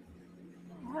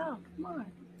 Wow, come on.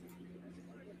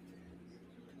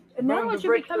 Another one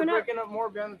should be coming they're up. breaking up more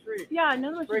behind the tree. Yeah,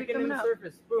 another one should be Breaking in coming the up.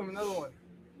 surface. Boom, another one.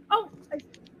 Oh,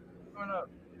 Coming up.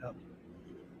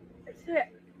 I see it.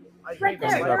 Right there,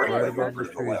 Coming up there it right is. above the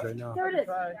trees right now. There it is.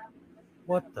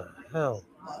 What the hell?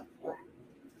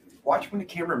 Watch when the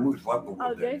camera moves left a Oh,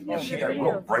 little Dave's bit. got You see good that video.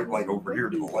 real bright light over here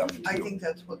to the left. I too. think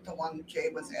that's what the one Jay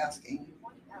was asking.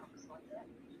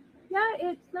 Yeah,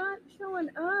 it's not showing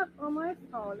up on my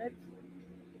phone. It's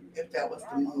If that was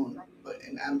the moon,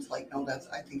 and I was like, no,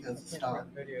 I think that's a star.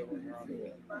 Video when you're on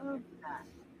the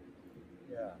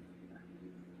yeah.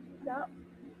 yeah.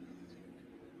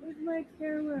 Where's my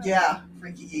camera? Yeah,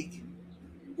 freaky geek.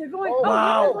 They're going. Oh,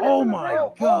 wow. look, Oh look, my look.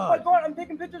 Oh my God. god, I'm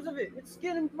taking pictures of it. It's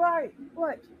getting bright.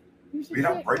 What? You should See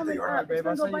how see it bright coming they are? up. Alright, babe, It's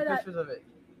I'll gonna send go you by that. pictures of it.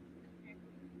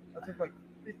 I took like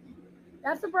 50.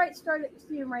 That's the bright star that you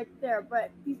see him right there. But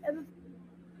these other.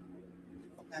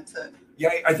 That's it. Yeah,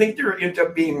 I think there ends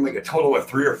up being like a total of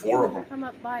 3 or 4 of them. Come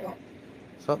up by it.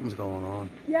 Something's going on.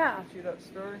 Yeah. See that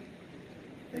story?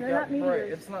 And they're not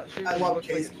meteors. It's not shooting. I it love looks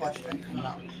like Jay's it's question shooting. coming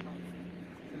up. It just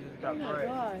Oh got my bright.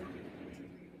 god.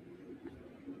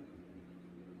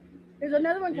 There's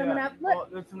another one coming Yeah. up. Look, Oh,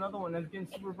 there's another one that's getting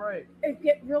super bright. it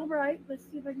get real bright. Let's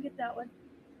see if I can get that one.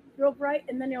 Real bright,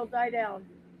 and then it'll die down.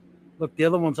 Look, the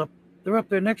other one's up. They're up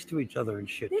there next to each other and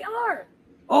shit. They are.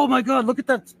 Oh my God. Look at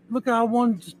that. Look at how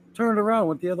one just turned around,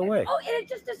 went the other way. Oh, and it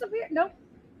just disappeared. Nope.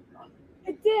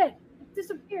 It did. It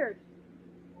disappeared.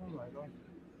 Oh my god.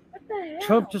 What the hell?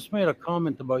 Trump just made a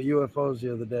comment about UFOs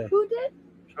the other day. Who did?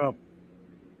 Trump.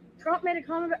 Trump made a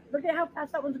comment. Look at how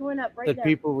fast that one's going up right That there.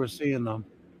 people were seeing them.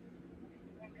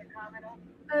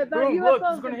 About Boom, UFOs look,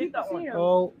 he's and gonna hit people that one. seeing 'em.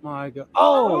 Oh my God.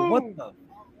 Oh, Boom. what the?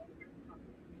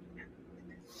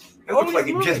 It looks like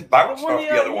it just bounced off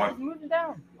the other one. It's moving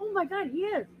down. Oh my god, he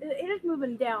is. It is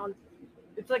moving down.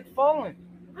 It's like falling.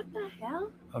 What the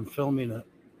hell? I'm filming it.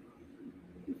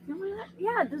 You feeling that?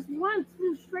 Yeah, this one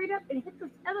flew straight up and hit this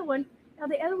other one. Now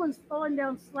the other one's falling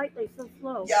down slightly, so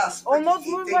slow. Yes, Oh no, freaky it's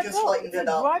geek, moving they back just up. lightened It's it like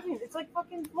up. driving. It's like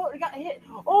fucking flow. It got hit.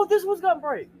 Oh, this one's got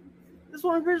bright. This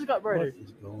one appears got What brighter.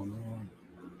 is going on?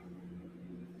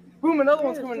 Boom, another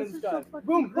one's Yes, coming in this the is so sky. fucking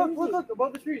Boom, look, crazy. look,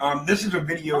 above the trees. This is a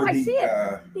video Oh, I the see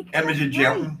it. They come Emma up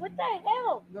Jim bright. What the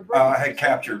hell? They're bright. had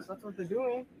captured. That's what they're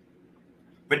doing.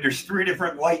 But there's 3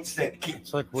 different lights that keep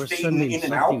It's like we're staying sending in and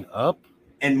something out up.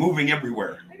 and moving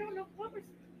everywhere. I don't know what was.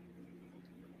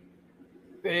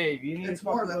 Babe, you need It's to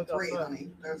more fucking than look 3, outside.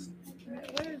 honey. There's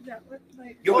What is that? What's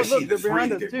like? You always Oh, see look, the they're 3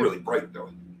 behind that us, get too. really bright though.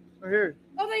 Right here.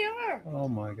 Oh, they are. Oh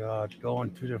my God. Going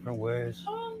 2 different ways.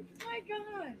 Oh my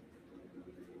god.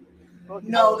 Look,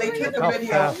 No, Oh, they look took at a How the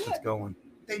video. fast it's going.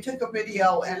 They took a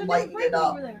video and Look at lightened bright it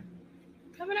up. over there.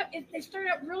 Coming up, if they start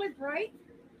out really bright.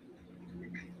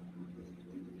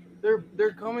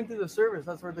 They're coming to the surface.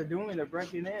 That's what they're doing. They're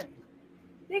breaking in.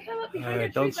 They come up All behind the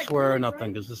right, don't trees like swear or really nothing,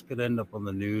 bright. because this could end up on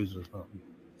the news or something.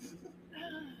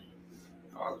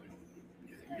 Uh,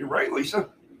 you're right, Lisa.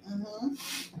 Hmm.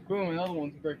 Boom, another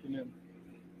one's breaking in.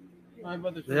 Right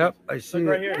above the trees. Yep, I see Like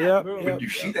right it. here. Yep, Boom. When yep. you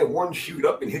see that one shoot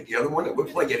up and hit the other one, it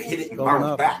looks like it hit it and Going bounced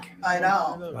up. back. I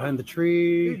know. Behind the Dude,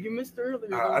 tree. you missed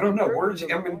earlier. I don't know. Where's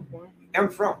There was Em- one point. I'm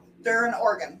from. They're in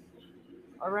Oregon.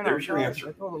 I ran There's your outside. answer.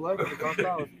 I told Alexa to go outside.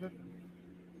 I was tripping.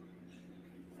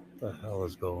 What the hell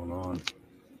is going on?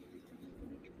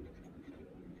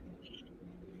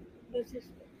 This is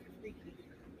freaky.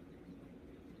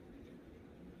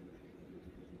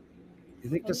 You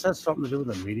think this has something to do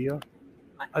with the media?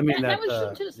 I mean, that that, was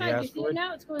shooting to the the side. You see it asteroid?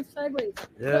 now? It's going sideways.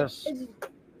 Yes. It's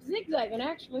zigzagging,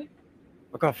 actually.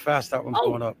 Look how fast that one's Oh.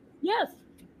 going up. Yes.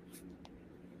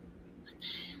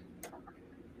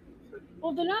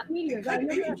 Well, they're not meteors. I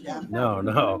know that. Yeah. No, I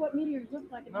no. know what meteors look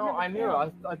like. I've No, never I knew.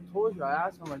 found. I told you. I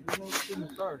asked him. Like, this one's shooting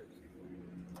stars.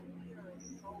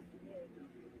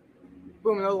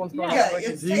 Boom, another one's going. Yeah, like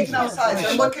it's a- taken outside.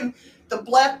 They're looking. The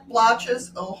black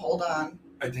blotches. Oh, hold on.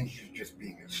 I think he's just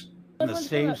being a. In the Those ones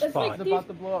same come up. It's spot. like It's these- about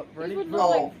to blow up. These Ready? would Boom. look Oh.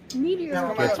 like meteors. Gets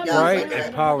that Gets come bright, down it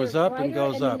and powers they're up and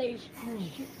brighter, goes then up. They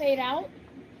fade out.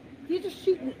 These are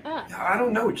shooting up, I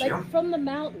don't know, Jim. like from the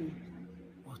mountain.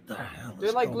 What the hell is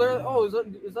They're like going literally. on? Oh,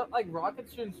 is that like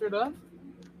rockets shooting straight up?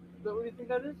 Is that what you think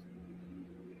that is?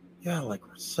 Yeah, like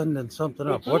we're sending something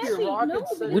They up. can't What's see, no, rockets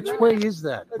but sending which up? way is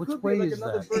that? It Which could be way like is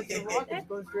another that? burst of rockets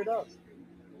going straight up.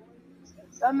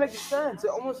 That makes sense. It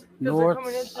almost because they're North.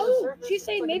 coming into the Oh, surface. she's it's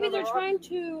saying like maybe another they're rocket. trying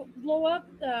to blow up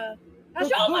the.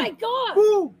 Look, Oh boom. my god!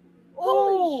 Boom!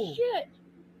 Holy shit!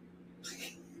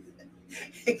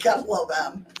 You gotta love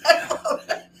them.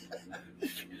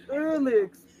 Early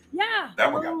Yeah.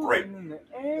 That one got bright. explosion in the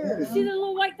air. You see the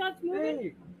little white dots moving?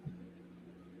 Hey,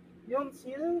 you don't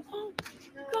see this? Oh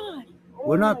god!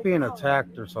 We're Oh not my being God.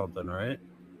 attacked or something, right?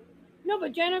 No,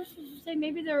 but Janice was saying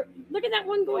maybe they're. Look at that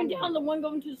one going down, the one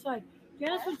going to the side.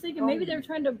 Janice was thinking maybe they're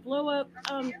trying to blow up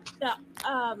the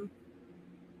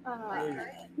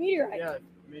meteorite. Yeah,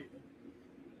 Maybe.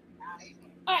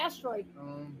 Asteroid.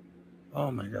 Oh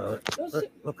my God! Those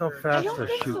Look how I fast don't they're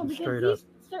think so shooting because straight these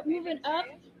up. start moving up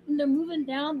and they're moving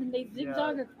down, then they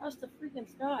zigzag across the freaking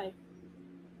sky.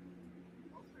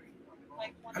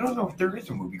 I don't know if there is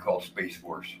a movie called Space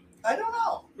Force. I don't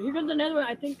know. Here comes another one.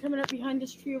 I think coming up behind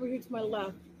this tree over here to my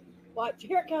left. Watch,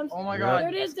 here it comes. Oh my Yeah. God! There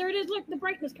it is. There it is. Look, the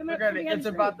brightness coming Look up at from it. behind It's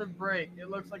the tree. about to break. It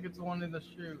looks like it's the one in the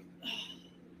chute.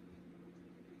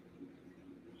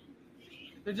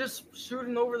 They're just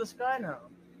shooting over the sky now.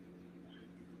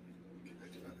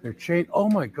 They're Oh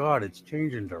my God! It's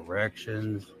changing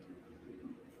directions.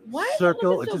 Why is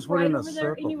Circle. it It looking so just went bright in a over there?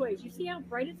 circle. Anyways, you see how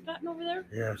bright it's gotten over there?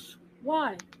 Yes.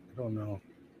 Why? I don't know.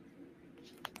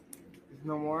 There's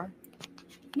no more.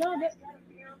 No, that,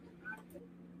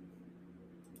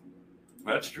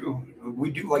 That's true. We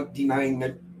do like denying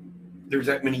that there's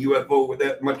that many UFO with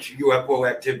that much UFO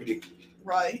activity.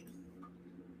 Right.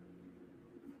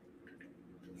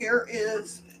 Here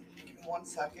is, give me 1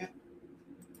 second,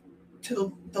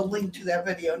 to the link to that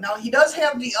video. Now, he does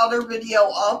have the other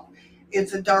video up.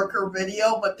 It's a darker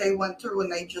video, but they went through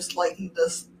and they just lightened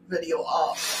this video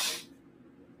up.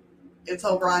 It's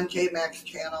over on J-Mac's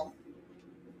channel.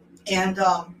 And,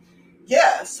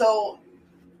 yeah, so,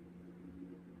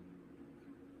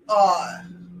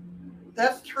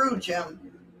 that's true, Jim.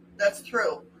 That's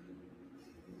true.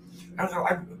 I don't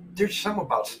know. There's some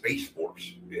about Space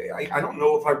Force. I don't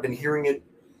know if I've been hearing it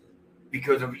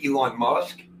because of Elon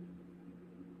Musk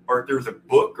or if there's a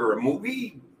book or a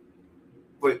movie,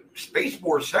 but Space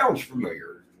Force sounds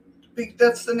familiar.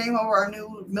 That's the name of our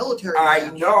new military. I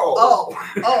branch. know. Oh.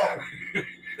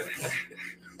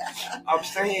 I'm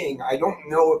saying I don't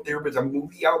know if there was a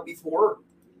movie out before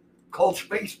called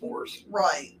Space Force.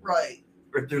 Right.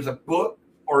 Or if there's a book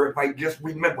or if I just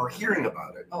remember hearing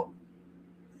about it. Oh.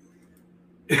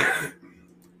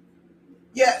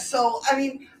 Yeah, so, I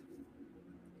mean,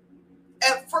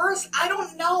 at first, I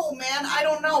don't know, man. I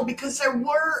don't know, because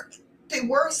they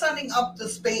were sending up the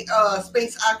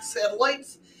SpaceX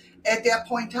satellites at that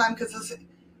point in time, because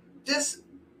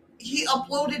he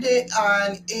uploaded it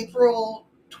on April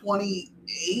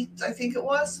 28th, I think it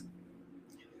was.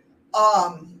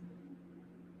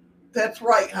 That's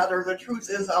right, Heather. The truth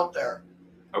is out there.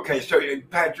 Okay, so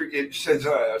Patrick, it says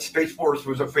Space Force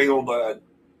was a failed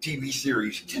TV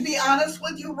series. To be honest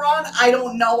with you, Ron, I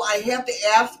don't know. I have to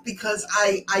ask because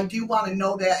I do want to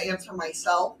know that answer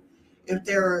myself. If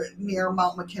they're near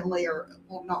Mount McKinley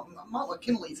no, Mount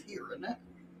McKinley's here, isn't it?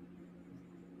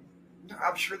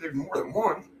 I'm sure there's more than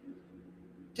one.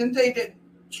 Didn't they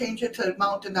change it to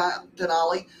Mount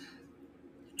Denali?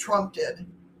 Trump did.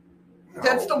 No.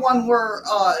 That's the one where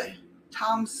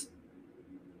Tom's...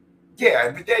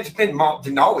 Yeah, but that's been Mount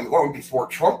Denali long before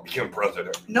Trump became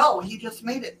president. No, he just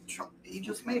made it. He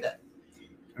just made it.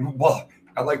 Well,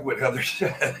 I like what Heather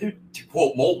said, to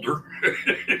quote Mulder.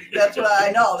 That's what I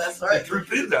know. That's right. The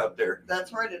truth is out there.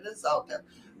 That's right. It is out there.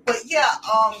 But yeah,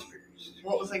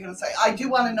 what was I going to say? I do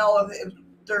want to know if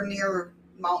they're near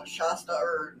Mount Shasta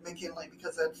or McKinley,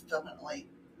 because that's definitely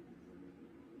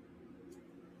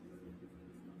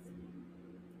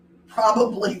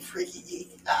probably freaky.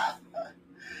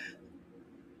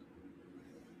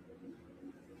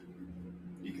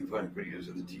 You can find videos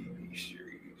of the TV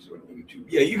series on YouTube.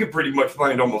 Yeah, you can pretty much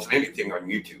find almost anything on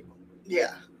YouTube.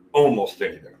 Yeah. Almost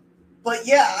anything. But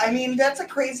yeah, I mean, that's a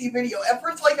crazy video. At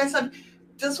first, like I said,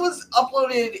 this was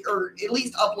uploaded, or at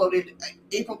least uploaded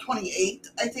April 28th,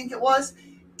 I think it was.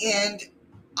 And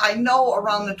I know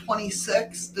around the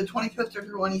 26th, the 25th or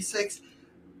 26th,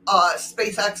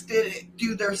 SpaceX did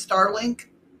do their Starlink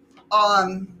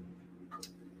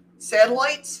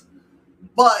satellites.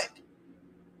 But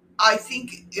I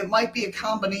think it might be a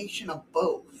combination of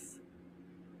both.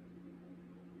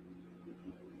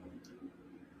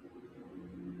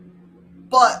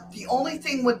 But the only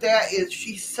thing with that is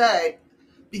she said,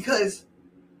 because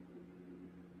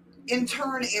in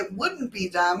turn it wouldn't be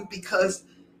them, because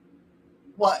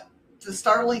the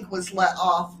Starlink was let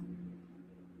off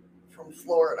from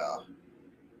Florida.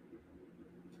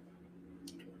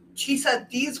 She said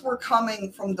these were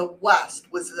coming from the west,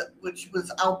 which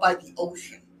was out by the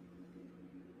ocean.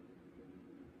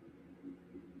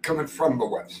 Coming from the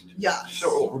west. Yes. So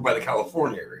over by the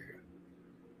California area.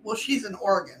 Well, she's in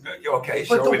Oregon. Okay,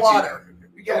 But so the it's water.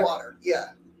 Yeah. The water,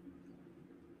 yeah.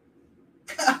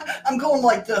 I'm going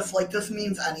like this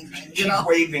means anything, you She's know?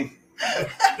 waving.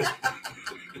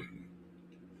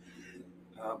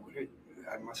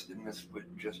 I must have missed what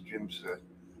just Jim said.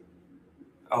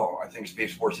 Oh, I think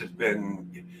Space Force has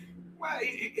been... Well,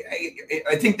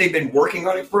 I think they've been working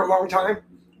on it for a long time.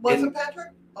 Was it Patrick?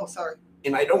 Oh, sorry.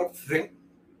 And I don't think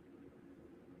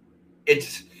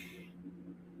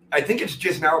I think it's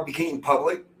just now became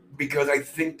public because I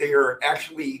think they are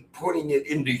actually putting it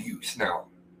into use now.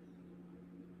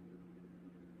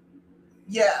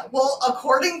 Yeah, well,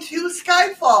 according to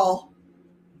Skyfall,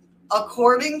 the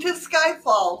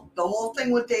whole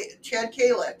thing with Chad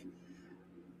Kalick,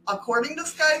 according to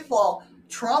Skyfall,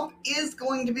 Trump is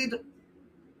going to be the...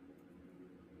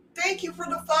 Thank you for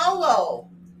the follow.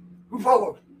 Who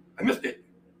followed? I missed it.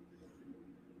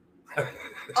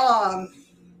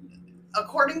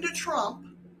 According to Trump,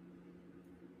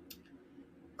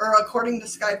 or according to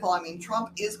Skyfall, I mean,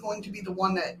 Trump is going to be the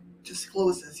one that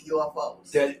discloses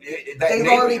UFOs. They've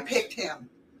already picked him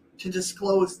to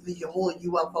disclose the whole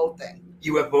UFO thing.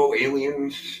 UFO,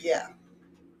 aliens. Yeah.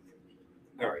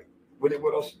 All right. What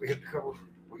else we have to cover?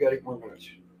 We got 8 more minutes.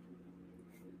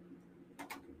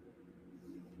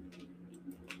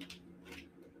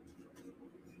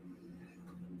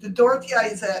 The Dorothy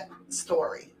Isaac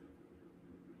story.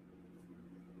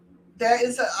 That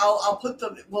is, I'll put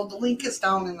the link is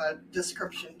down in the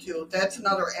description too. That's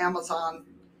another Amazon.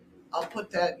 I'll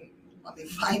put that, let me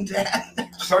find that.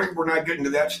 Sorry we're not getting to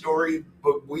that story,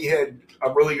 but we had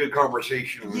a really good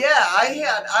conversation. Yeah,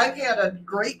 I've had a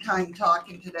great time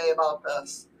talking today about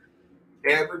this.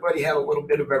 Everybody had a little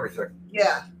bit of everything.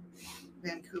 Yeah.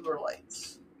 Vancouver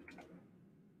Lights.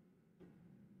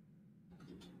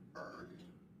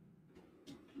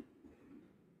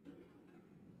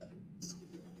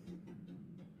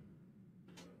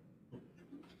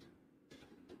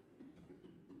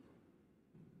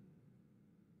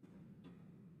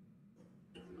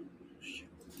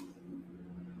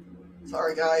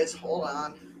 Sorry, guys. Hold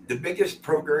on. The biggest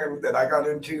program that I got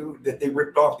into that they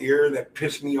ripped off the air that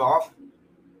pissed me off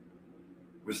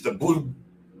was the Blue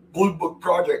Book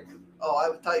Project. Oh,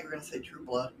 I thought you were going to say True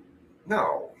Blood.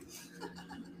 No.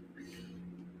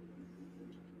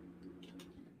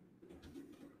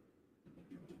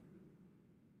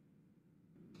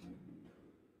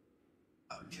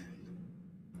 Okay.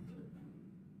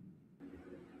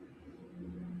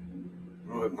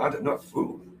 Well, not enough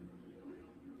food.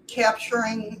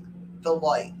 Capturing the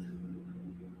Light.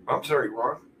 I'm sorry,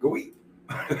 Ron. Go eat.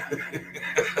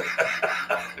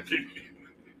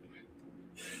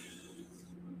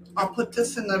 I'll put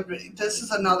this in the... This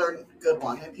is another good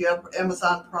one. If you have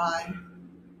Amazon Prime.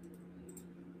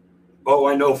 Oh,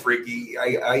 I know, Freaky.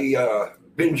 I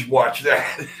binge watch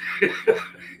that.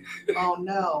 Oh,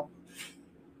 no.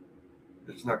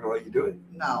 It's not going to let you do it?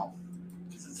 No.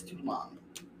 Because it's too long.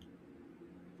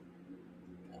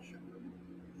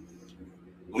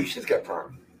 At least it's got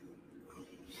Prime.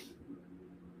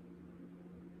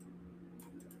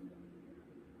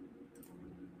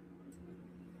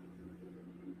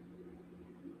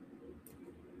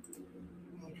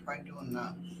 Let me try doing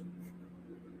that.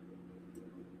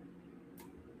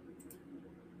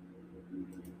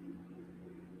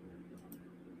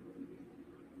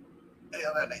 Yeah,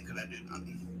 that ain't gonna do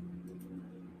nothing.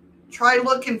 Try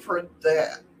looking for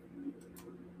that.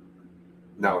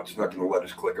 No, it's not going to let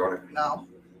us click on it. No.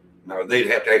 No, they'd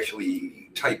have to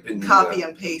actually type in... Copy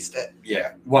and paste it.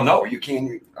 Yeah. Well, no, you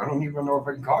can't. I don't even know if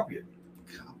I can copy it.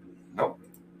 Nope.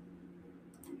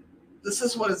 This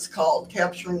is what it's called,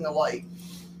 Capturing the Light.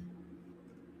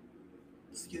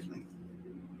 Excuse me.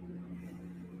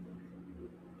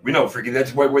 We know, Freaky.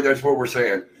 That's what we're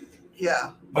saying.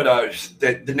 Yeah. But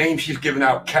the name she's given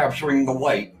out, Capturing the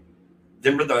Light,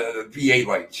 them are the VA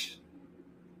lights.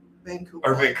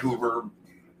 Vancouver.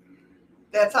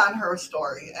 That's on her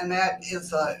story, and that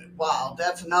is wow.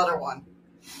 That's another one.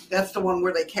 That's the one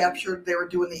where they were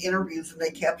doing the interviews, and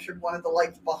they captured one of the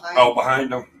lights behind. Oh,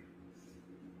 behind them.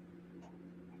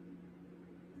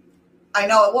 I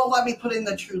know it won't let me put in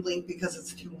the true link because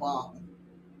it's too long.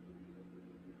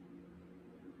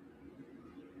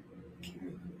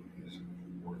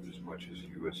 Worth as much as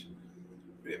US.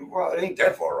 Well, it ain't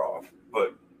that far off,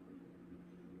 but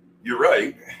you're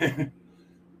right.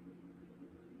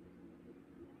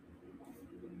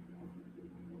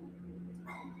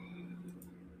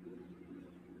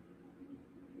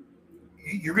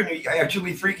 You're going to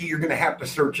actually, Freaky, you're going to have to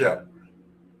search up.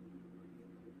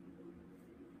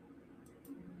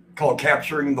 Called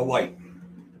Capturing the Light.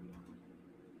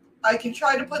 I can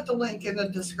try to put the link in the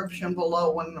description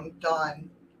below when I'm done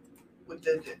with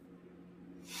the...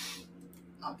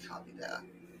 I'll copy that.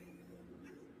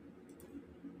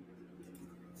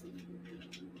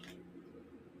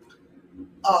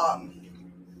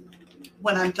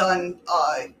 When I'm done,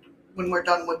 when we're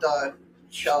done with the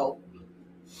show,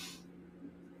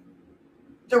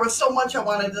 there was so much I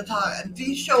wanted to talk.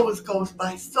 These shows goes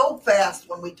by so fast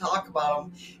when we talk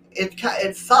about them.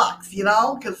 It sucks, you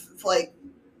know, because it's like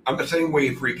I'm the same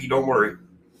way, Freaky. Don't worry.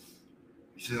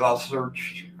 He says, I'll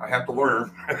search. I have to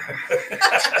learn.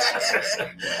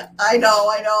 I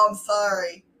know. I'm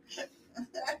sorry.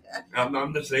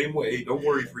 I'm the same way. Don't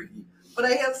worry, Freaky. But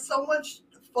I have so much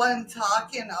fun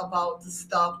talking about the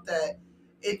stuff that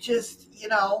it just,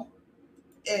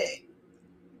 it.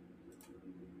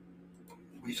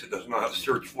 Lisa doesn't know how to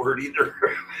search for it either.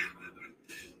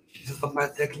 She's a my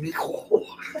technical.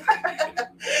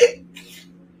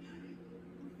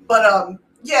 But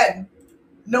yeah,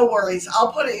 no worries.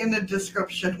 I'll put it in the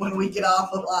description when we get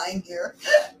off the line here.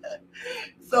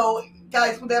 So,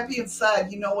 guys, with that being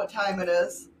said, you know what time it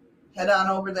is. Head on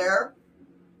over there.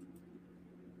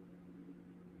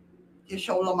 You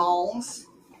show them homes.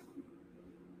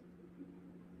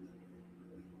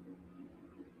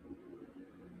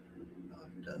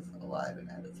 Does alive and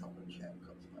edits how the chat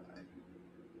goes by.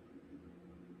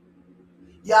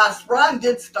 Yes, Ron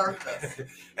did start this.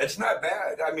 It's not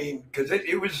bad. I mean, because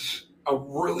it was a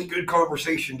really good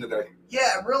conversation today.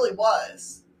 Yeah, it really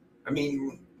was. I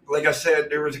mean, like I said,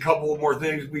 there was a couple more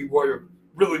things we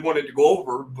really wanted to go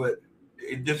over, but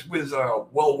it just was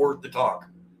well worth the talk.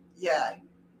 Yeah.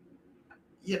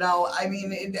 I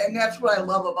mean, and that's what I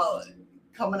love about it,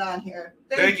 coming on here.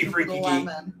 Thank you, Freaky Geek.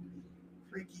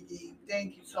 Freaky Geek,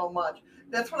 thank you so much.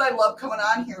 That's what I love coming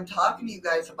on here and talking to you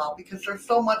guys about, because there's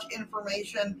so much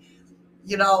information,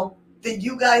 that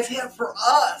you guys have for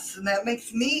us, and that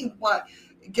makes me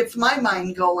it gets my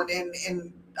mind going,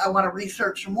 and I want to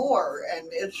research more, and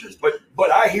it's just.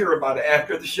 But I hear about it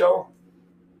after the show,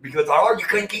 because you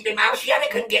couldn't keep your mouth shut. I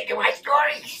couldn't get to my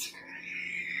stories.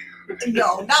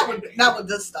 No, not with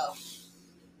this stuff.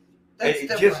 That's hey,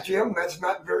 different. Just Jim, that's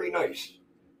not very nice.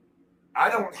 I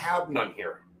don't have none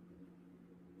here.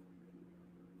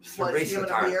 Cerveza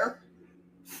time.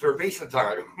 Cerveza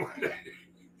time.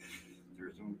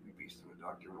 There's a movie based on a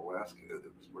doctor in Alaska that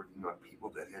was working on people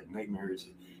that had nightmares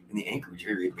in the Anchorage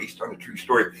area based on a true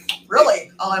story.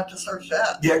 Really? I'll have to search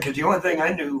that. Yeah, because the only thing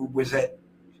I knew was that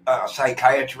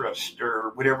psychiatrist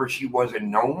or whatever she was in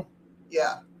Nome.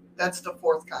 Yeah, that's the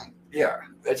fourth kind. Yeah,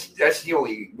 that's the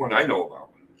only one I know about.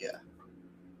 Yeah.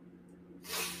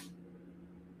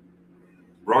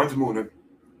 Ron's mooning.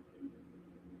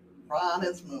 Ron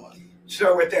is mooning.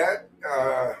 So with that,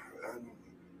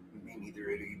 me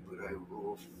neither, Eddie, but I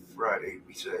will Friday.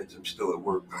 Besides, I'm still at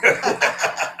work.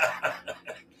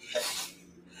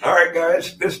 All right, guys,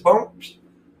 fist bumps.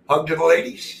 Hug to the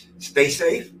ladies. Stay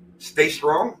safe. Stay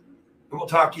strong. And we'll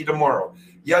talk to you tomorrow.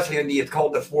 Yes, Andy, it's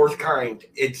called The Fourth Kind.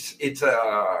 It's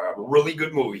a really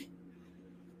good movie.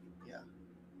 Yeah.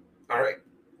 All right.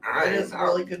 It is a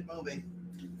really good movie.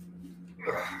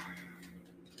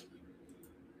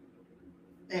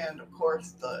 And of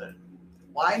course,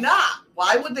 why not?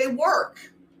 Why would they work?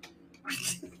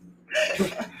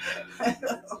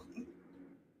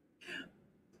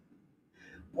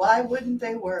 Why wouldn't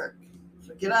they work?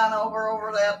 So get on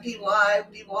over that Be Live.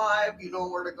 You know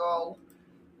where to go.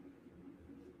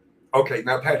 Okay,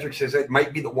 now Patrick says it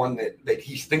might be the one that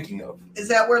he's thinking of. Is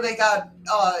that where they got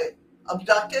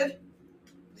abducted,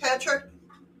 Patrick?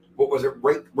 What was it?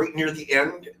 Right near the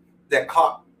end, that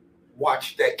cop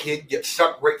watched that kid get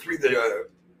sucked right through the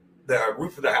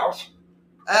roof of the house.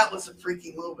 That was a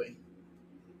freaky movie.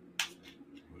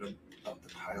 What about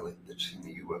the pilot that's seen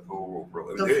the UFO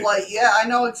over The flight, yeah, I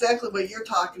know exactly what you're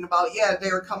talking about. Yeah, they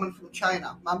were coming from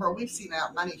China. Remember, we've seen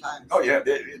that many times. Oh yeah,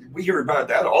 we hear about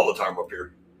that all the time up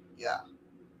here. Yeah.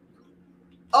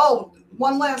 Oh,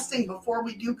 one last thing before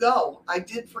we do go. I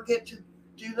did forget to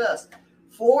do this.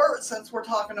 Since we're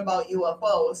talking about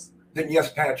UFOs. Then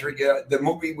yes, Patrick, the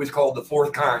movie was called The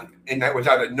Fourth Kind, and that was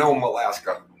out of Nome,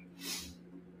 Alaska.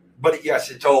 But yes,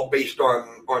 it's all based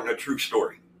on a true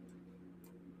story.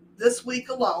 This week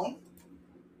alone,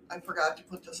 I forgot to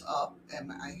put this up,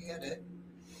 and I had it.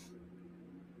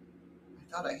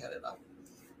 I thought I had it up.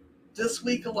 This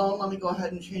week alone, let me go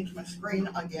ahead and change my screen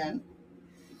again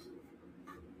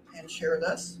and share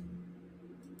this.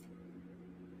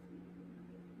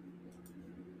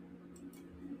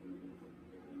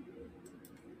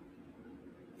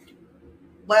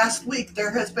 Last week,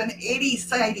 there has been 80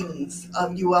 sightings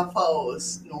of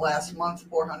UFOs in the last month,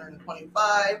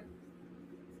 425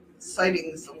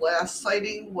 sightings. The last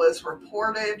sighting was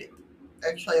reported,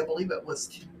 actually, I believe it was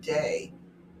today.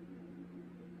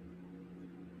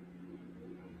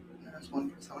 There's one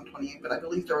for 728, but I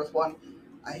believe there was one.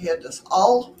 I had this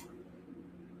all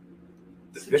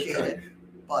situated,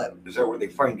 but... Is that where they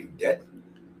find you dead?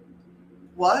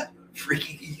 What?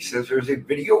 Freaky Geek says there's a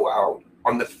video out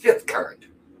on the fifth kind.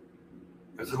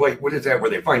 Is it like, what is that, where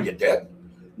they find you dead?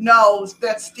 No,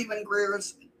 that's Stephen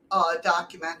Greer's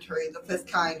documentary, The Fifth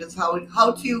Kind, is how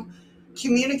to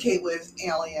communicate with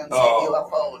aliens and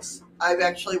UFOs. I've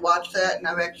actually watched that, and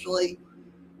I've actually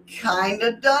kind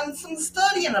of done some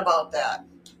studying about that.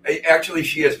 Actually,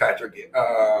 she is, Patrick.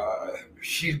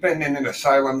 She's been in an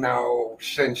asylum now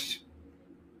since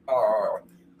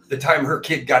the time her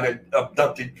kid got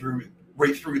abducted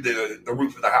right through the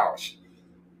roof of the house.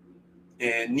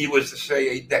 And needless to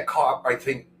say, that cop, I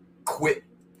think, quit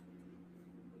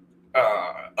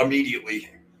immediately.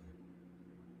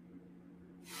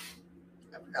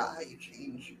 I forgot how you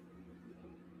change.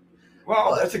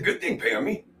 Well, that's a good thing,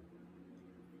 Pammy.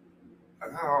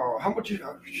 How much? I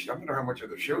wonder how much of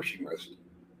the show she missed.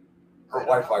 Her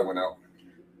Wi-Fi went out.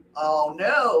 Oh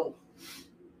no!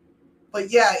 But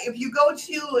yeah, if you go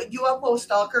to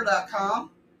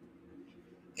UFOstalker.com,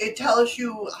 it tells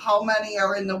you how many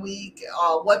are in the week,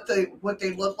 what they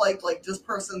look like. Like this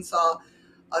person saw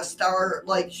a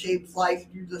star-like shape fly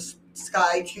through the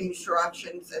sky, change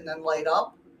directions, and then light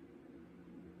up.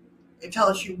 It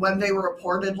tells you when they were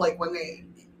reported, like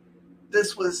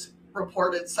this was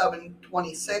reported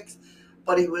 7/26,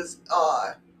 but he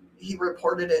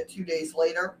reported it 2 days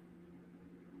later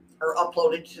or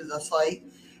uploaded to the site.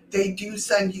 They do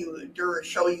send you or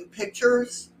show you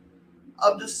pictures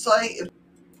of the site.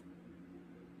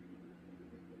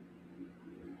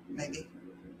 Maybe.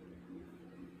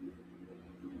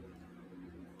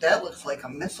 That looks like a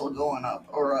missile going up,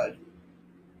 or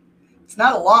it's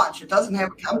not a launch. It doesn't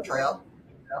have a chemtrail.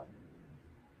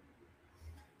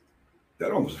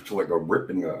 That almost looks like a rip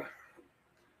in the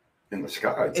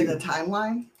sky, too. In the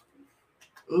timeline?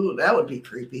 Ooh, that would be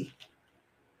creepy.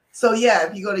 So yeah,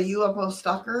 if you go to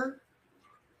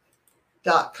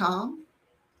UFOstalker.com.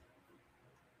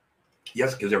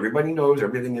 Yes, because everybody knows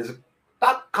everything is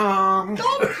 .com.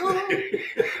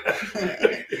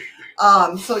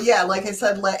 So yeah, like I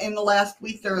said, in the last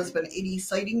week there has been 80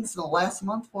 sightings. In the last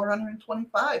month,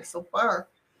 425 so far.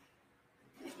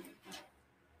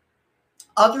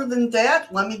 Other than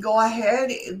that, let me go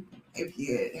ahead. If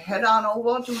you head on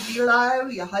over to the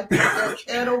live, you hype up that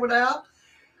chat over there.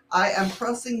 I am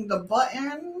pressing the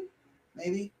button.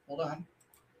 Maybe. Hold on.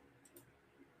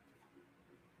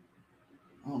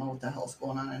 I don't know what the hell's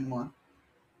going on anymore.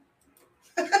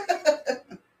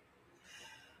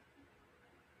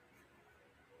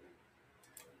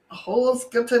 Who's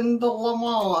getting the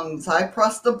lemons? I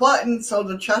pressed the button, so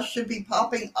the chest should be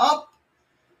popping up.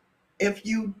 If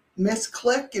you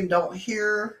misclick and don't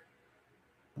hear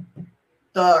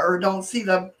or don't see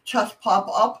the chest pop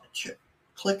up,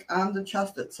 click on the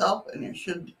chest itself, and it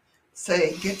should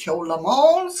say "Get your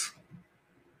lemons."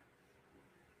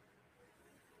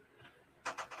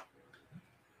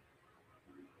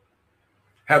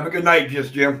 Have a good night,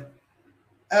 Just Jim.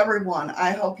 Everyone,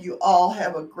 I hope you all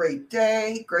have a great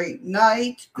day, great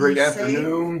night, great be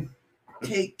afternoon. Safe.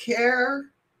 Take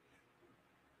care.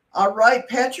 All right,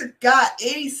 Patrick got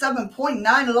 87.9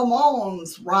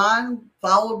 lemons. Ron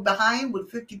followed behind with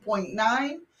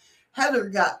 50.9. Heather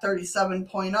got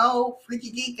 37.0.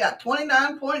 Freaky Geek got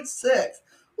 29.6.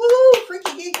 Woo!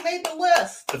 Freaky Geek made the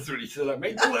list. That's what he said. I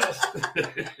made the list.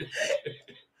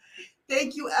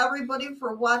 Thank you, everybody,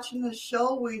 for watching the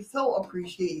show. We so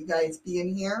appreciate you guys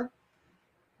being here.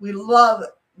 We love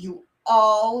you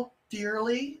all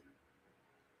dearly.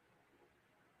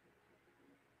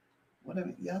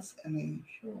 Yes, I mean,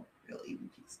 sure, really.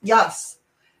 Yes,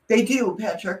 they do,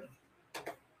 Patrick.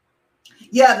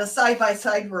 Yeah, the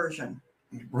side-by-side version.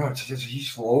 Right,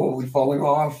 he's slowly falling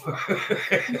off.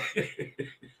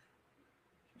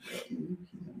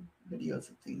 Videos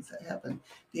of things that happen.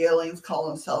 The aliens call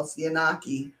themselves the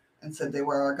Anunnaki and said they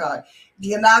were our god.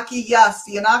 The Anunnaki, yes,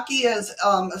 the Anunnaki is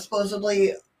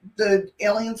supposedly the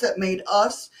aliens that made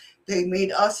us. They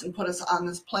made us and put us on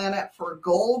this planet for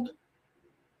gold,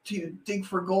 to dig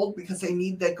for gold, because they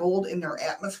need that gold in their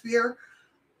atmosphere.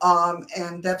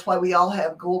 And that's why we all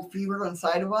have gold fever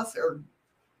inside of us, or,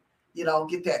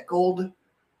 get that gold.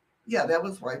 Yeah, that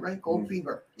was right? Gold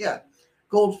fever. Yeah,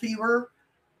 gold fever.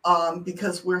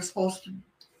 Because we're supposed to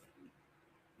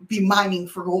be mining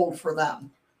for gold for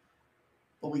them.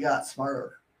 But we got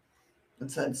smarter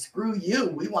and said, screw you,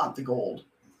 we want the gold.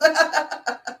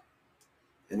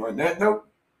 And on that note,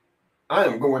 I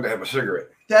am going to have a cigarette.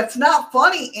 That's not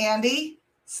funny, Andy.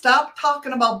 Stop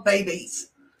talking about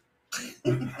babies.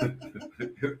 Thank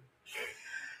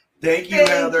you, Heather. Thank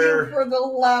you for the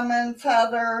lemons,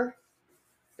 Heather.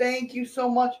 Thank you so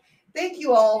much. Thank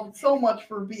you all so much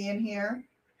for being here.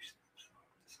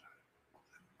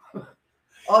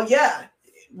 Oh, yeah.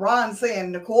 Ron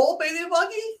saying, Nicole, baby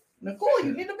buggy? Nicole,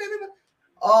 you need a baby buggy?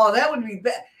 Oh, that would be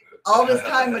bad. All this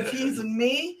time with teasing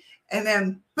me, And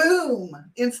then boom,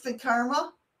 instant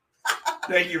karma.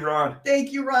 Thank you, Ron.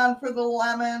 Thank you, Ron, for the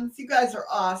lemons. You guys are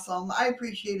awesome. I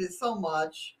appreciate it so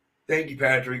much. Thank you,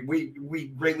 Patrick.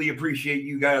 We greatly appreciate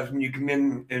you guys when you come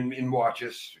in and watch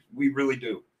us. We really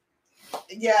do.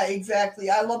 Yeah, exactly.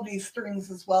 I love these strings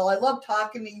as well. I love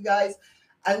talking to you guys.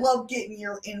 I love getting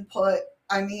your input.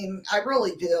 I mean, I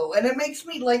really do. And it makes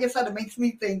me, like I said, it makes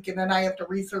me think, and then I have to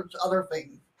research other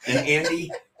things. And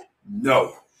Andy,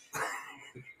 no.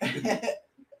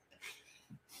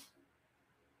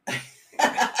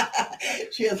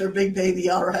 She has her big baby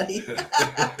already.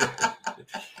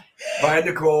 Bye,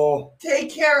 Nicole.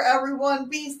 Take care, everyone.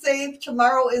 Be safe.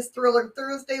 Tomorrow is Thriller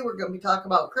Thursday. We're going to be talking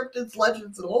about cryptids,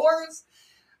 legends, and lores.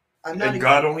 And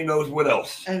God only knows what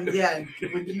else. And yeah,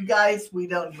 with you guys, we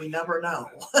never know.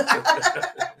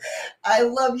 I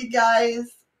love you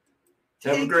guys.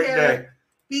 Have a great day.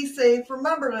 Be safe.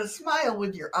 Remember to smile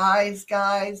with your eyes,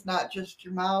 guys, not just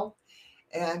your mouth.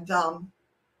 And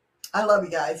I love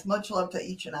you guys. Much love to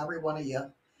each and every one of you.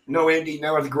 No, Andy,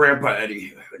 now it's Grandpa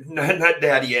Eddie, not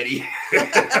Daddy Eddie.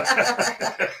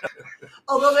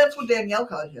 Although that's what Danielle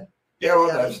calls you. Yeah, well,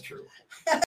 that's true.